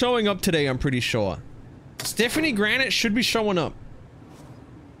should be showing up today, I'm pretty sure. Stephanie Granite should be showing up.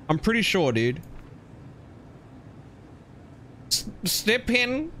 I'm pretty sure, dude. Step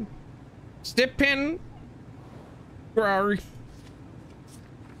in. Ferrari.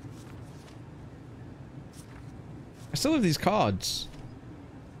 I still have these cards.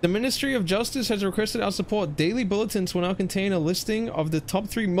 The Ministry of Justice has requested our support. Daily bulletins will now contain a listing of the top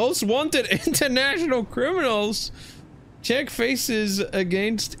 3 most wanted international criminals. Check faces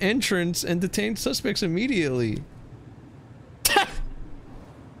against entrance and detain suspects immediately.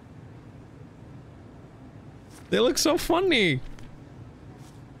 They look so funny.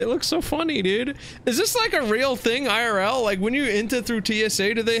 It looks so funny, dude. Is this like a real thing, IRL? Like when you enter through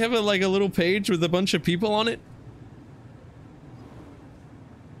TSA, do they have a little page with a bunch of people on it?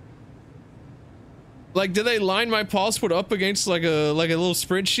 Like, do they line my passport up against like a little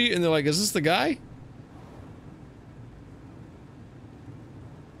spreadsheet and they're like, is this the guy?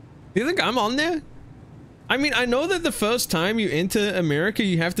 Do you think I'm on there? I mean, I know that the first time you enter America,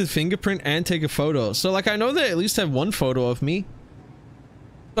 you have to fingerprint and take a photo. So, like, I know they at least have one photo of me.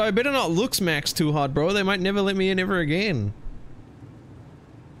 So I better not looks max too hard, bro. They might never let me in ever again.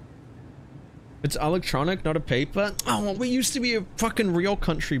 It's electronic, not a paper. Oh, we used to be a fucking real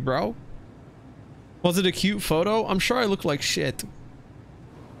country, bro. Was it a cute photo? I'm sure I look like shit.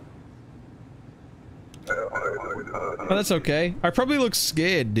 But that's okay. I probably look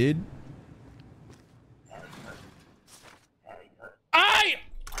scared, dude. Aye!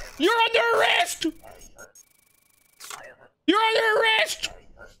 You're under arrest! You're under arrest!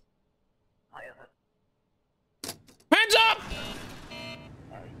 Hands up!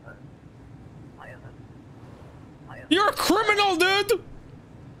 You're a criminal, dude!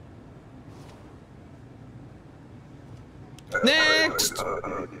 Next!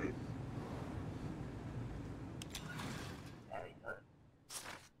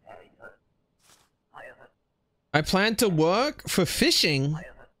 I plan to work for fishing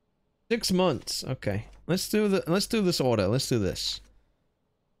 6 months. Okay. Let's do this order. Let's do this.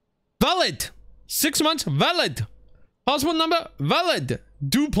 Valid! 6 months valid! Passport number valid!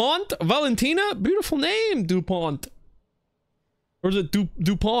 DuPont Valentina? Beautiful name, DuPont. Or is it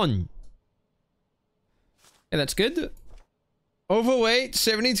DuPont? Yeah, that's good. Overweight,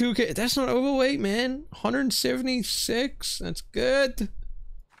 72k. That's not overweight, man. 176. That's good.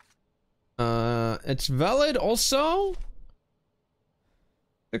 It's valid also.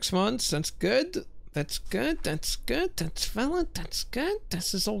 6 months. That's good. That's good. That's good. That's valid. That's good.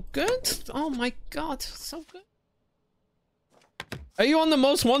 This is all good. Oh my god. So good. Are you on the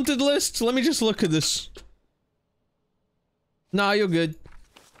most wanted list? Let me just look at this. Nah, you're good.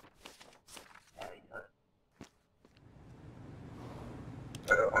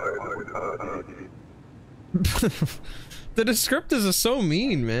 The descriptors are so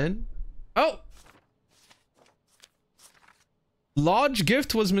mean, man. Oh! Large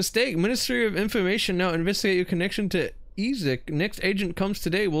gift was mistake. Ministry of Information now investigate your connection to EZIC. Next agent comes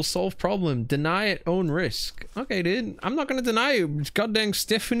today. Will solve problem. Deny at own risk. Okay, dude. I'm not gonna deny you. It's goddamn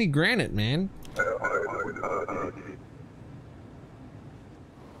Stephanie Granite, man.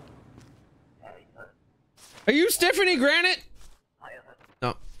 Are you Stephanie Granite?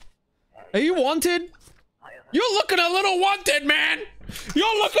 No. Are you wanted? You're looking a little wanted, man!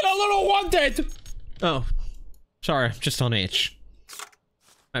 You're looking a little wanted! Oh. Sorry, I'm just on edge.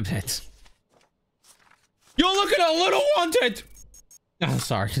 My bad. You're looking a little wanted! Oh,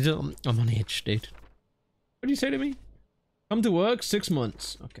 sorry. I'm on edge, dude. What did you say to me? Come to work, 6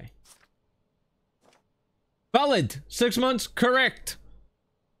 months. Okay. Valid. 6 months, correct.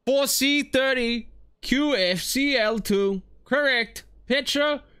 4C30 QFCL2. Correct.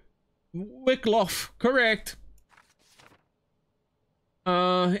 Petra Wickloff. Correct.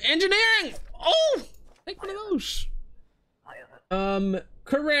 Engineering. Oh, take one of those.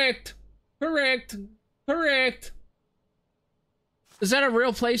 Correct. Correct. Correct. Is that a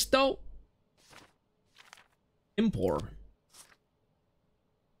real place though? Import.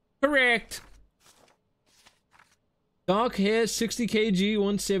 Correct. Dark hair, 60 kg,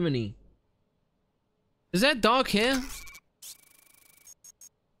 170. Is that dark hair?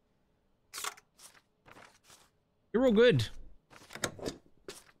 You're real good.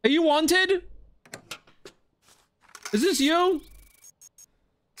 Are you wanted? Is this you?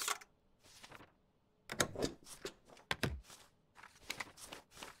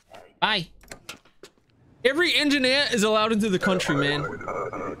 Bye. Every engineer is allowed into the country, man.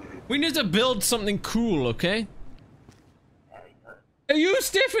 We need to build something cool, okay? Are you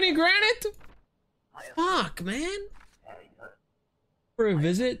Stephanie Granite? Fuck, man. For a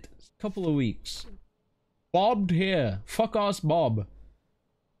visit, couple of weeks. Bobbed hair. Fuck us, Bob.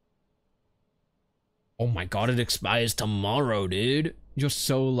 Oh my god, it expires tomorrow, dude. You're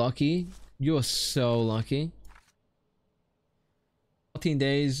so lucky. You're so lucky. 14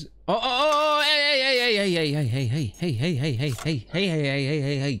 days. Oh, hey.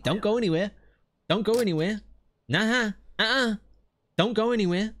 Don't go anywhere. Don't go anywhere. Nah, Don't go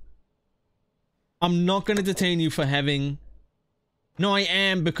anywhere. I'm not gonna detain you for having... No, I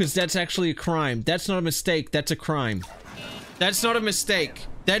am, because that's actually a crime. That's not a mistake, that's a crime. That's not a mistake.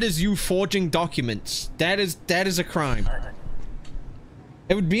 That is you forging documents. That is a crime.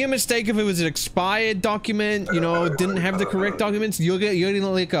 It would be a mistake if it was an expired document, you know, didn't have the correct documents. You're getting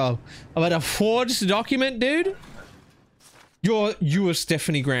like about a forged document, dude? You are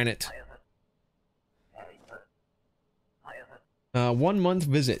Stephanie Granite. 1 month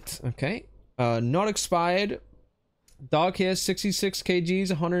visit, okay. Not expired. Dog hair, 66 kgs,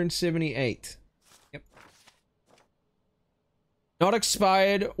 178. Yep. Not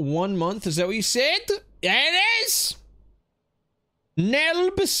expired, 1 month. Is that what you said? Yeah, it is!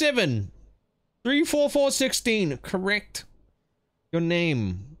 Nelb 7. 34416. Correct. Your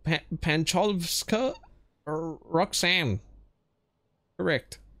name. Panchovska or Roxanne.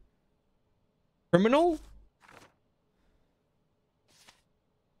 Correct. Criminal?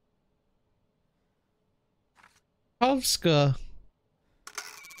 Panchovska.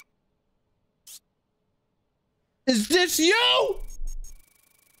 Is this you?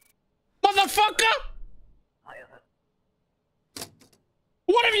 Motherfucker!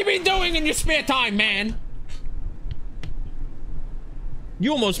 What have you been doing in your spare time, man?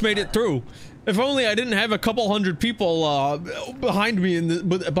 You almost made it through. If only I didn't have a couple hundred people behind me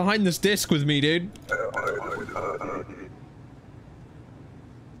behind this desk with me, dude.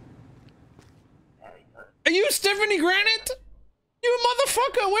 Are you Stephanie Granite? You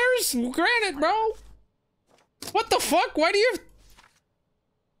motherfucker, where's Granite, bro? What the fuck? Why do you...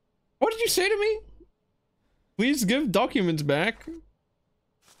 What did you say to me? Please give documents back.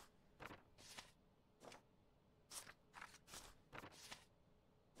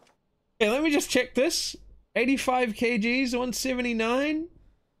 Okay, let me just check this. 85 kgs, 179.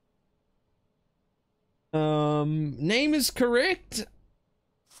 Name is correct.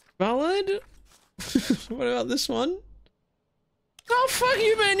 Valid. What about this one? Oh, fuck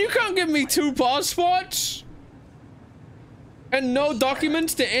you, man. You can't give me 2 passports. And no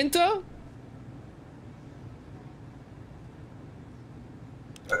documents to enter?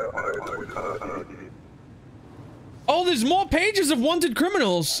 Oh, there's more pages of wanted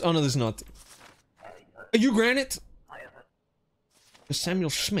criminals. Oh, no, there's not. Are you Granite? Samuel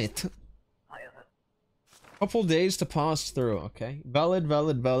Schmidt. Couple days to pass through, okay. Valid.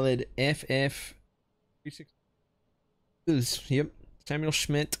 FF. 36. Yep. Samuel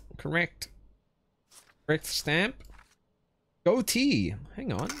Schmidt. Correct. Correct stamp. Goatee.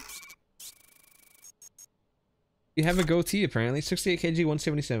 Hang on. You have a goatee, apparently. 68 kg,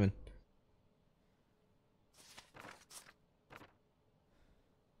 177.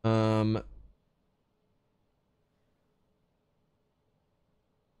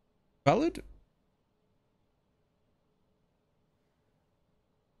 Valid?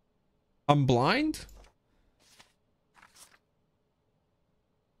 I'm blind?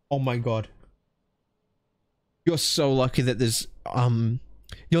 Oh my god. You're so lucky that there's,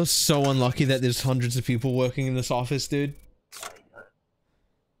 you're so unlucky that there's hundreds of people working in this office, dude.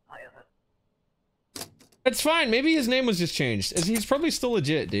 It's fine, maybe his name was just changed. He's probably still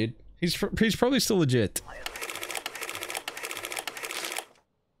legit, dude. He's probably still legit.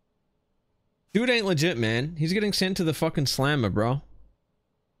 Dude ain't legit, man. He's getting sent to the fucking slammer, bro.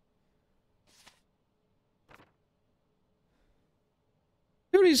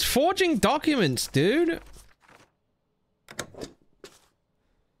 he's forging documents, dude.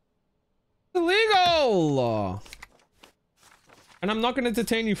 Illegal. And I'm not going to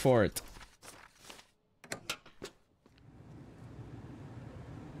detain you for it.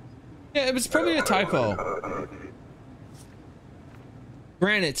 Yeah, it was probably a typo.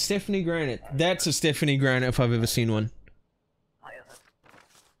 Granite, Stephanie Granite. That's a Stephanie Granite if I've ever seen one.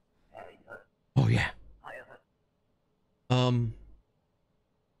 Oh yeah.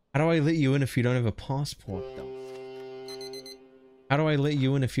 How do I let you in if you don't have a passport though? How do I let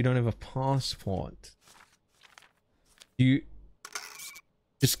you in if you don't have a passport? You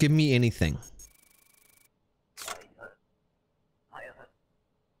just give me anything.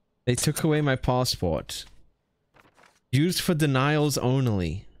 They took away my passport. Used for denials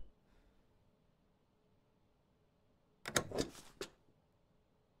only.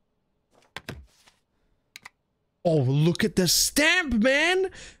 Oh, look at the stamp, man!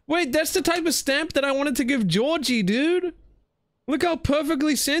 Wait, that's the type of stamp that I wanted to give Georgie, dude! Look how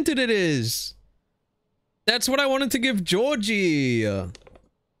perfectly scented it is! That's what I wanted to give Georgie!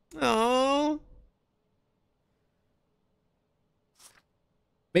 Oh.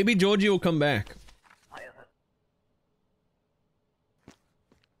 Maybe Georgie will come back.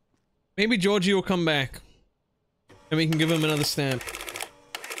 Maybe Georgie will come back. And we can give him another stamp.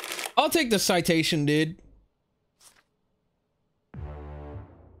 I'll take the citation, dude.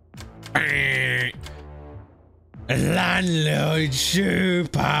 Landlord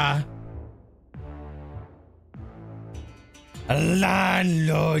Super.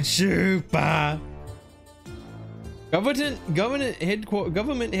 Landlord Super. Government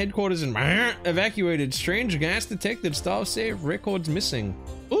headquarters in evacuated. Strange gas detected. Staff say records missing.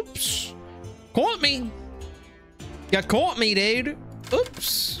 Oops. Caught me. You caught me, dude.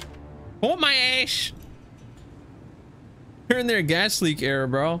 Oops. Caught my ass. You're in their gas leak era,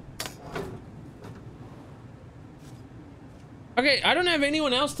 bro. Okay, I don't have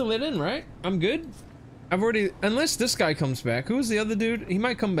anyone else to let in, right? I'm good. I've already... Unless this guy comes back. Who's the other dude? He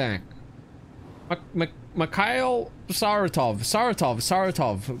might come back. Mikhail Saratov.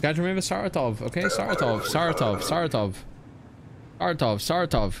 Saratov. Guys, remember Saratov, okay?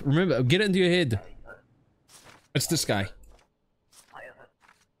 Saratov. Remember, get it into your head. It's this guy.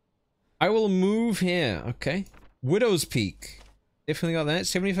 I will move here, okay? Widow's Peak. Definitely got that.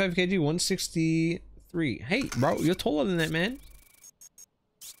 75 kg, 163. Hey, bro, you're taller than that, man.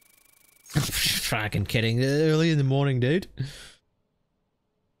 Fucking kidding. Early in the morning, dude.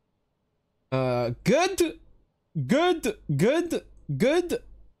 Good.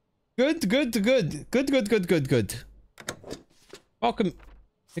 Welcome.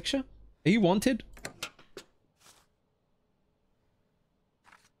 Picture? Are you wanted?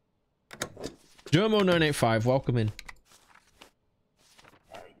 Germo985, welcome in.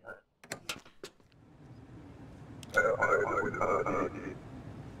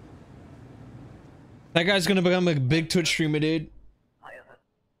 That guy's gonna become a big Twitch streamer, dude.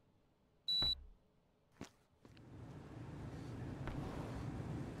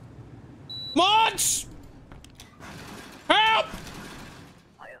 Mods! Help!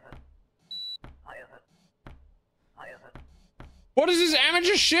 What is this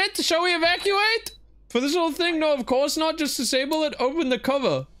amateur shit? Shall we evacuate? For this whole thing? No, of course not. Just disable it. Open the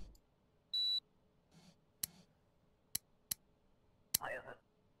cover.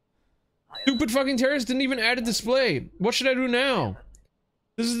 Stupid fucking terrorist didn't even add a display. What should I do now?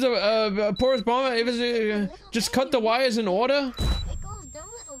 This is the poorest bomber. Just cut the wires in order. Pickles, dumb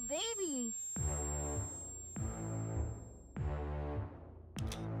little baby.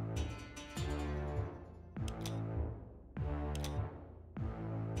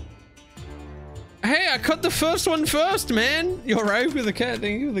 Hey, I cut the first one first, man. You're right with the cat.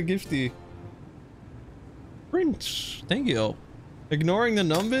 Thank you for the gifty. Prince, thank you. Ignoring the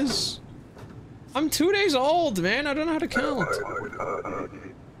numbers. I'm 2 days old, man. I don't know how to count.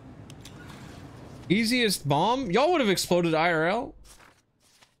 Easiest bomb? Y'all would have exploded IRL.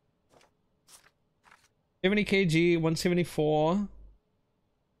 70 kg, 174.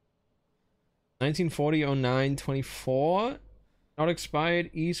 1940, 09, 24. Not expired,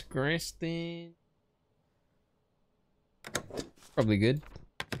 East Graston. Probably good.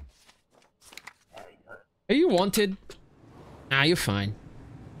 Are you wanted? Nah, you're fine.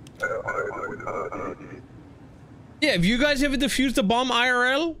 Yeah, have you guys ever defused a bomb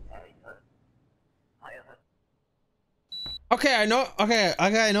IRL? Okay, I know. Okay,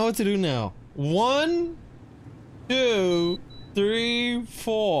 I know what to do now. 1, 2, 3,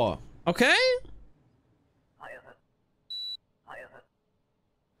 4. Okay?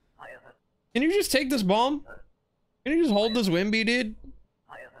 Can you just take this bomb? Can you just hold this Wimby, dude?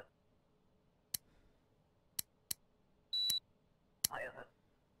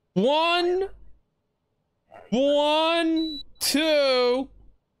 1, 2,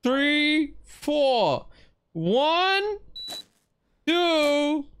 3, 4. 1,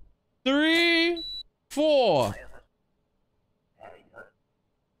 2, 3, 4.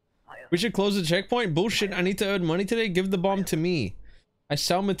 We should close the checkpoint. Bullshit. I need to earn money today. Give the bomb to me. I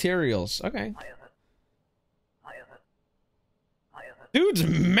sell materials. Okay. Dude's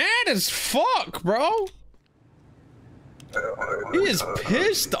mad as fuck, bro. He is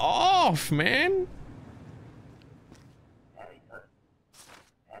pissed off, man.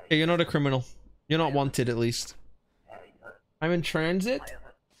 Hey, you're not a criminal. You're not wanted, at least. I'm in transit.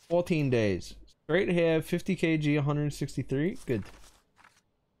 14 days. Straight hair, 50 kg, 163. Good.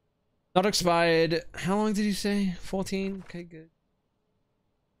 Not expired. How long did you say? 14? Okay, good.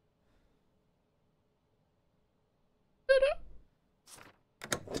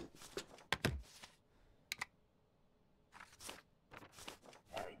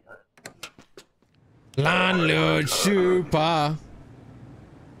 Landlord super.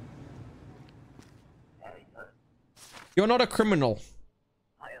 You're not a criminal.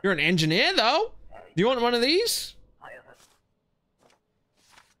 You're an engineer, though. Do you want one of these?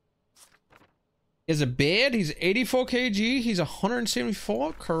 He has a beard. He's 84 kg. He's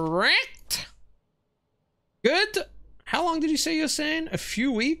 174. Correct. Good. How long did you say you're saying? A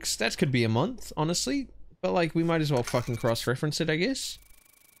few weeks? That could be a month, honestly. But, like, we might as well fucking cross-reference it, I guess.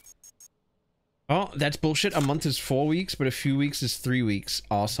 Oh, that's bullshit. A month is 4 weeks, but a few weeks is 3 weeks.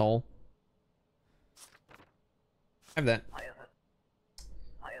 Arsehole. Have that.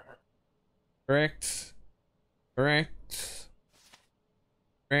 Correct. Correct.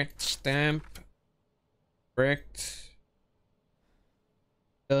 Correct. Stamp. Correct.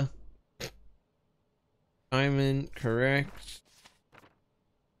 Diamond. Correct.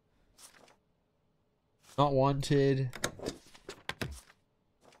 Not wanted.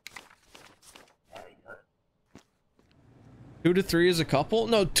 Two to three is a couple?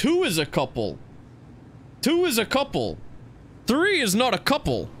 No, 2 is a couple. 2 is a couple. 3 is not a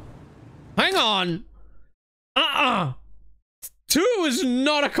couple. Hang on. 2 is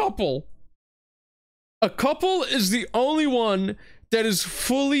not a couple. A couple is the only one that is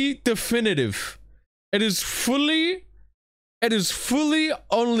fully definitive. It is fully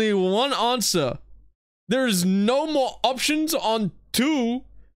only one answer. There is no more options on 2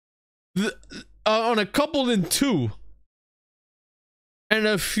 on a couple than 2. And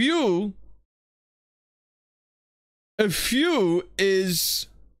a few is,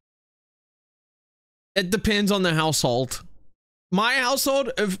 it depends on the household. My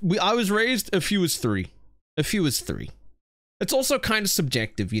household, I was raised, a few is 3. A few is 3. It's also kind of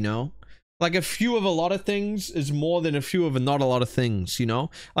subjective, you know? Like a few of a lot of things is more than a few of not a lot of things, you know?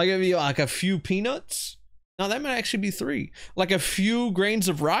 Like if you like a few peanuts, now that might actually be 3. Like a few grains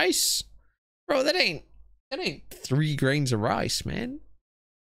of rice, bro, that ain't 3 grains of rice, man.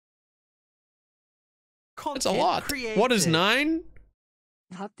 That's a lot. Created. What is 9?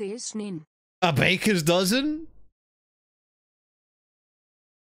 Wat is nin? A baker's dozen?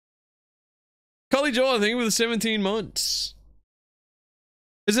 Cully Joel, I think with 17 months.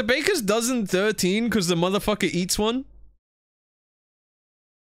 Is a baker's dozen 13 because the motherfucker eats one?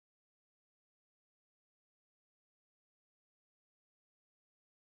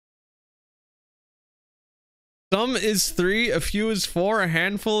 Some is 3, a few is 4, a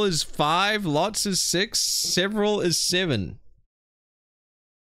handful is 5, lots is 6, several is 7.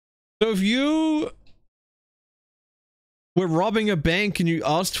 So if you were robbing a bank and you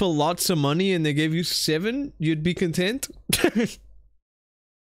asked for lots of money and they gave you 7, you'd be content?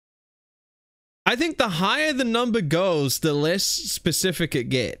 I think the higher the number goes, the less specific it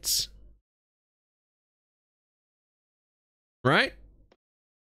gets. Right?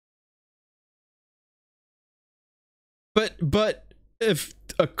 But if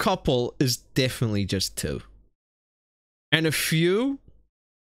a couple is definitely just 2. And a few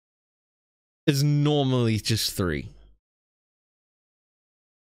is normally just 3.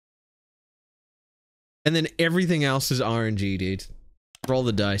 And then everything else is RNG, dude. Roll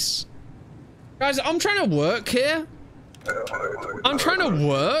the dice. Guys, I'm trying to work here. I'm trying to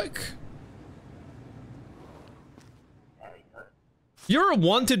work. You're a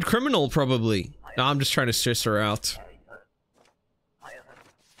wanted criminal, probably. No, I'm just trying to stress her out.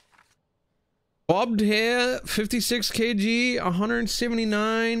 Bobbed hair, 56 kg,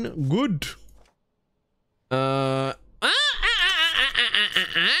 179. Good.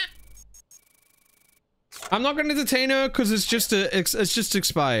 I'm not gonna detain her because it's just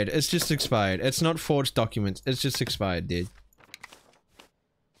expired. It's just expired. It's not forged documents. It's just expired, dude.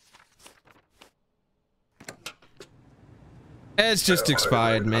 It's just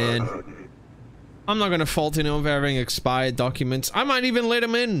expired, man. I'm not gonna fault anyone for having expired documents. I might even let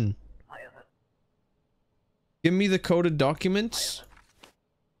him in. Give me the coded documents.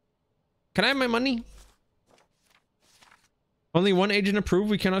 Can I have my money? Only one agent approved.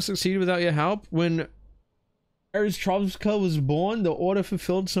 We cannot succeed without your help. When Aristrovska was born, the order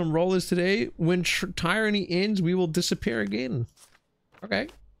fulfilled some rollers today. When tyranny ends, we will disappear again. Okay.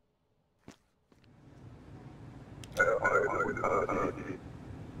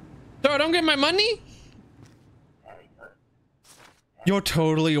 So I don't get my money? You're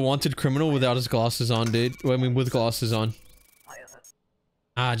totally a wanted criminal without his glasses on, dude. I mean, with glasses on.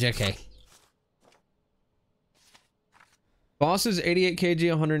 Ah, JK. Boss is 88 kg,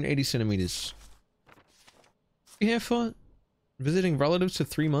 180 centimeters. You here for visiting relatives for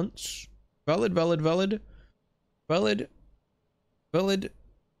 3 months? Valid.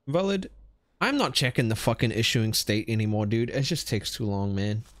 I'm not checking the fucking issuing state anymore, dude. It just takes too long,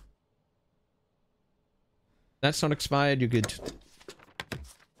 man. That's not expired, you're good.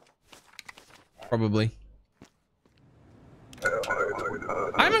 Probably.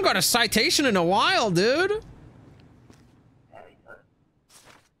 I haven't got a citation in a while, dude.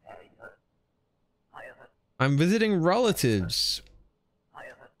 I'm visiting relatives.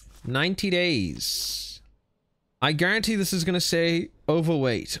 90 days. I guarantee this is gonna say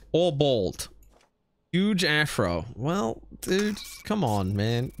overweight or bald. Huge afro. Well, dude, come on,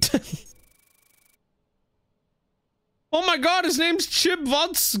 man. Oh my god, his name's Chip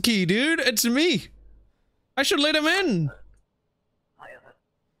Vodsky, dude. It's me. I should let him in.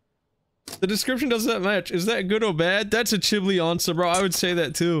 The description doesn't match. Is that good or bad? That's a Chibli answer, bro. I would say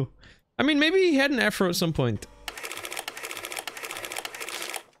that too. I mean, maybe he had an afro at some point.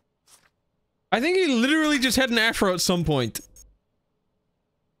 I think he literally just had an afro at some point.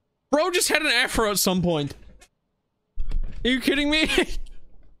 Bro just had an afro at some point. Are you kidding me?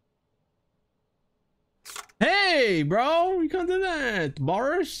 Hey, bro, you can't do that.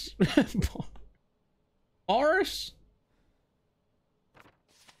 Boris? Boris?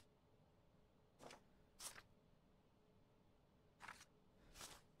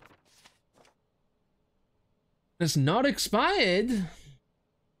 It's not expired.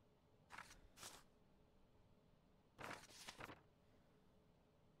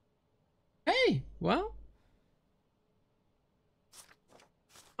 Hey, well.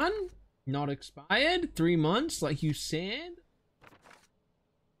 Not expired. 3 months, like you said.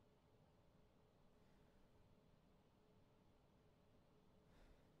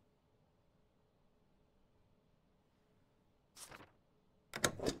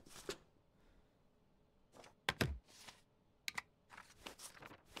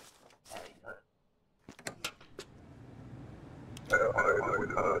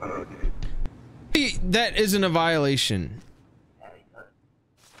 That isn't a violation.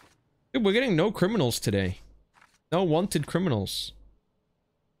 Dude, we're getting no criminals today. No wanted criminals.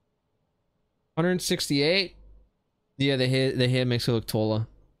 168. Yeah, the hair makes it look taller.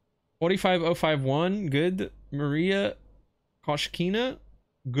 45051, good. Maria Koshkina,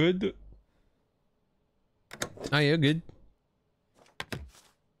 good. Oh yeah, good.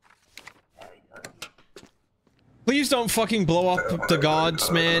 Please don't fucking blow up the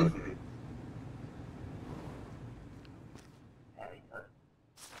gods, man.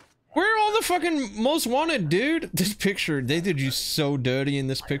 Where are all the fucking most wanted, dude? This picture, they did you so dirty in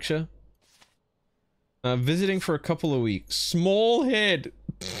this picture. Visiting for a couple of weeks. Small head.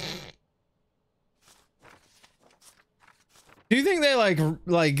 Do you think they like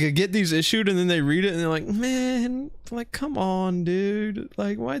get these issued and then they read it and they're like, man, like, come on, dude.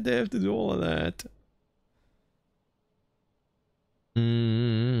 Like, why'd they have to do all of that?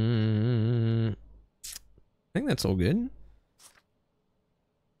 I think that's all good.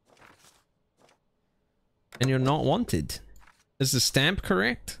 And you're not wanted. Is the stamp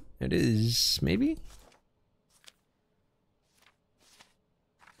correct? It is, maybe?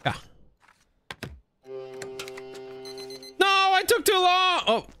 Yeah. No, I took too long!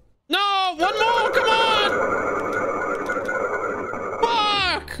 Oh. No! One more! Come on!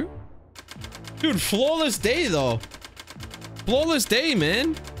 Fuck! Dude, flawless day, though. Flawless day,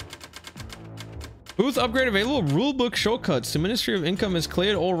 man. Booth upgrade available. Rulebook shortcuts. The Ministry of Income has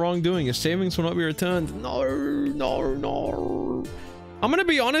cleared all wrongdoing. Your savings will not be returned. No. I'm gonna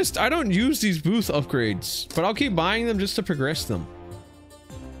be honest. I don't use these booth upgrades, but I'll keep buying them just to progress them.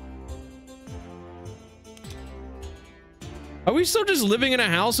 Are we still just living in a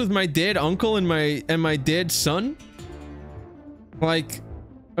house with my dead uncle and my dead son? Like,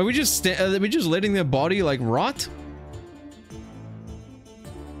 are we just letting their body like rot?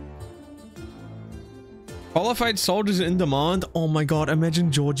 Qualified soldiers in demand. Oh my god,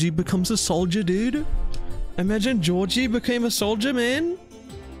 imagine Georgie becomes a soldier, dude. Imagine Georgie became a soldier, man.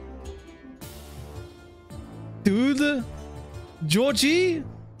 Dude. Georgie.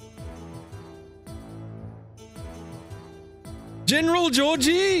 General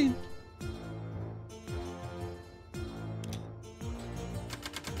Georgie.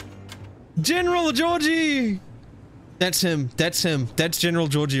 General Georgie. That's him. That's him. That's General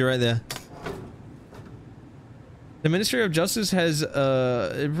Georgie right there. The Ministry of Justice has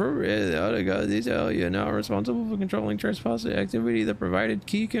detail. You're now responsible for controlling trespassing activity. The provided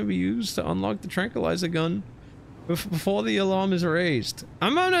key can be used to unlock the tranquilizer gun before the alarm is raised.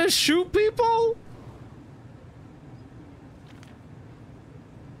 I'm gonna shoot people.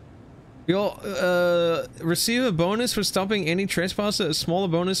 You'll receive a bonus for stopping any trespasser. A smaller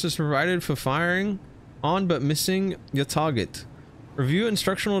bonus is provided for firing on but missing your target. Review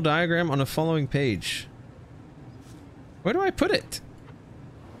instructional diagram on the following page. Where do I put it?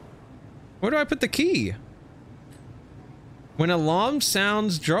 Where do I put the key? When alarm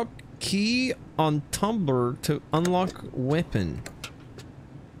sounds, drop key on tumbler to unlock weapon.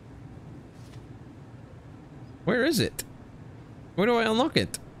 Where is it? Where do I unlock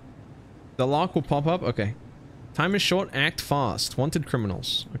it? The lock will pop up? Okay. Time is short, act fast. Wanted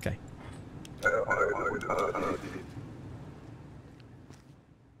criminals. Okay.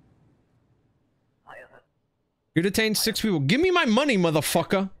 You detained 6 people. Give me my money,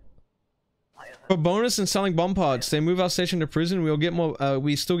 motherfucker! For bonus and selling bomb pods, they move our station to prison. We'll get more.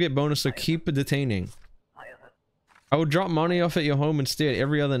 We still get bonus, so keep detaining. I will drop money off at your home instead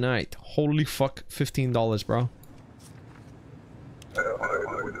every other night. Holy fuck, $15, bro.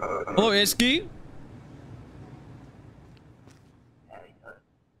 Hello, Eski.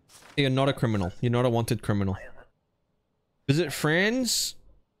 You're not a criminal. You're not a wanted criminal. Visit friends.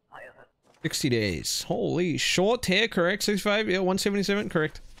 60 days. Holy short hair, correct? 65, yeah, 177,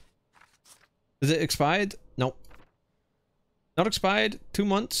 correct. Is it expired? Nope. Not expired. 2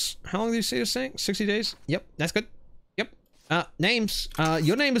 months. How long did you say you're saying? 60 days? Yep, that's good. Yep. Names.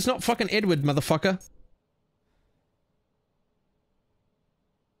 Your name is not fucking Edward, motherfucker.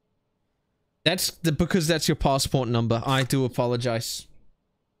 Because that's your passport number. I do apologize.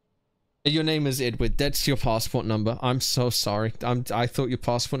 Your name is Edward. That's your passport number. I'm so sorry. I thought your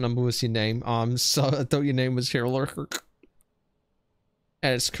passport number was your name. I thought your name was Harold.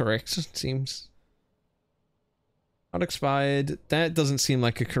 That's correct, it seems. Not expired. That doesn't seem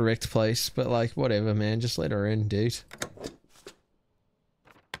like a correct place, but like, whatever, man. Just let her in, dude.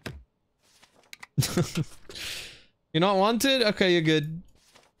 You're not wanted? Okay, you're good.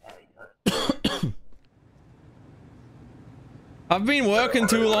 I've been working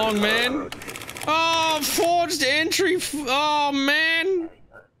too long, man. Oh, forged entry. Oh, man.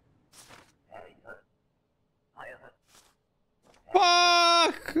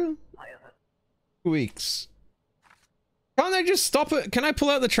 Fuck. 2 weeks. Can't they just stop it? Can I pull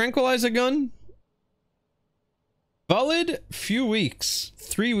out the tranquilizer gun? Valid few weeks.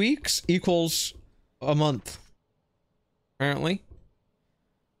 3 weeks equals a month. Apparently.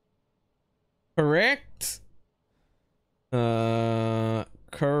 Correct.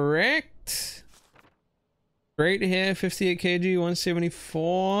 Correct. Great hair, 58 kg,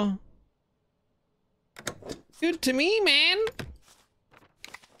 174. Good to me, man.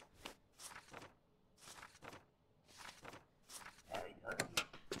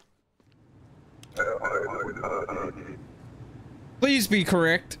 Please be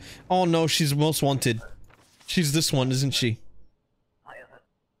correct. Oh no, she's most wanted. She's this one, isn't she?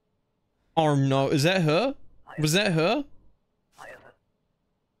 Oh no, is that her? Was that her?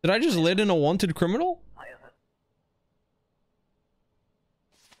 Did I just let in a wanted criminal?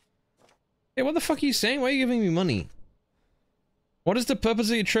 Hey, what the fuck are you saying? Why are you giving me money? What is the purpose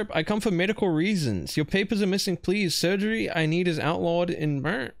of your trip? I come for medical reasons. Your papers are missing, please. Surgery I need is outlawed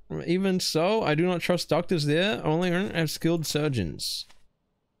in... Even so, I do not trust doctors there. Only have skilled surgeons.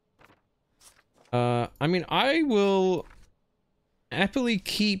 I mean, I will happily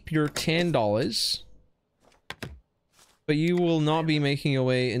keep your $10. But you will not be making your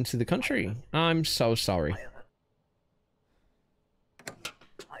way into the country. I'm so sorry.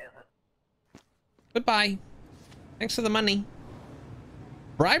 Goodbye. Thanks for the money.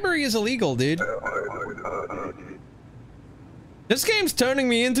 Bribery is illegal, dude. This game's turning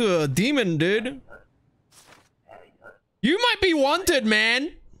me into a demon, dude. You might be wanted,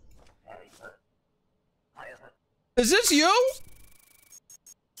 man. Is this you?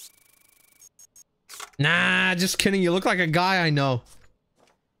 Nah, just kidding. You look like a guy I know.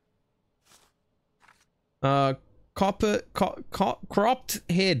 Cropped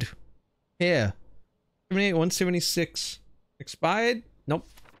head. Hair. 78, 176. Expired? Nope.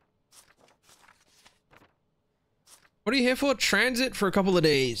 What are you here for? Transit for a couple of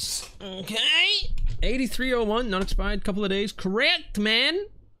days. Okay. 8301, not expired, couple of days. Correct, man.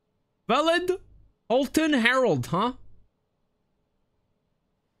 Valid. Alton Harold, huh?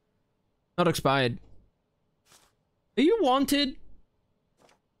 Not expired. Are you wanted?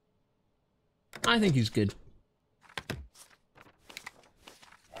 I think he's good.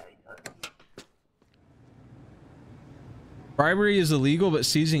 Bribery is illegal, but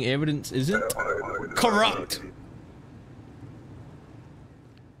seizing evidence isn't. Corrupt.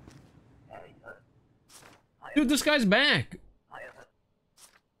 Dude, this guy's back.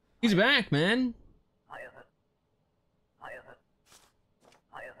 He's back, man.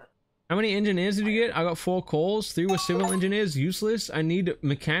 How many engineers did you get? I got 4 calls. 3 were civil engineers. Useless. I need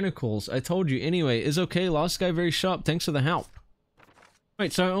mechanicals. I told you. Anyway, is okay. Last guy very sharp. Thanks for the help.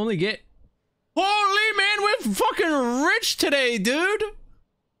 Wait, so I only get... Holy man, we're fucking rich today, dude.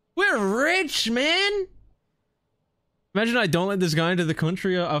 We're rich, man. Imagine I don't let this guy into the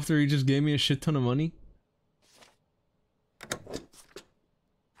country after he just gave me a shit ton of money.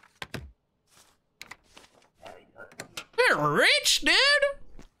 We're rich, dude.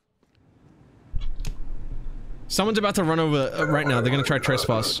 Someone's about to run over right now. They're gonna try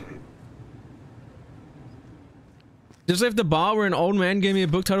trespass. Just left the bar where an old man gave me a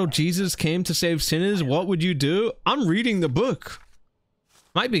book titled Jesus Came to Save Sinners. What would you do? I'm reading the book.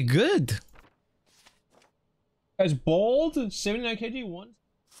 Might be good. Guys, bald, 79 kg, 1.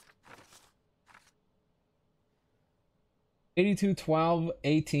 82, 12,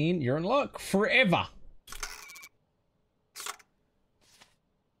 18. You're in luck forever.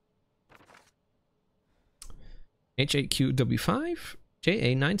 H8QW5,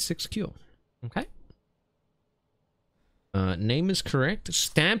 JA96Q. Okay. Name is correct.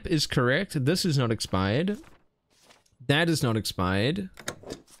 Stamp is correct. This is not expired. That is not expired.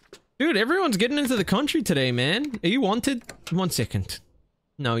 Dude, everyone's getting into the country today, man. Are you wanted? 1 second.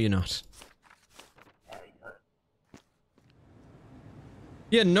 No, you're not.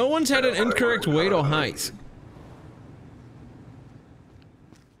 Yeah, no one's had an incorrect weight or height.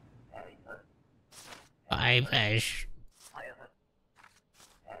 Five-ish.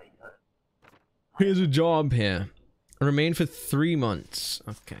 Here's a job here. Remain for 3 months.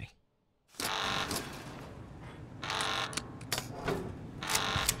 Okay.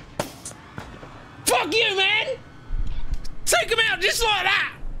 Fuck you, man! Take him out just like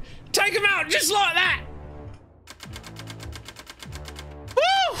that! Take him out just like that!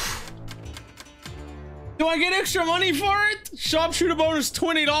 Woo! Do I get extra money for it? Sharpshooter bonus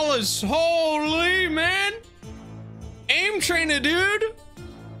 $20. Holy man! Aim trainer, dude!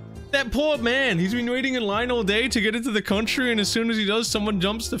 That poor man, he's been waiting in line all day to get into the country, and as soon as he does, someone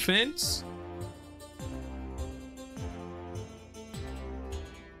jumps the fence.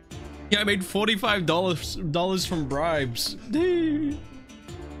 Yeah, I made $45 from bribes.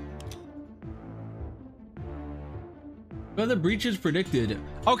 Weather breaches predicted.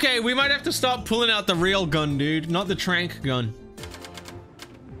 Okay, we might have to start pulling out the real gun, dude, not the trank gun.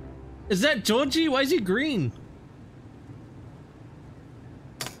 Is that Georgie? Why is he green?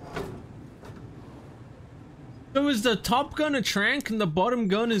 So is the top gun a trank and the bottom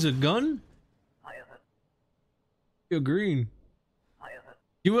gun is a gun? You're green.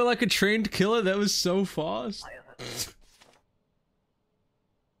 You were like a trained killer? That was so fast.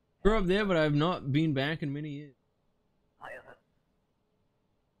 Grew up there, but I have not been back in many years.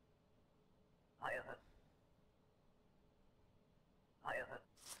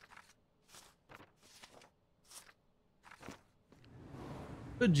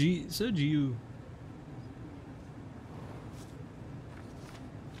 So you.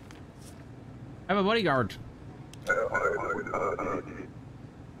 I have a bodyguard.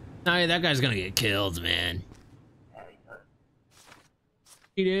 Oh yeah, that guy's gonna get killed, man.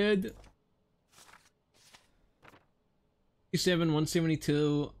 He did. 57,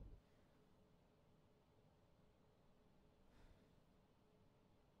 172.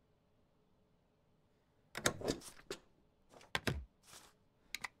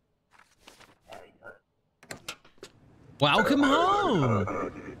 Welcome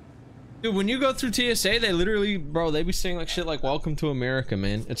home. Dude, when you go through TSA, they literally, bro, they be saying like shit like "Welcome to America,"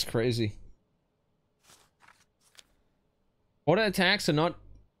 man. It's crazy. Order attacks are not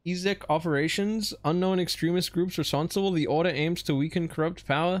EZEC operations. Unknown extremist groups responsible. The order aims to weaken corrupt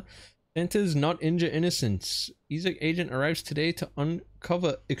power centers, not injure innocents. EZEC agent arrives today to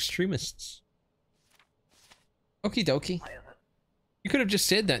uncover extremists. Okie dokie. You could have just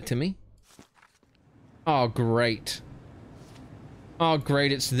said that to me. Oh, great. Oh,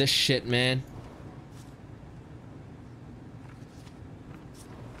 great. It's this shit, man.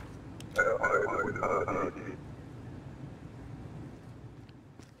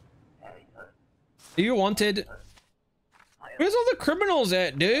 Are you wanted? Where's all the criminals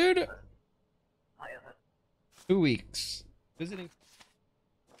at, dude? 2 weeks. Visiting.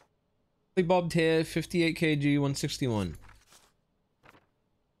 Bob Tear, 58 kg, 161.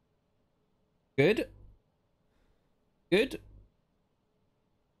 Good. Good.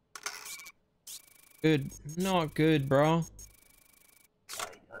 Good. Not good, bro.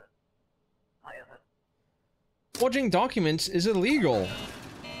 Forging documents is illegal.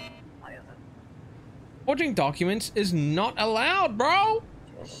 Forging documents is not allowed, bro.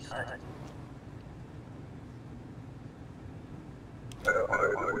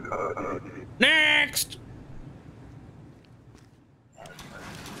 Next.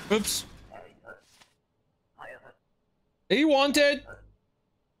 Oops. Are you wanted?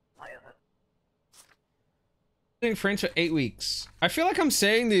 In French for 8 weeks. I feel like I'm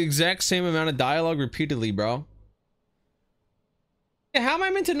saying the exact same amount of dialogue repeatedly, bro. Yeah, how am I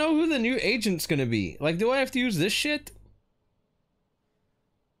meant to know who the new agent's gonna be? Like, do I have to use this shit?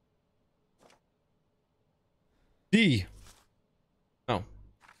 D. Oh.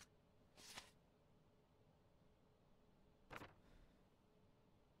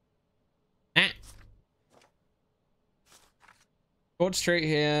 Ah. Short straight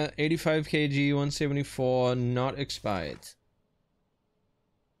hair, 85 kg, 174, not expired.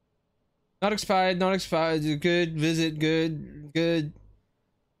 Not expired, not expired. Good, visit, good, good.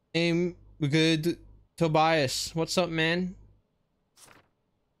 Name, good. Tobias, what's up, man?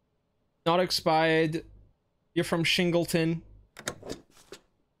 Not expired. You're from Shingleton.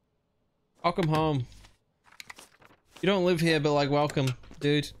 Welcome home. You don't live here, but like, welcome,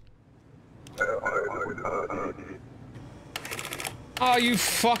 dude. Oh, you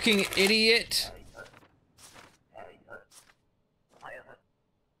fucking idiot.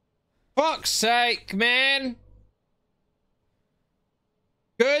 Fuck's sake, man.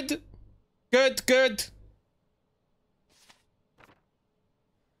 Good. Good, good.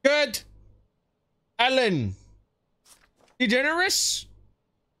 Good. Ellen. Degenerous?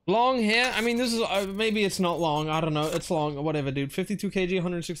 Long hair? I mean, this is, maybe it's not long. I don't know. It's long. Whatever, dude. 52 kg,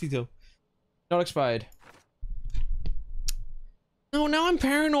 162. Not expired. No, now I'm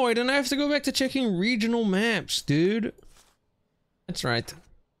paranoid and I have to go back to checking regional maps, dude. That's right.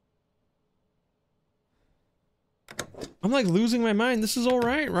 I'm like losing my mind. This is all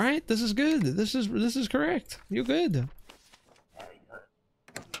right, right? This is good. This is correct. You're good.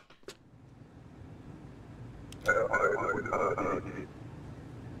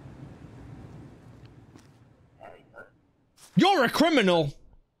 You're a criminal.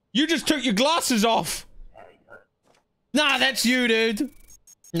 You just took your glasses off. Nah, that's you, dude.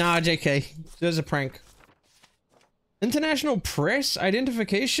 Nah, JK. There's a prank. International press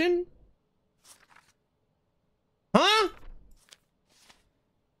identification? Huh?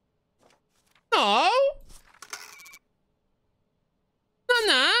 No.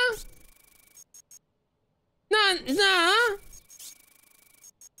 Nah. Nah.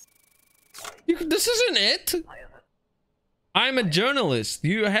 This isn't it. I'm a journalist.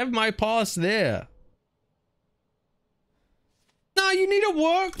 You have my pass there. No, you need a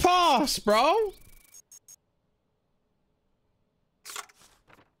work pass, bro.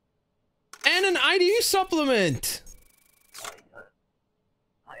 And an ID supplement.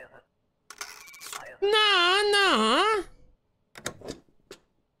 Nah.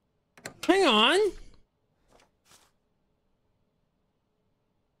 Hang on.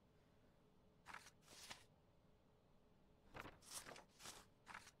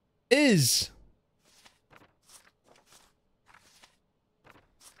 Is.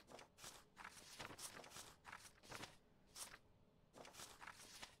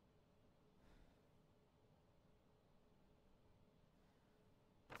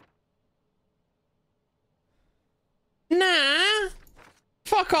 Nah.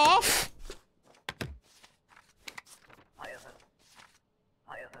 Fuck off.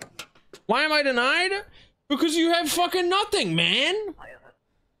 Why am I denied? Because you have fucking nothing, man.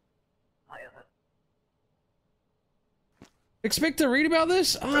 Expect to read about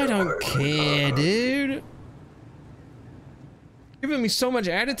this? I don't care, dude. Giving me so much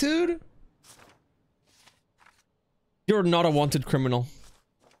attitude. You're not a wanted criminal.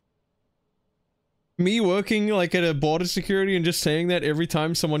 Me working like at a border security and just saying that every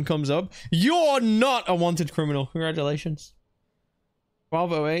time someone comes up. You're not a wanted criminal. Congratulations.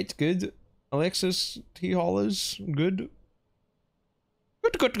 1208, good. Alexis T. Hollers, good.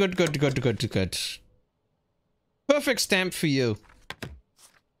 Good. Perfect stamp for you.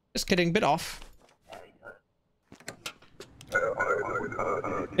 Just kidding, bit off.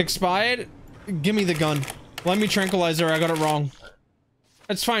 Expired? Give me the gun. Let me tranquilize her. I got it wrong.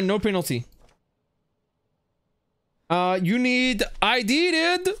 That's fine. No penalty. You need ID,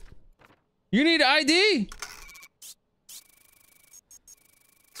 dude. You need ID.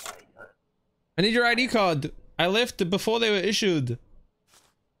 I need your ID card. I left before they were issued.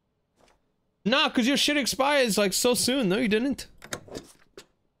 Nah, because your shit expires like so soon. No, you didn't.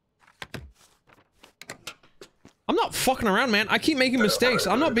 I'm not fucking around, man. I keep making mistakes.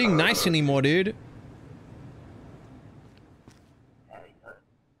 I'm not being nice anymore, dude.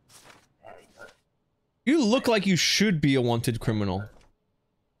 You look like you should be a wanted criminal.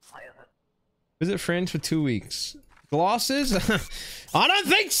 Visit friends for 2 weeks. Glasses? I don't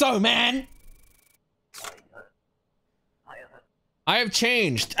think so, man! I have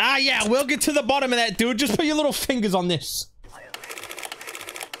changed. Ah, yeah, we'll get to the bottom of that, dude. Just put your little fingers on this.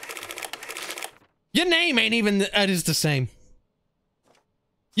 Your name ain't even... It is the same.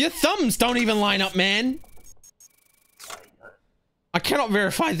 Your thumbs don't even line up, man. I cannot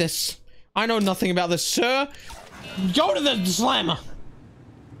verify this. I know nothing about this, sir. Go to the slammer.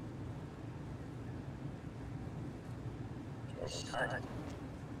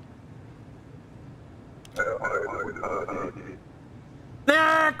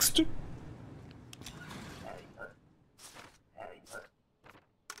 Next.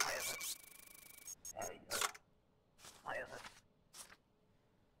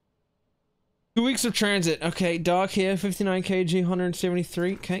 2 weeks of transit. Okay, dark here, 59 kg,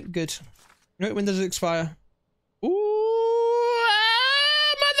 173. Okay, good. Right, when does it expire? Ooh,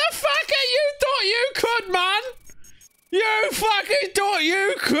 motherfucker, you thought you could, man! You fucking thought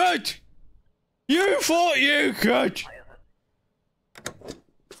you could! You thought you could!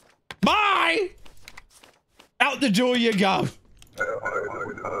 Bye! Out the door you go.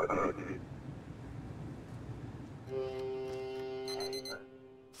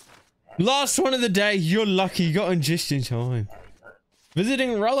 Last one of the day. You're lucky. You got in just in time.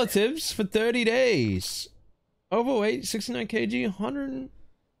 Visiting relatives for 30 days. Overweight, 69 kg, 100.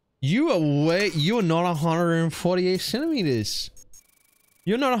 You are you are not 148 centimeters.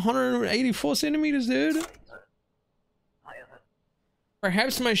 You're not 184 centimeters, dude.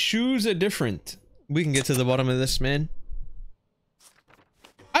 Perhaps my shoes are different. We can get to the bottom of this, man.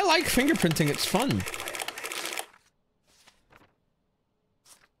 I like fingerprinting. It's fun.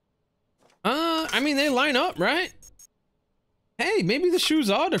 I mean, they line up, right? Hey, maybe the shoes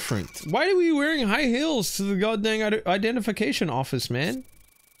are different. Why are we wearing high heels to the goddamn identification office, man?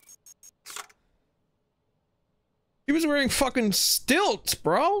 He was wearing fucking stilts,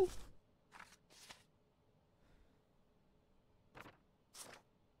 bro.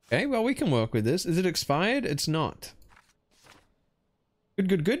 Okay, well, we can work with this. Is it expired? It's not. Good,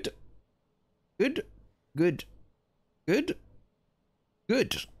 good, good. Good, good, good,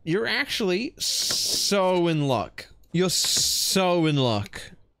 good. You're actually so in luck. You're so in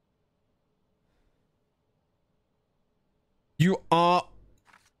luck. You are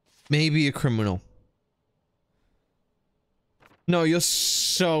maybe a criminal. No, you're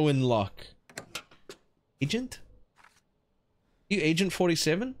so in luck. Agent? You Agent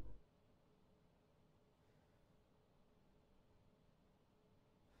 47?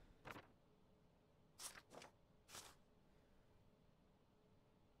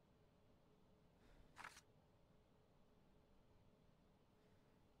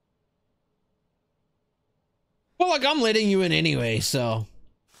 Well, like, I'm letting you in anyway, so.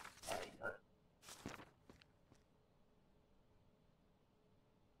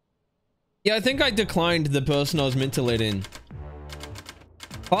 Yeah, I think I declined the person I was meant to let in.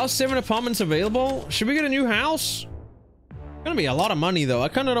 Class 7 apartments available? Should we get a new house? It's gonna be a lot of money, though. I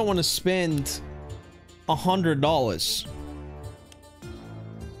kind of don't want to spend $100.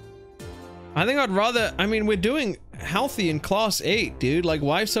 I think I'd rather... I mean, we're doing healthy in class 8, dude. Like,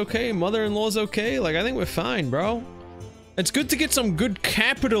 wife's okay, mother-in-law's okay. Like, I think we're fine, bro. It's good to get some good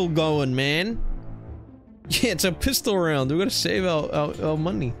capital going, man. Yeah, it's a pistol round. We're gonna save our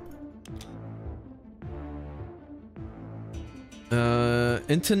money.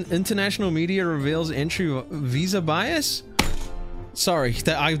 International media reveals entry visa bias? Sorry,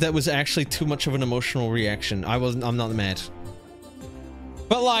 that was actually too much of an emotional reaction. I'm not mad.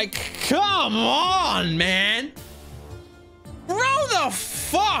 But like, come on, man! Grow the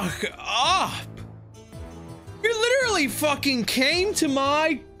fuck up! You literally fucking came to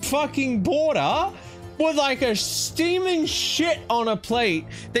my fucking border with like a steaming shit on a plate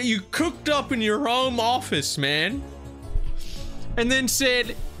that you cooked up in your home office, man. And then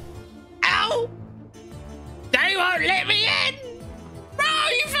said, ow! They won't let me in! Bro,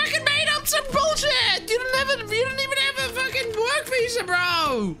 you fucking made up That's some bullshit! You didn't even have a fucking work visa,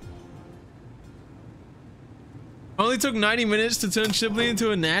 bro! Only took 90 minutes to turn Shibley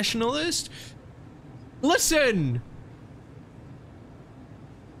into a nationalist? Listen!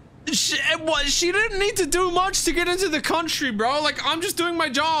 She didn't need to do much to get into the country, bro. Like, I'm just doing my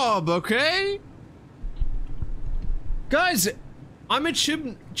job, okay? Guys, I'm a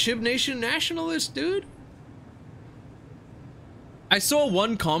Chib Nation nationalist, dude. I saw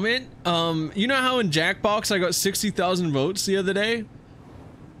one comment. You know how in Jackbox I got 60,000 votes the other day?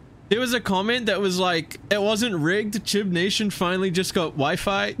 There was a comment that was like, it wasn't rigged. Chib Nation finally just got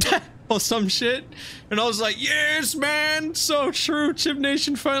Wi-Fi or some shit. And I was like, yes, man. So true. Chib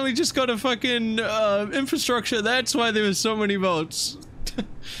Nation finally just got a fucking infrastructure. That's why there was so many votes.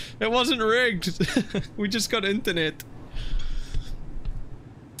 It wasn't rigged. We just got internet.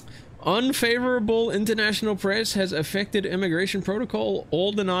 Unfavorable international press has affected immigration protocol.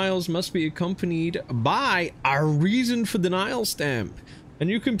 All denials must be accompanied by a reason for denial stamp. A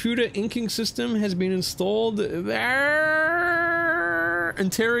new computer inking system has been installed.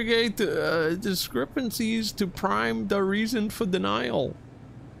 Interrogate discrepancies to prime the reason for denial.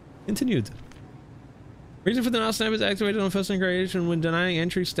 Continued. Reason for denial stamp is activated on first integration when denying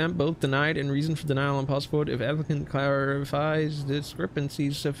entry. Stamp both denied and reason for denial on passport. If applicant clarifies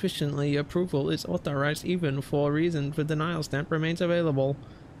discrepancies sufficiently, approval is authorized even for reason for denial. Stamp remains available.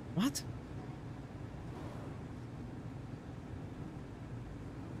 What?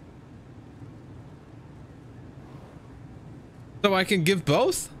 So I can give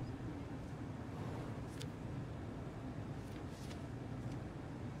both?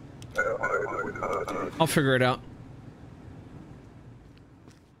 I'll figure it out.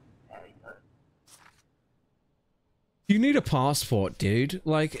 You need a passport, dude.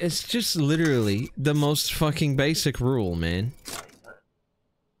 Like, it's just literally the most fucking basic rule, man.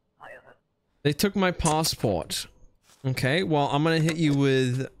 They took my passport. Okay, well, I'm gonna hit you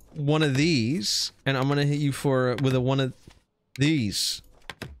with one of these, and I'm gonna hit you with one of these.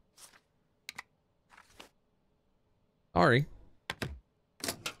 Sorry.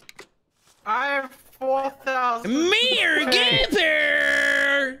 I have 4,000. Mir, get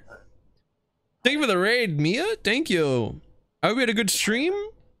there! Thank you for the raid, Mia. Thank you. I hope you had a good stream.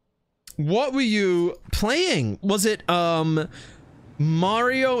 What were you playing? Was it,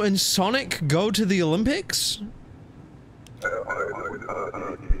 Mario and Sonic Go to the Olympics?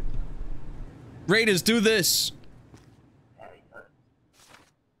 Raiders, do this.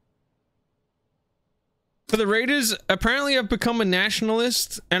 For the Raiders, apparently I've become a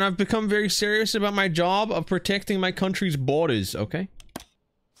nationalist, and I've become very serious about my job of protecting my country's borders, okay?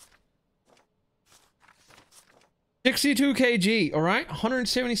 62 kg, alright?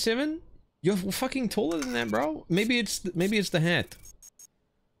 177? You're fucking taller than that, bro. Maybe it's the hat.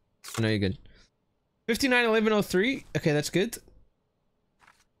 No, you're good. 591103. Okay, that's good.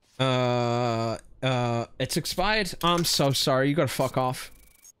 It's expired. I'm so sorry. You gotta fuck off.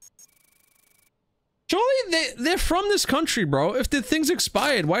 Surely they're from this country, bro. If the thing's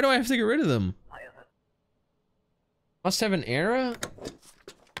expired, why do I have to get rid of them? Must have an error?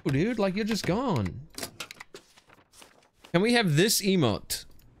 Oh, dude, like, you're just gone. Can we have this emote?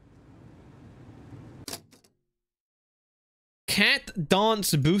 Cat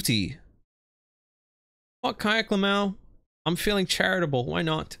dance booty. What, Kayak Lamau? I'm feeling charitable. Why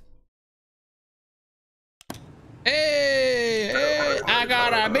not? Hey, I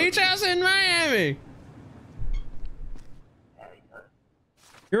got a beach house in Miami.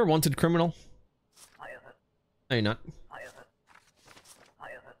 You're a wanted criminal. No, you're not.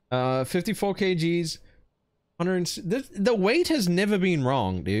 54 kgs. 100. The weight has never been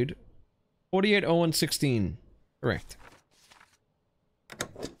wrong, dude. 480116. Correct.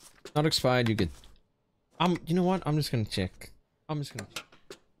 Not expired. You're good. You know what? I'm just gonna check. I'm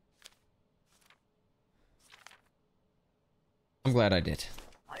glad I did.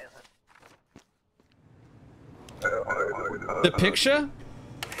 The picture?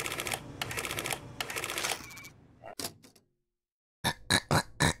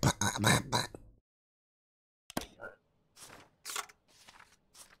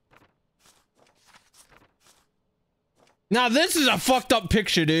 Now this is a fucked up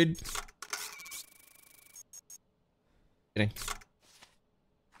picture, dude. Kidding.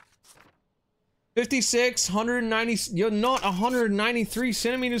 56, 190. You're not 193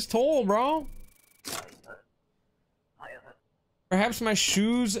 centimeters tall, bro. Perhaps my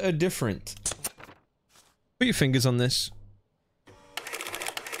shoes are different. Put your fingers on this.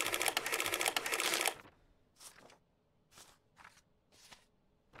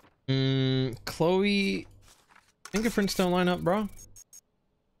 Chloe. Fingerprints don't line up, bro.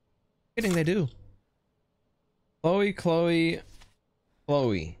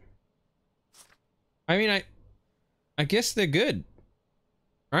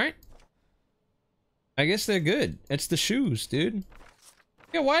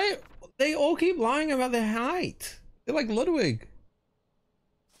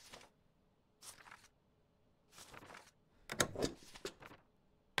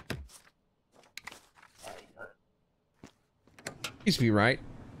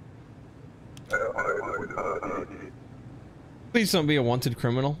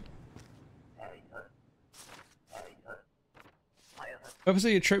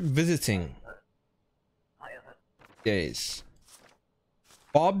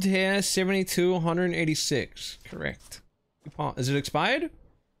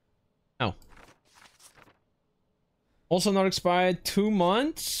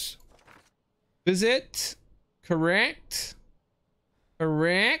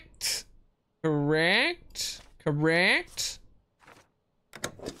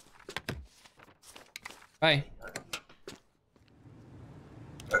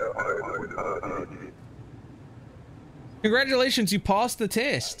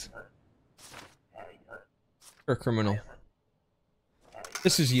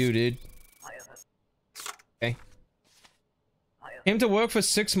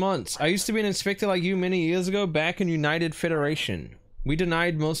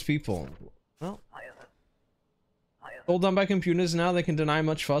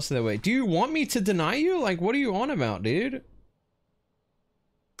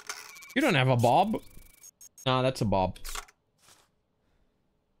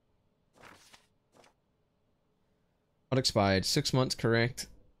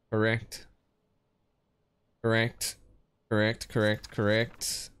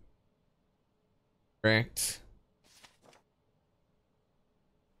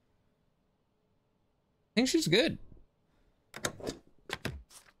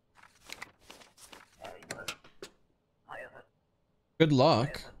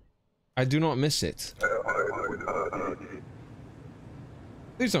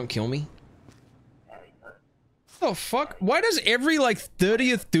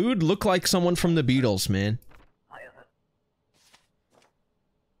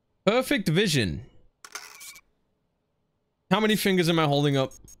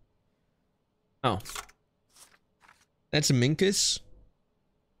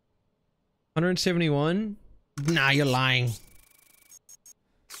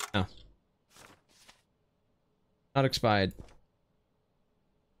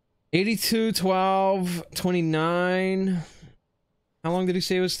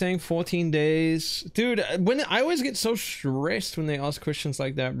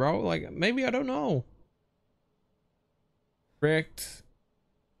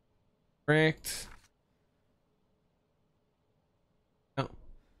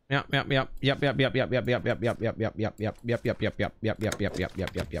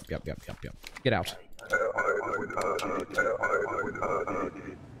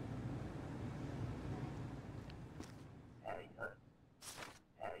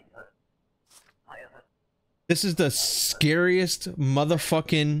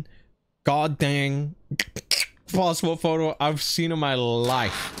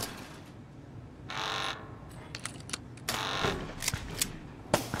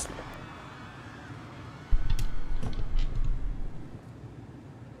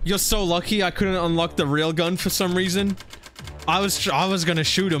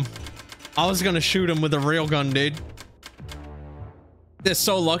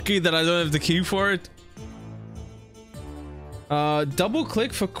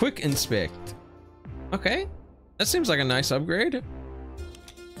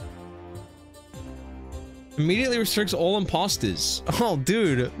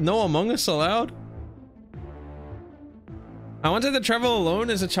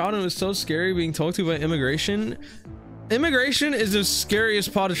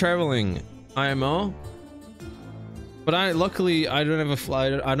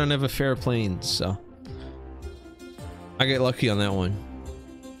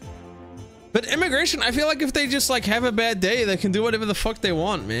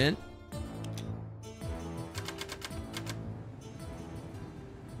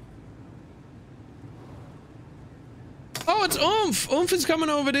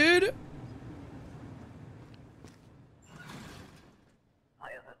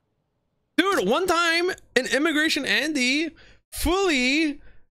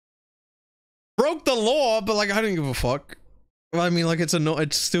 Well, I mean, like, it's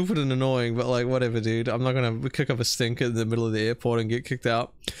stupid and annoying, but like, whatever, dude. I'm not gonna kick up a stink in the middle of the airport and get kicked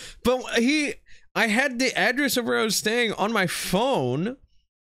out. But I had the address of where I was staying on my phone,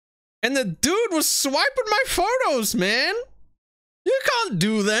 and the dude was swiping my photos, man. You can't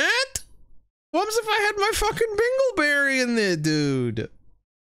do that. What if I had my fucking Bingleberry in there, dude?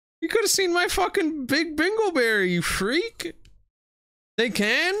 You could have seen my fucking big Bingleberry, you freak. They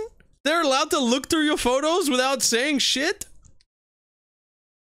can? They're allowed to look through your photos without saying shit?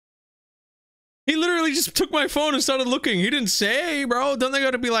 He literally just took my phone and started looking. He didn't say, bro. Don't they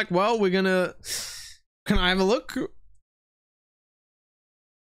gotta be like, well, we're gonna... Can I have a look?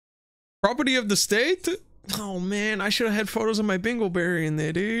 Property of the state? Oh, man. I should have had photos of my Bingleberry in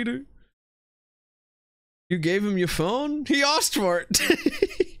there, dude. You gave him your phone? He asked for it.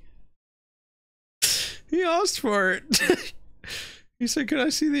 He asked for it. He said, can I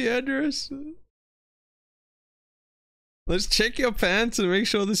see the address? Let's check your pants and make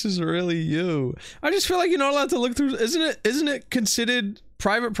sure this is really you. I just feel like you're not allowed to look through. Isn't it considered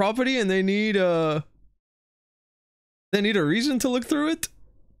private property and they need a reason to look through it?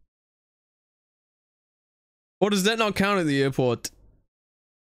 Or does that not count at the airport?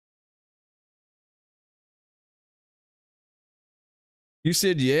 You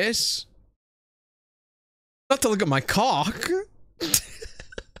said yes? Not to look at my cock.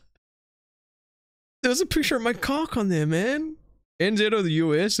 There was a picture of my cock on there, man. NZ or the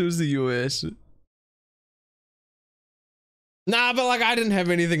US? It was the US. Nah, but like I didn't have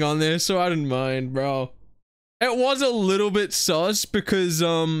anything on there, so I didn't mind, bro. It was a little bit sus because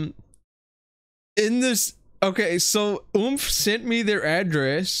in this, okay, so Oomph sent me their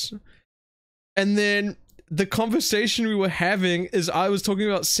address, and then the conversation we were having is I was talking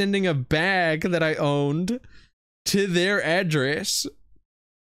about sending a bag that I owned to their address.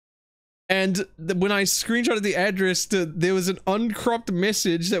 And when I screenshotted the address, there was an uncropped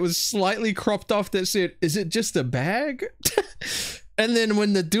message that was slightly cropped off that said, "Is it just a bag?" And then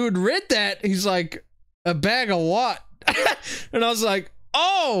when the dude read that, he's like, "A bag of what?" And I was like,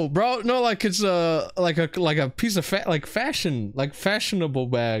 "Oh, bro, no, like it's like a piece of fashionable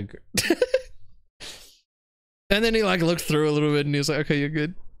bag." And then he like looked through a little bit and he was like, "Okay, you're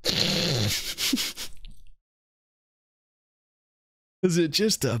good." Is it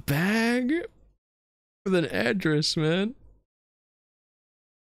just a bag with an address, man?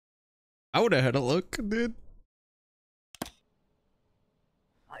 I would have had a look, dude.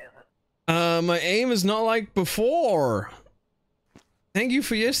 My aim is not like before. Thank you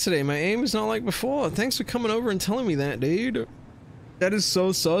for yesterday. My aim is not like before. Thanks for coming over and telling me that, dude. That is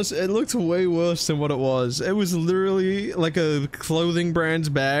so sus. It looked way worse than what it was. It was literally like a clothing brand's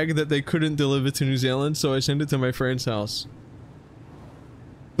bag that they couldn't deliver to New Zealand, so I sent it to my friend's house.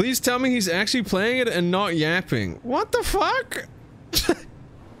 Please tell me he's actually playing it and not yapping. What the fuck?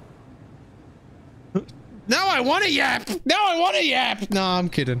 Now I want to yap. Now I want to yap. Nah, I'm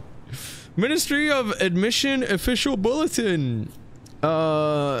kidding. Ministry of Admission official bulletin.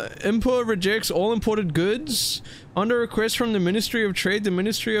 Import rejects all imported goods. Under request from the Ministry of Trade, the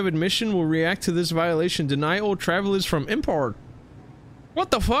Ministry of Admission will react to this violation. Deny all travelers from import.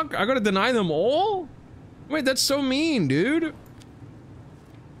 What the fuck? I gotta deny them all? Wait, that's so mean, dude.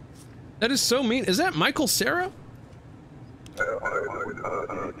 That is so mean. Is that Michael Cera?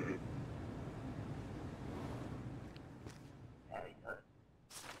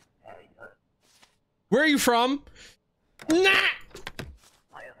 Where are you from? Nah!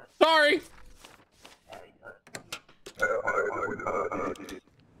 Sorry.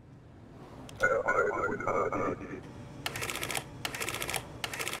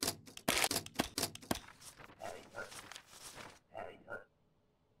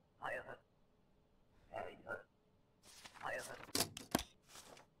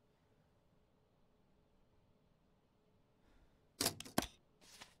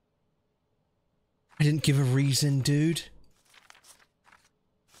 I didn't give a reason, dude.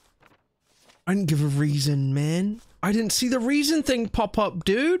 I didn't give a reason, man. I didn't see the reason thing pop up,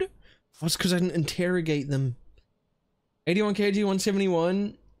 dude. That's because I didn't interrogate them. 81 kg,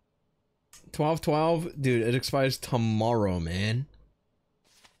 171. 1212. Dude, it expires tomorrow, man.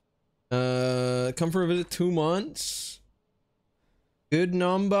 Come for a visit 2 months. Good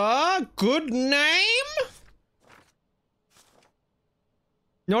number. Good name.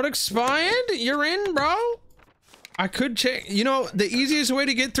 Not expired? You're in, bro? I could check. You know, the easiest way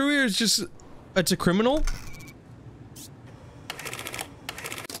to get through here is just... It's a criminal.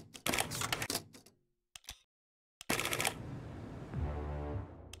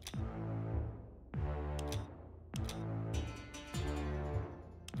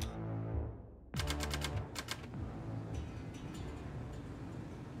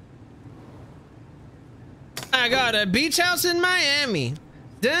 I got a beach house in Miami.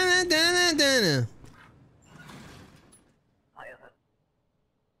 Dun, dun, dun, dun, dun.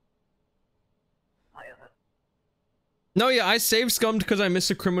 No, yeah, I save scummed because I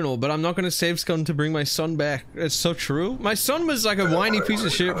miss a criminal, but I'm not gonna save scum to bring my son back. It's so true. My son was like a whiny piece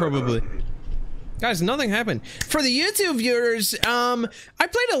of shit, probably. Guys, nothing happened. For the YouTube viewers, I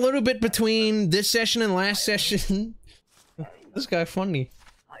played a little bit between this session and last session. This guy funny.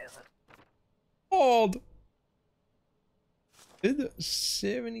 Old.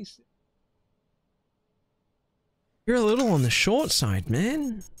 76. You're a little on the short side,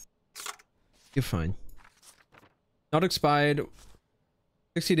 man. You're fine. Not expired.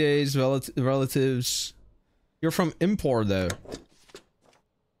 60 days, relatives. You're from import, though.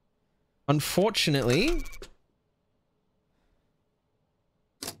 Unfortunately.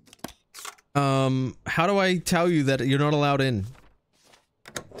 How do I tell you that you're not allowed in?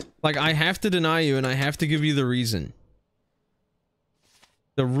 Like, I have to deny you and I have to give you the reason.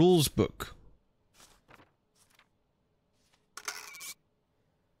 The rules book.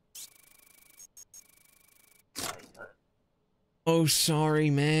 Oh, sorry,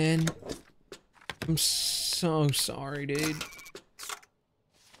 man. I'm so sorry, dude.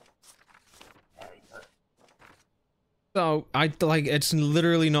 So, it's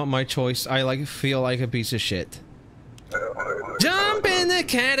literally not my choice. I, feel like a piece of shit. Jump in the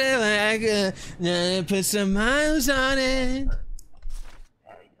Cadillac, put some miles on it.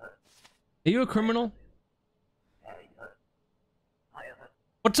 Are you a criminal?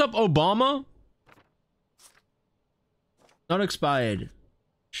 What's up, Obama? Not expired.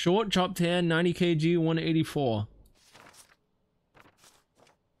 Short, chopped hair, 90 kg, 184.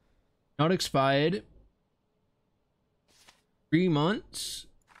 Not expired. 3 months.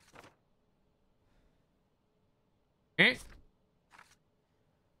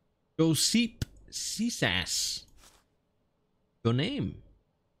 Josip Cisas. Your name.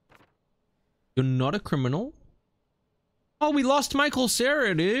 You're not a criminal. Oh, we lost Michael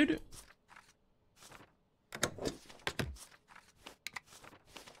Cera, dude.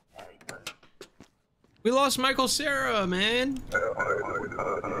 We lost Michael Cera, man.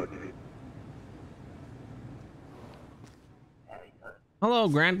 Hello,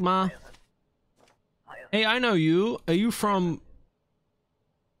 Grandma. Hey, I know you. Are you from...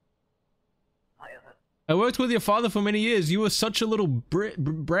 I worked with your father for many years. You were such a little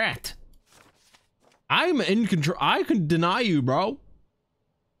brat. I'm in control. I can deny you, bro.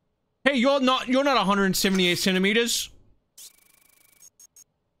 Hey, you're not 178 centimeters.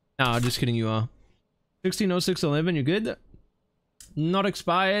 No, just kidding, you are. 160611, you good? Not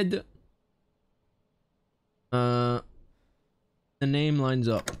expired. The name lines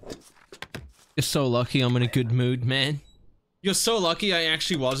up. You're so lucky I'm in a good mood, man. You're so lucky I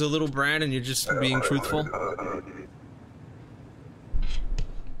actually was a little brat and you're just being truthful.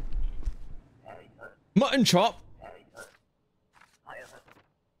 Mutton chop.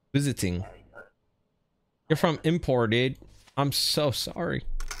 Visiting. You're from import, dude. I'm so sorry.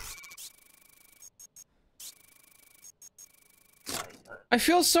 I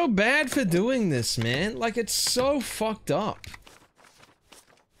feel so bad for doing this, man. Like, it's so fucked up.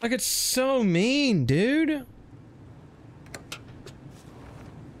 Like, it's so mean, dude.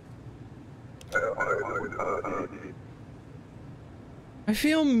 I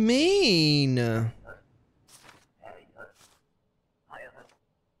feel mean.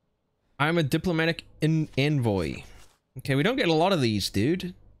 I'm a diplomatic envoy. Okay, we don't get a lot of these,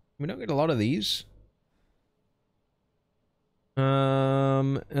 dude. We don't get a lot of these.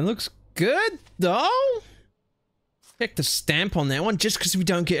 It looks good, though. Check the stamp on that one, just because we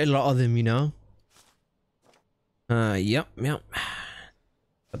don't get a lot of them, you know. Yep.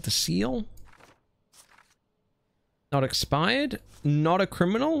 Got the seal. Not expired. Not a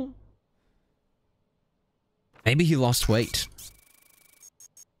criminal. Maybe he lost weight.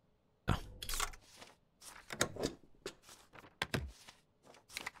 Oh.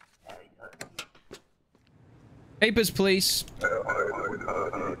 Papers, please.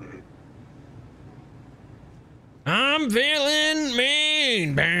 I'm feeling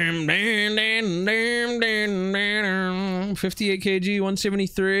mean. 58 kg,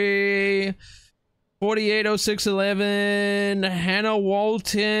 173. 480611. Hannah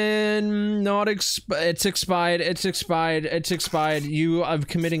Walton. Not it's expired. It's expired. It's expired. You are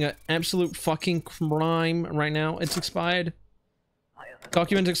committing an absolute fucking crime right now. It's expired.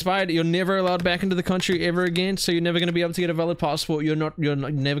 Documents expired. You're never allowed back into the country ever again, so you're never going to be able to get a valid passport. You're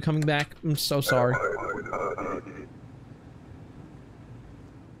never coming back. I'm so sorry.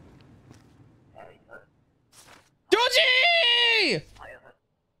 Georgie!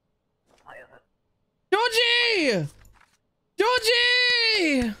 Georgie!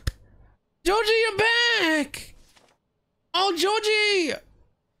 Georgie! Georgie, you're back! Oh, Georgie!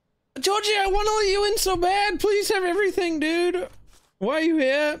 Georgie, I want to let you in so bad. Please have everything, dude. Why are you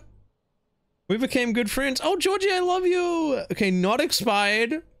here? We became good friends. Oh, Georgie, I love you. Okay, not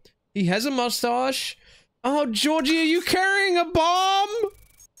expired. He has a mustache. Oh, Georgie, are you carrying a bomb?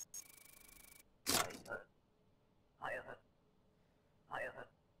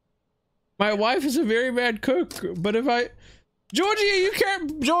 My wife is a very bad cook, but if I... Georgie, you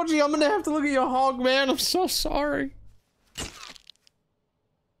can't... Georgie, I'm gonna have to look at your hog, man. I'm so sorry.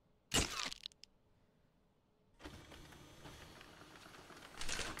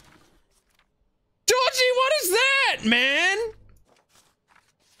 Georgie, what is that, man?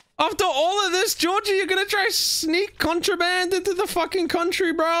 After all of this, Georgie, you're gonna try sneak contraband into the fucking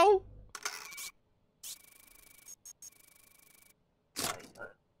country, bro?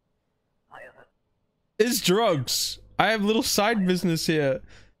 It's drugs. I have little side business here.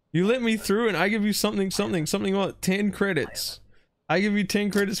 You let me through and I give you something what? 10 credits. I give you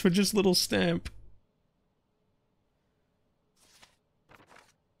 10 credits for just little stamp.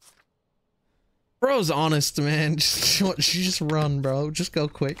 Bro's honest, man. Just run, bro. Just go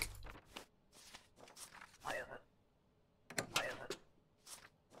quick.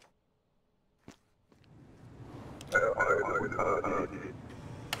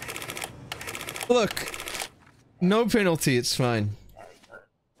 Look, no penalty, it's fine.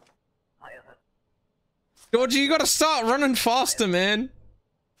 Georgie, you gotta start running faster, man.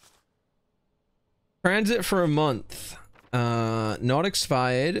 Transit for a month. Not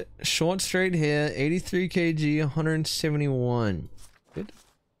expired. Short straight hair, 83 kg, 171. Good.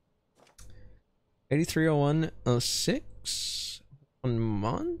 830106. 1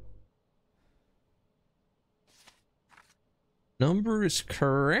 month. Number is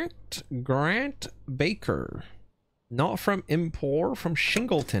correct. Grant Baker. Not from Impor, from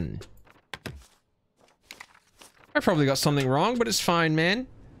Shingleton. I probably got something wrong, but it's fine, man.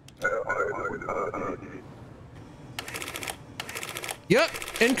 Yep,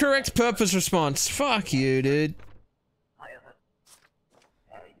 incorrect purpose response. Fuck you, dude.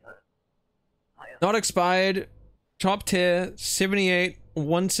 Not expired. Top tier, 78,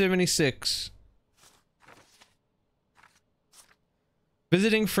 176.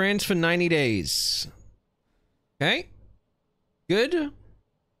 Visiting France for 90 days. Okay. Good.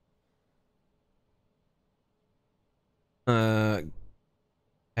 Hey.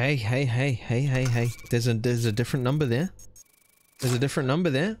 There's a different number there. There's a different number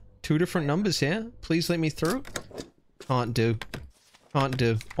there. 2 different numbers here. Please let me through. Can't do. Can't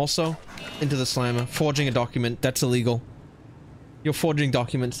do. Also, into the slammer. Forging a document. That's illegal. You're forging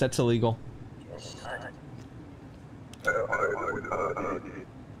documents. That's illegal.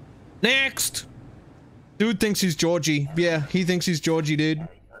 Next! Dude thinks he's Georgie. Yeah, he thinks he's Georgie, dude.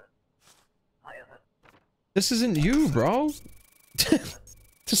 This isn't you, bro.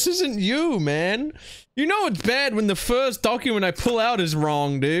 This isn't you, man. You know it's bad when the first document I pull out is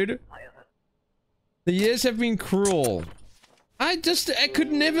wrong, dude. The years have been cruel. I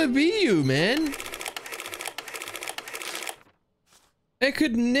could never be you, man. It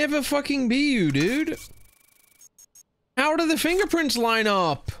could never fucking be you, dude. How do the fingerprints line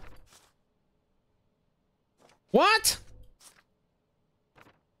up? What?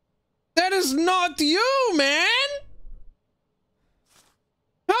 That is not you, man!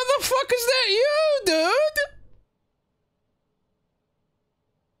 How the fuck is that you, dude?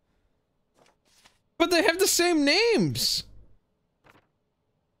 But they have the same names.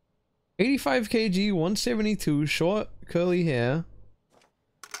 85 kg, 172, short, curly hair.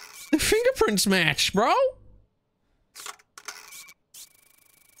 The fingerprints match, bro.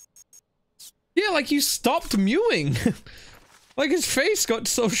 Yeah, like you stopped mewing. Like his face got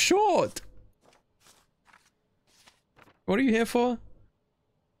so short. What are you here for?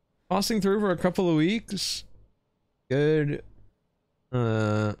 Passing through for a couple of weeks. Good.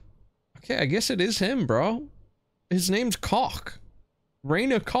 Okay, I guess it is him, bro. His name's Cock.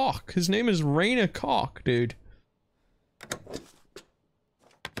 Raina Cock. His name is Raina Cock, dude.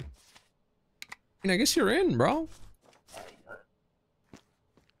 I guess you're in, bro.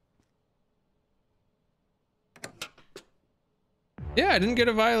 Yeah, I didn't get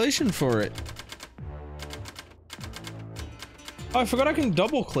a violation for it. Oh, I forgot I can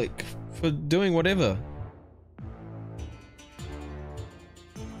double click for doing whatever.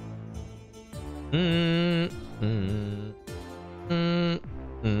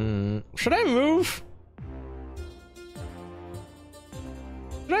 Should I move?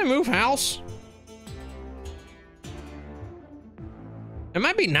 Should I move house? It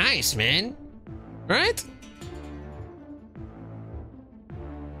might be nice, man. Right?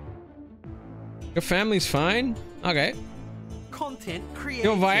 Your family's fine? Okay. Content created.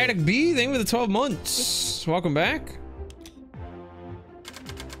 Yo, Viatic B, thank you for the 12 months. Welcome back.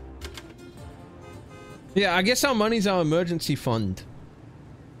 Yeah, I guess our money's our emergency fund.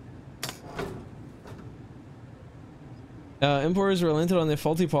 Importers relented on their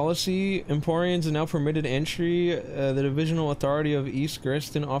faulty policy. Emporians are now permitted entry. The Divisional Authority of East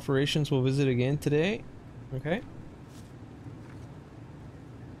Greston operations will visit again today. Okay.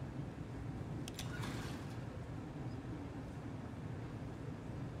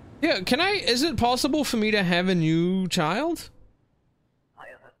 Yeah, is it possible for me to have a new child?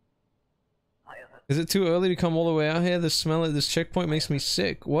 Is it too early to come all the way out here? The smell of this checkpoint makes me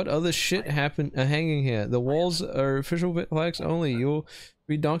sick. What other shit happened hanging here? The walls are official flags only. You'll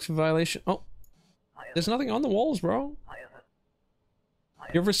be docked for violation. Oh, there's nothing on the walls, bro.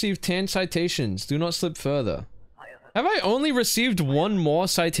 You've received 10 citations. Do not slip further. Have I only received one more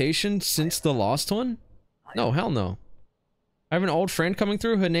citation since the last one? No, hell no. I have an old friend coming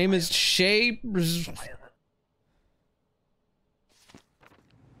through. Her name is Shay.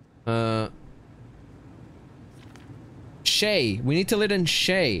 Shay. We need to let in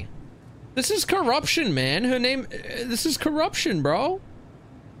Shay. This is corruption, man. Her name... this is corruption, bro.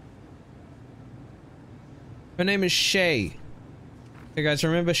 Her name is Shay. Okay, guys,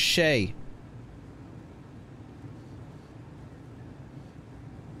 remember Shay.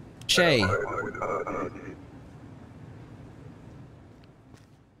 Shay.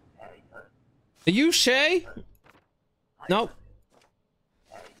 Are you Shay? Nope.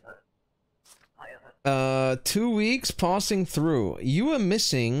 2 weeks passing through. You are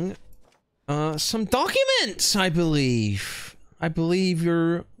missing some documents, I believe. I believe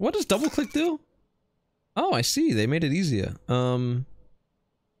you're... What does double click do? Oh, I see. They made it easier.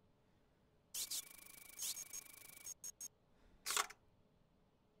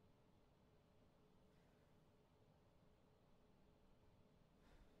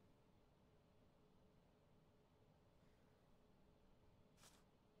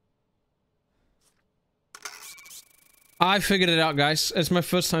 I figured it out, guys. It's my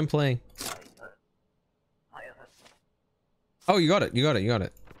first time playing. Oh, you got it. You got it. You got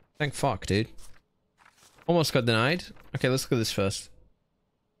it. Thank fuck, dude. Almost got denied. Okay, let's look at this first.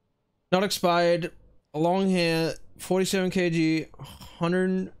 Not expired. Long hair. 47 kg.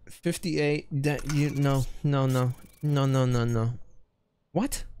 158. No.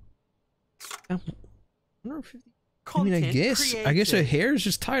 What? 150. I mean, I guess her hair is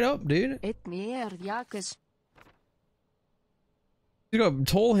just tied up, dude. You got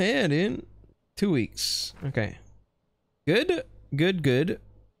tall hair, dude. 2 weeks. Okay. Good. Good. Good.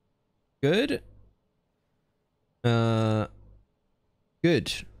 Good.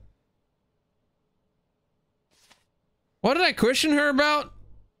 Good. What did I question her about?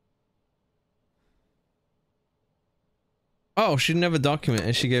 Oh, she didn't have a document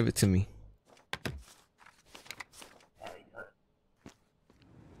and she gave it to me.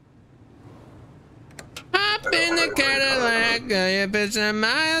 Hop in the Cadillac, you put some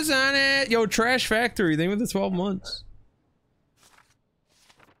miles on it. Yo, Trash Factory, thank you for the 12 months.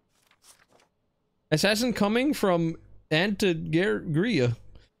 Assassin coming from Antigria.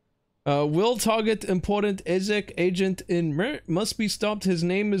 Will target important Ezek agent in must be stopped. His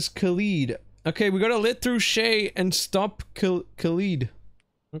name is Khalid. Okay, we gotta let through Shay and stop Khalid.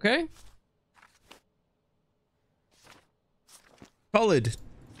 Okay? Khalid.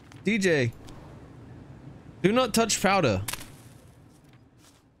 DJ. Do not touch powder.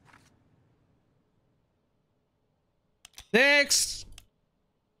 Next!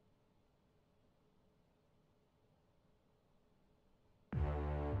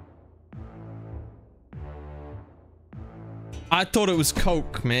 I thought it was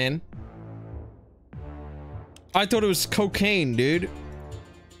coke, man. I thought it was cocaine, dude.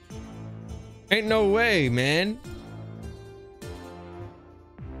 Ain't no way, man.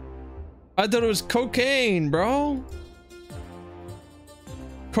 I thought it was cocaine, bro.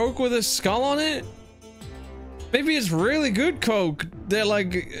 Coke with a skull on it? Maybe it's really good coke that,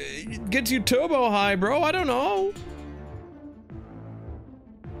 like, gets you turbo high, bro. I don't know.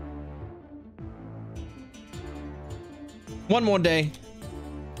 One more day.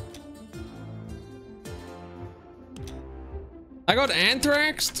 I got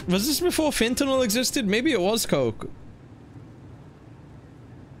anthraxed? Was this before fentanyl existed? Maybe it was coke.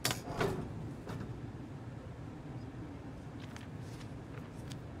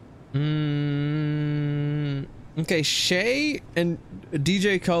 Okay, Shay and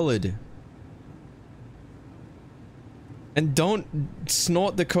DJ Khalid. And don't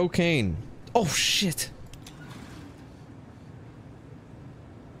snort the cocaine. Oh, shit.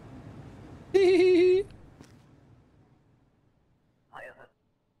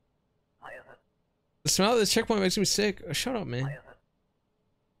 smell of this checkpoint makes me sick. Oh, shut up, man.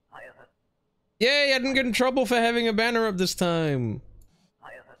 Yay, I didn't get in trouble for having a banner up this time.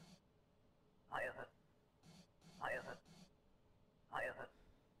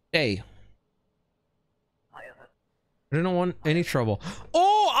 Hey. I don't want any trouble.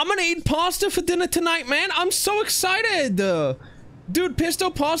 Oh, I'm gonna eat pasta for dinner tonight, man. I'm so excited. Dude, pesto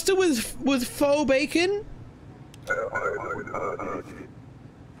pasta with faux bacon.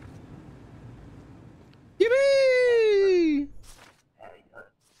 Yippee!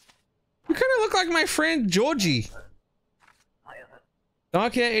 You kind of look like my friend Georgie.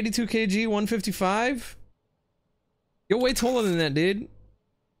 Dark hair, 82 kg, 155. You're way taller than that, dude.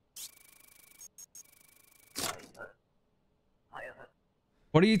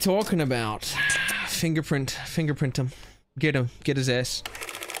 What are you talking about? Fingerprint him. Get his ass.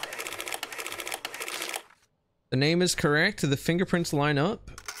 The name is correct. The fingerprints line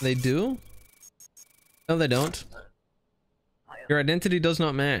up. They do? No, they don't. Your identity does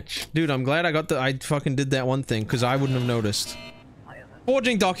not match. Dude, I'm glad I fucking did that one thing, because I wouldn't have noticed.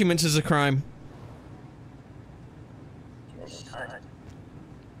 Forging documents is a crime.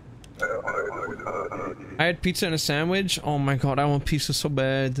 I had pizza and a sandwich. Oh my god, I want pizza so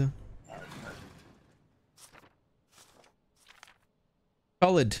bad.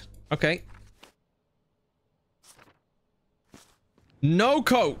 Colored. Okay. No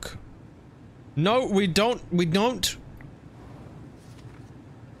Coke. No, we don't.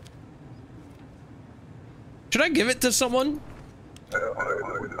 Should I give it to someone?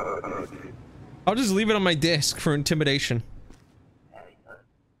 I'll just leave it on my desk for intimidation.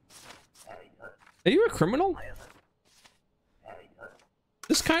 Are you a criminal?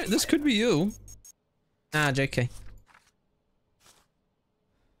 This could be you. Ah, JK.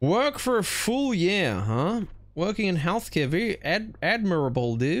 Work for a full year, huh? Working in healthcare, very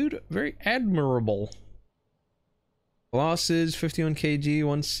admirable, dude. Very admirable. Glasses, 51 kg,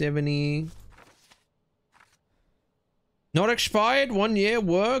 170. Not expired, 1 year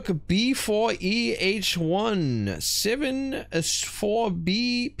work, B4EH1,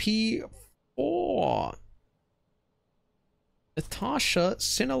 7S4BP4. Natasha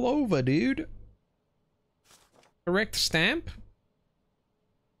Sinalova, dude. Correct stamp.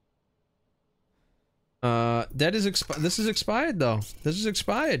 That is this is expired though. This is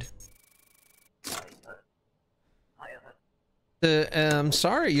expired. I'm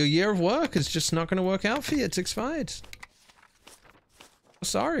sorry, your year of work is just not gonna work out for you. It's expired.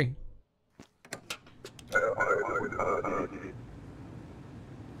 Sorry.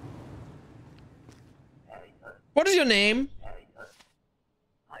 What is your name?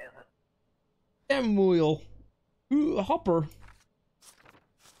 Samuel. Hopper.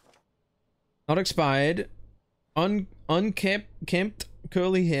 Not expired. Unkempt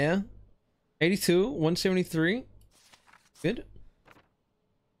curly hair. 82, 173. Good.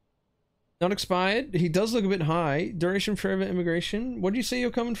 Not expired. He does look a bit high. Duration forever immigration. What did you say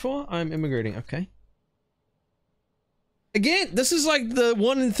you're coming for? I'm immigrating. Okay. Again, this is like the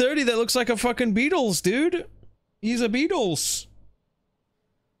 1 in 30 that looks like a fucking Beatles, dude. He's a Beatles.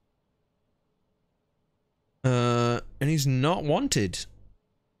 And he's not wanted.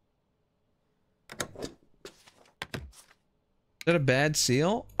 Is that a bad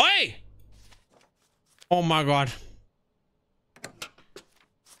seal? Hey! Oh my god.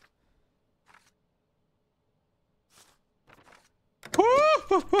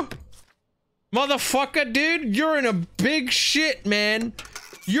 Motherfucker, dude, you're in a big shit, man.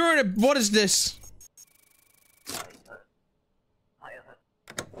 You're in a... What is this?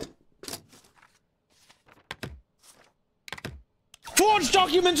 Forged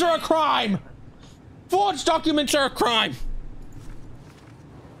documents are a crime! Forged documents are a crime!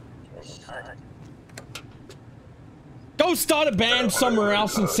 Go start a band somewhere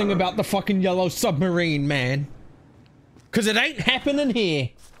else and sing about the fucking yellow submarine, man. Cause it ain't happening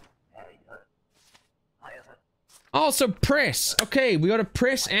here. Also, press. Okay, we gotta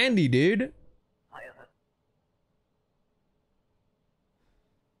press Andy, dude.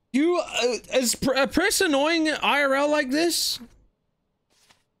 You, is press annoying IRL like this?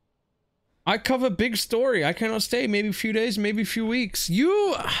 I cover big story. I cannot stay. Maybe a few days, maybe a few weeks.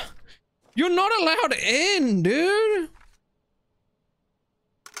 You're not allowed in, dude.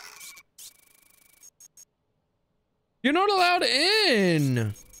 You're not allowed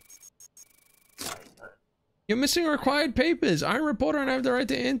in. You're missing required papers. I'm a reporter and I have the right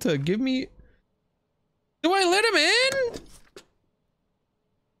to enter. Give me... Do I let him in?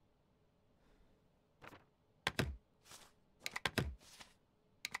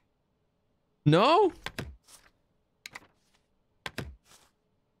 No?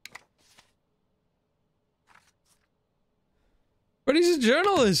 But he's a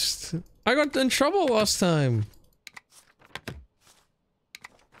journalist. I got in trouble last time.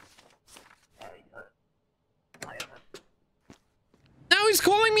 Now he's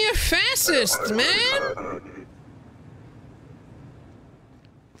calling me a fascist, man.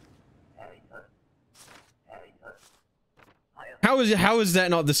 How is that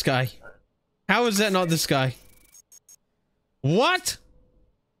not this guy? How is that not this guy? What?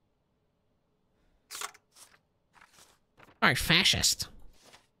 Alright, fascist.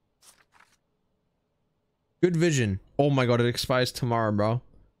 Good vision. Oh my god, it expires tomorrow, bro.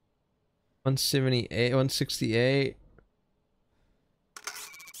 178, 168.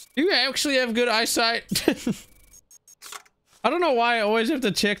 Do you actually have good eyesight? I don't know why I always have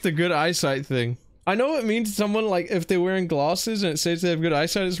to check the good eyesight thing. I know it means someone, like, if they're wearing glasses and it says they have good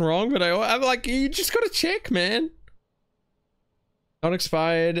eyesight is wrong, but I'm like, you just gotta check, man. Not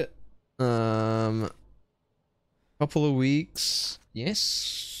expired. Couple of weeks.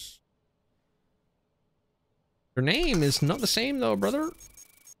 Yes. Your name is not the same though, brother.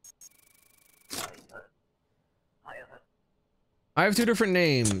 I have two different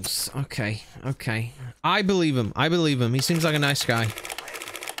names. Okay, okay. I believe him. I believe him. He seems like a nice guy.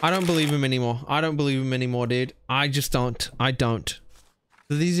 I don't believe him anymore. I don't believe him anymore, dude. I just don't. I don't.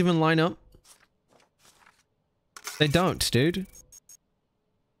 Do these even line up? They don't, dude.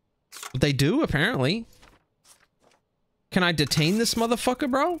 They do, apparently. Can I detain this motherfucker,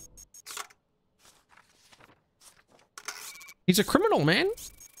 bro? He's a criminal, man.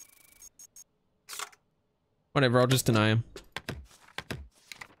 Whatever, I'll just deny him.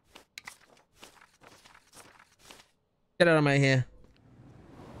 Get out of my hair.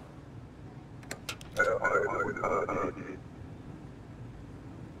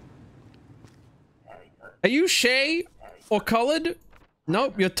 Are you Shay or colored?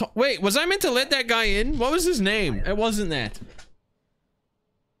 Nope, you're wait, was I meant to let that guy in? What was his name? It wasn't that.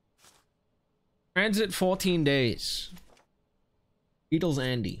 Transit 14 days. Beatles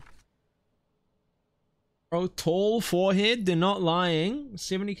Andy. Bro, tall forehead, they're not lying.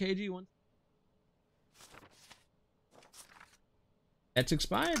 70 kg, one. That's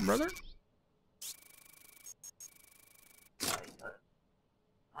expired, brother.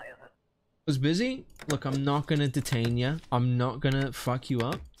 Was busy? Look, I'm not gonna detain you. I'm not gonna fuck you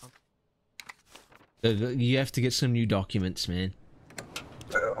up. You have to get some new documents, man.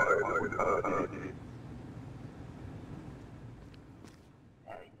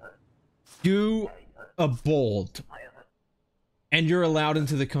 You are bald. And you're allowed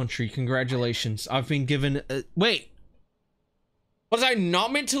into the country. Congratulations. I've been given... wait. Was I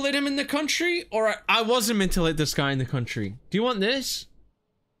not meant to let him in the country? Or I wasn't meant to let this guy in the country? Do you want this?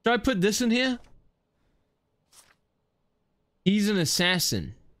 Should I put this in here? He's an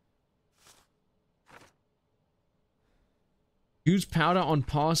assassin. Use powder on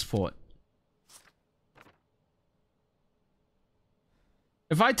passport.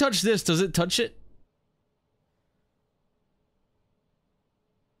 If I touch this, does it touch it?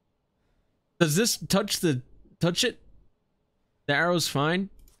 Does this touch it? The arrow's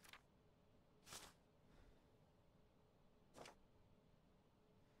fine.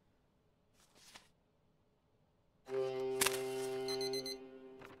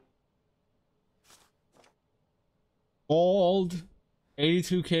 Bald,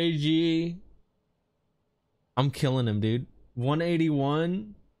 82 kg. I'm killing him, dude.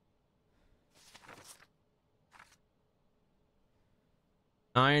 181.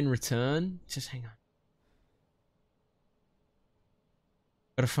 Iron return. Just hang on.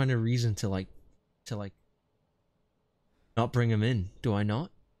 Gotta find a reason to not bring him in. Do I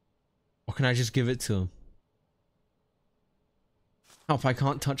not? Or can I just give it to him? Help, I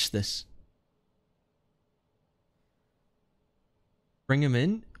can't touch this. Bring him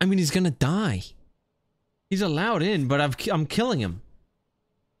in? I mean, he's gonna die. He's allowed in, but I'm killing him.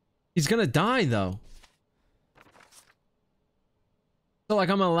 He's gonna die, though. So, like,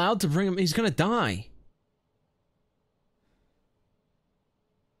 I'm allowed to bring him... He's gonna die.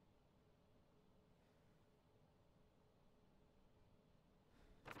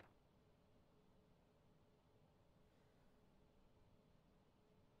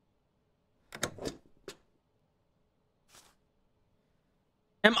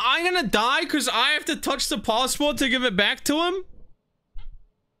 Am I gonna die because I have to touch the passport to give it back to him?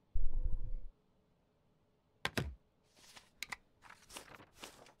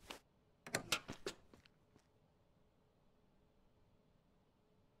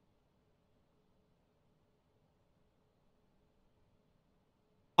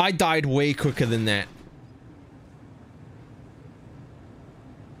 I died way quicker than that.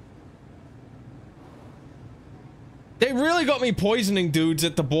 They really got me poisoning dudes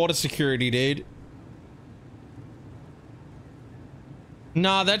at the border security, dude.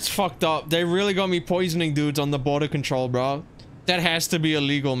 Nah, that's fucked up. They really got me poisoning dudes on the border control, bro. That has to be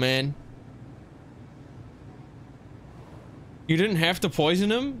illegal, man. You didn't have to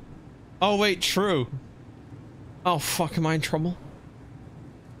poison him? Oh, wait, true. Oh, fuck, am I in trouble?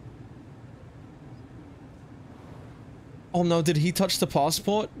 Oh, no, did he touch the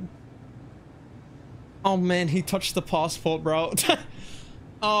passport? Oh, man, he touched the passport, bro.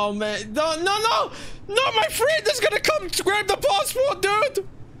 Oh, man. No, no, no! No, my friend is gonna come grab the passport, dude!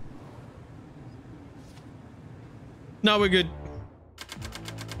 No, we're good.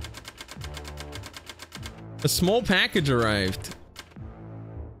 A small package arrived.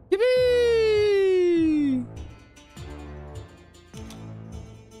 Yippee!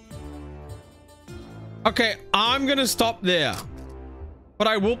 Okay, I'm gonna stop there. But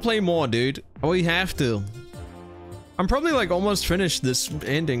I will play more, dude. We have to. I'm probably like almost finished this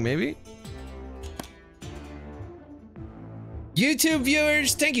ending, maybe. YouTube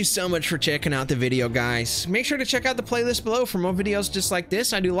viewers, thank you so much for checking out the video, guys. Make sure to check out the playlist below for more videos just like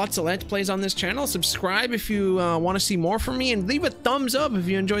this. I do lots of Let's Plays on this channel. Subscribe if you want to see more from me, and leave a thumbs up if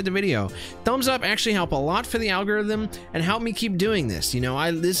you enjoyed the video. Thumbs up actually help a lot for the algorithm and help me keep doing this. You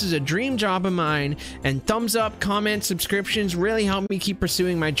know, this is a dream job of mine, and thumbs up, comments, subscriptions really help me keep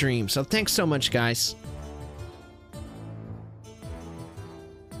pursuing my dreams. So thanks so much, guys.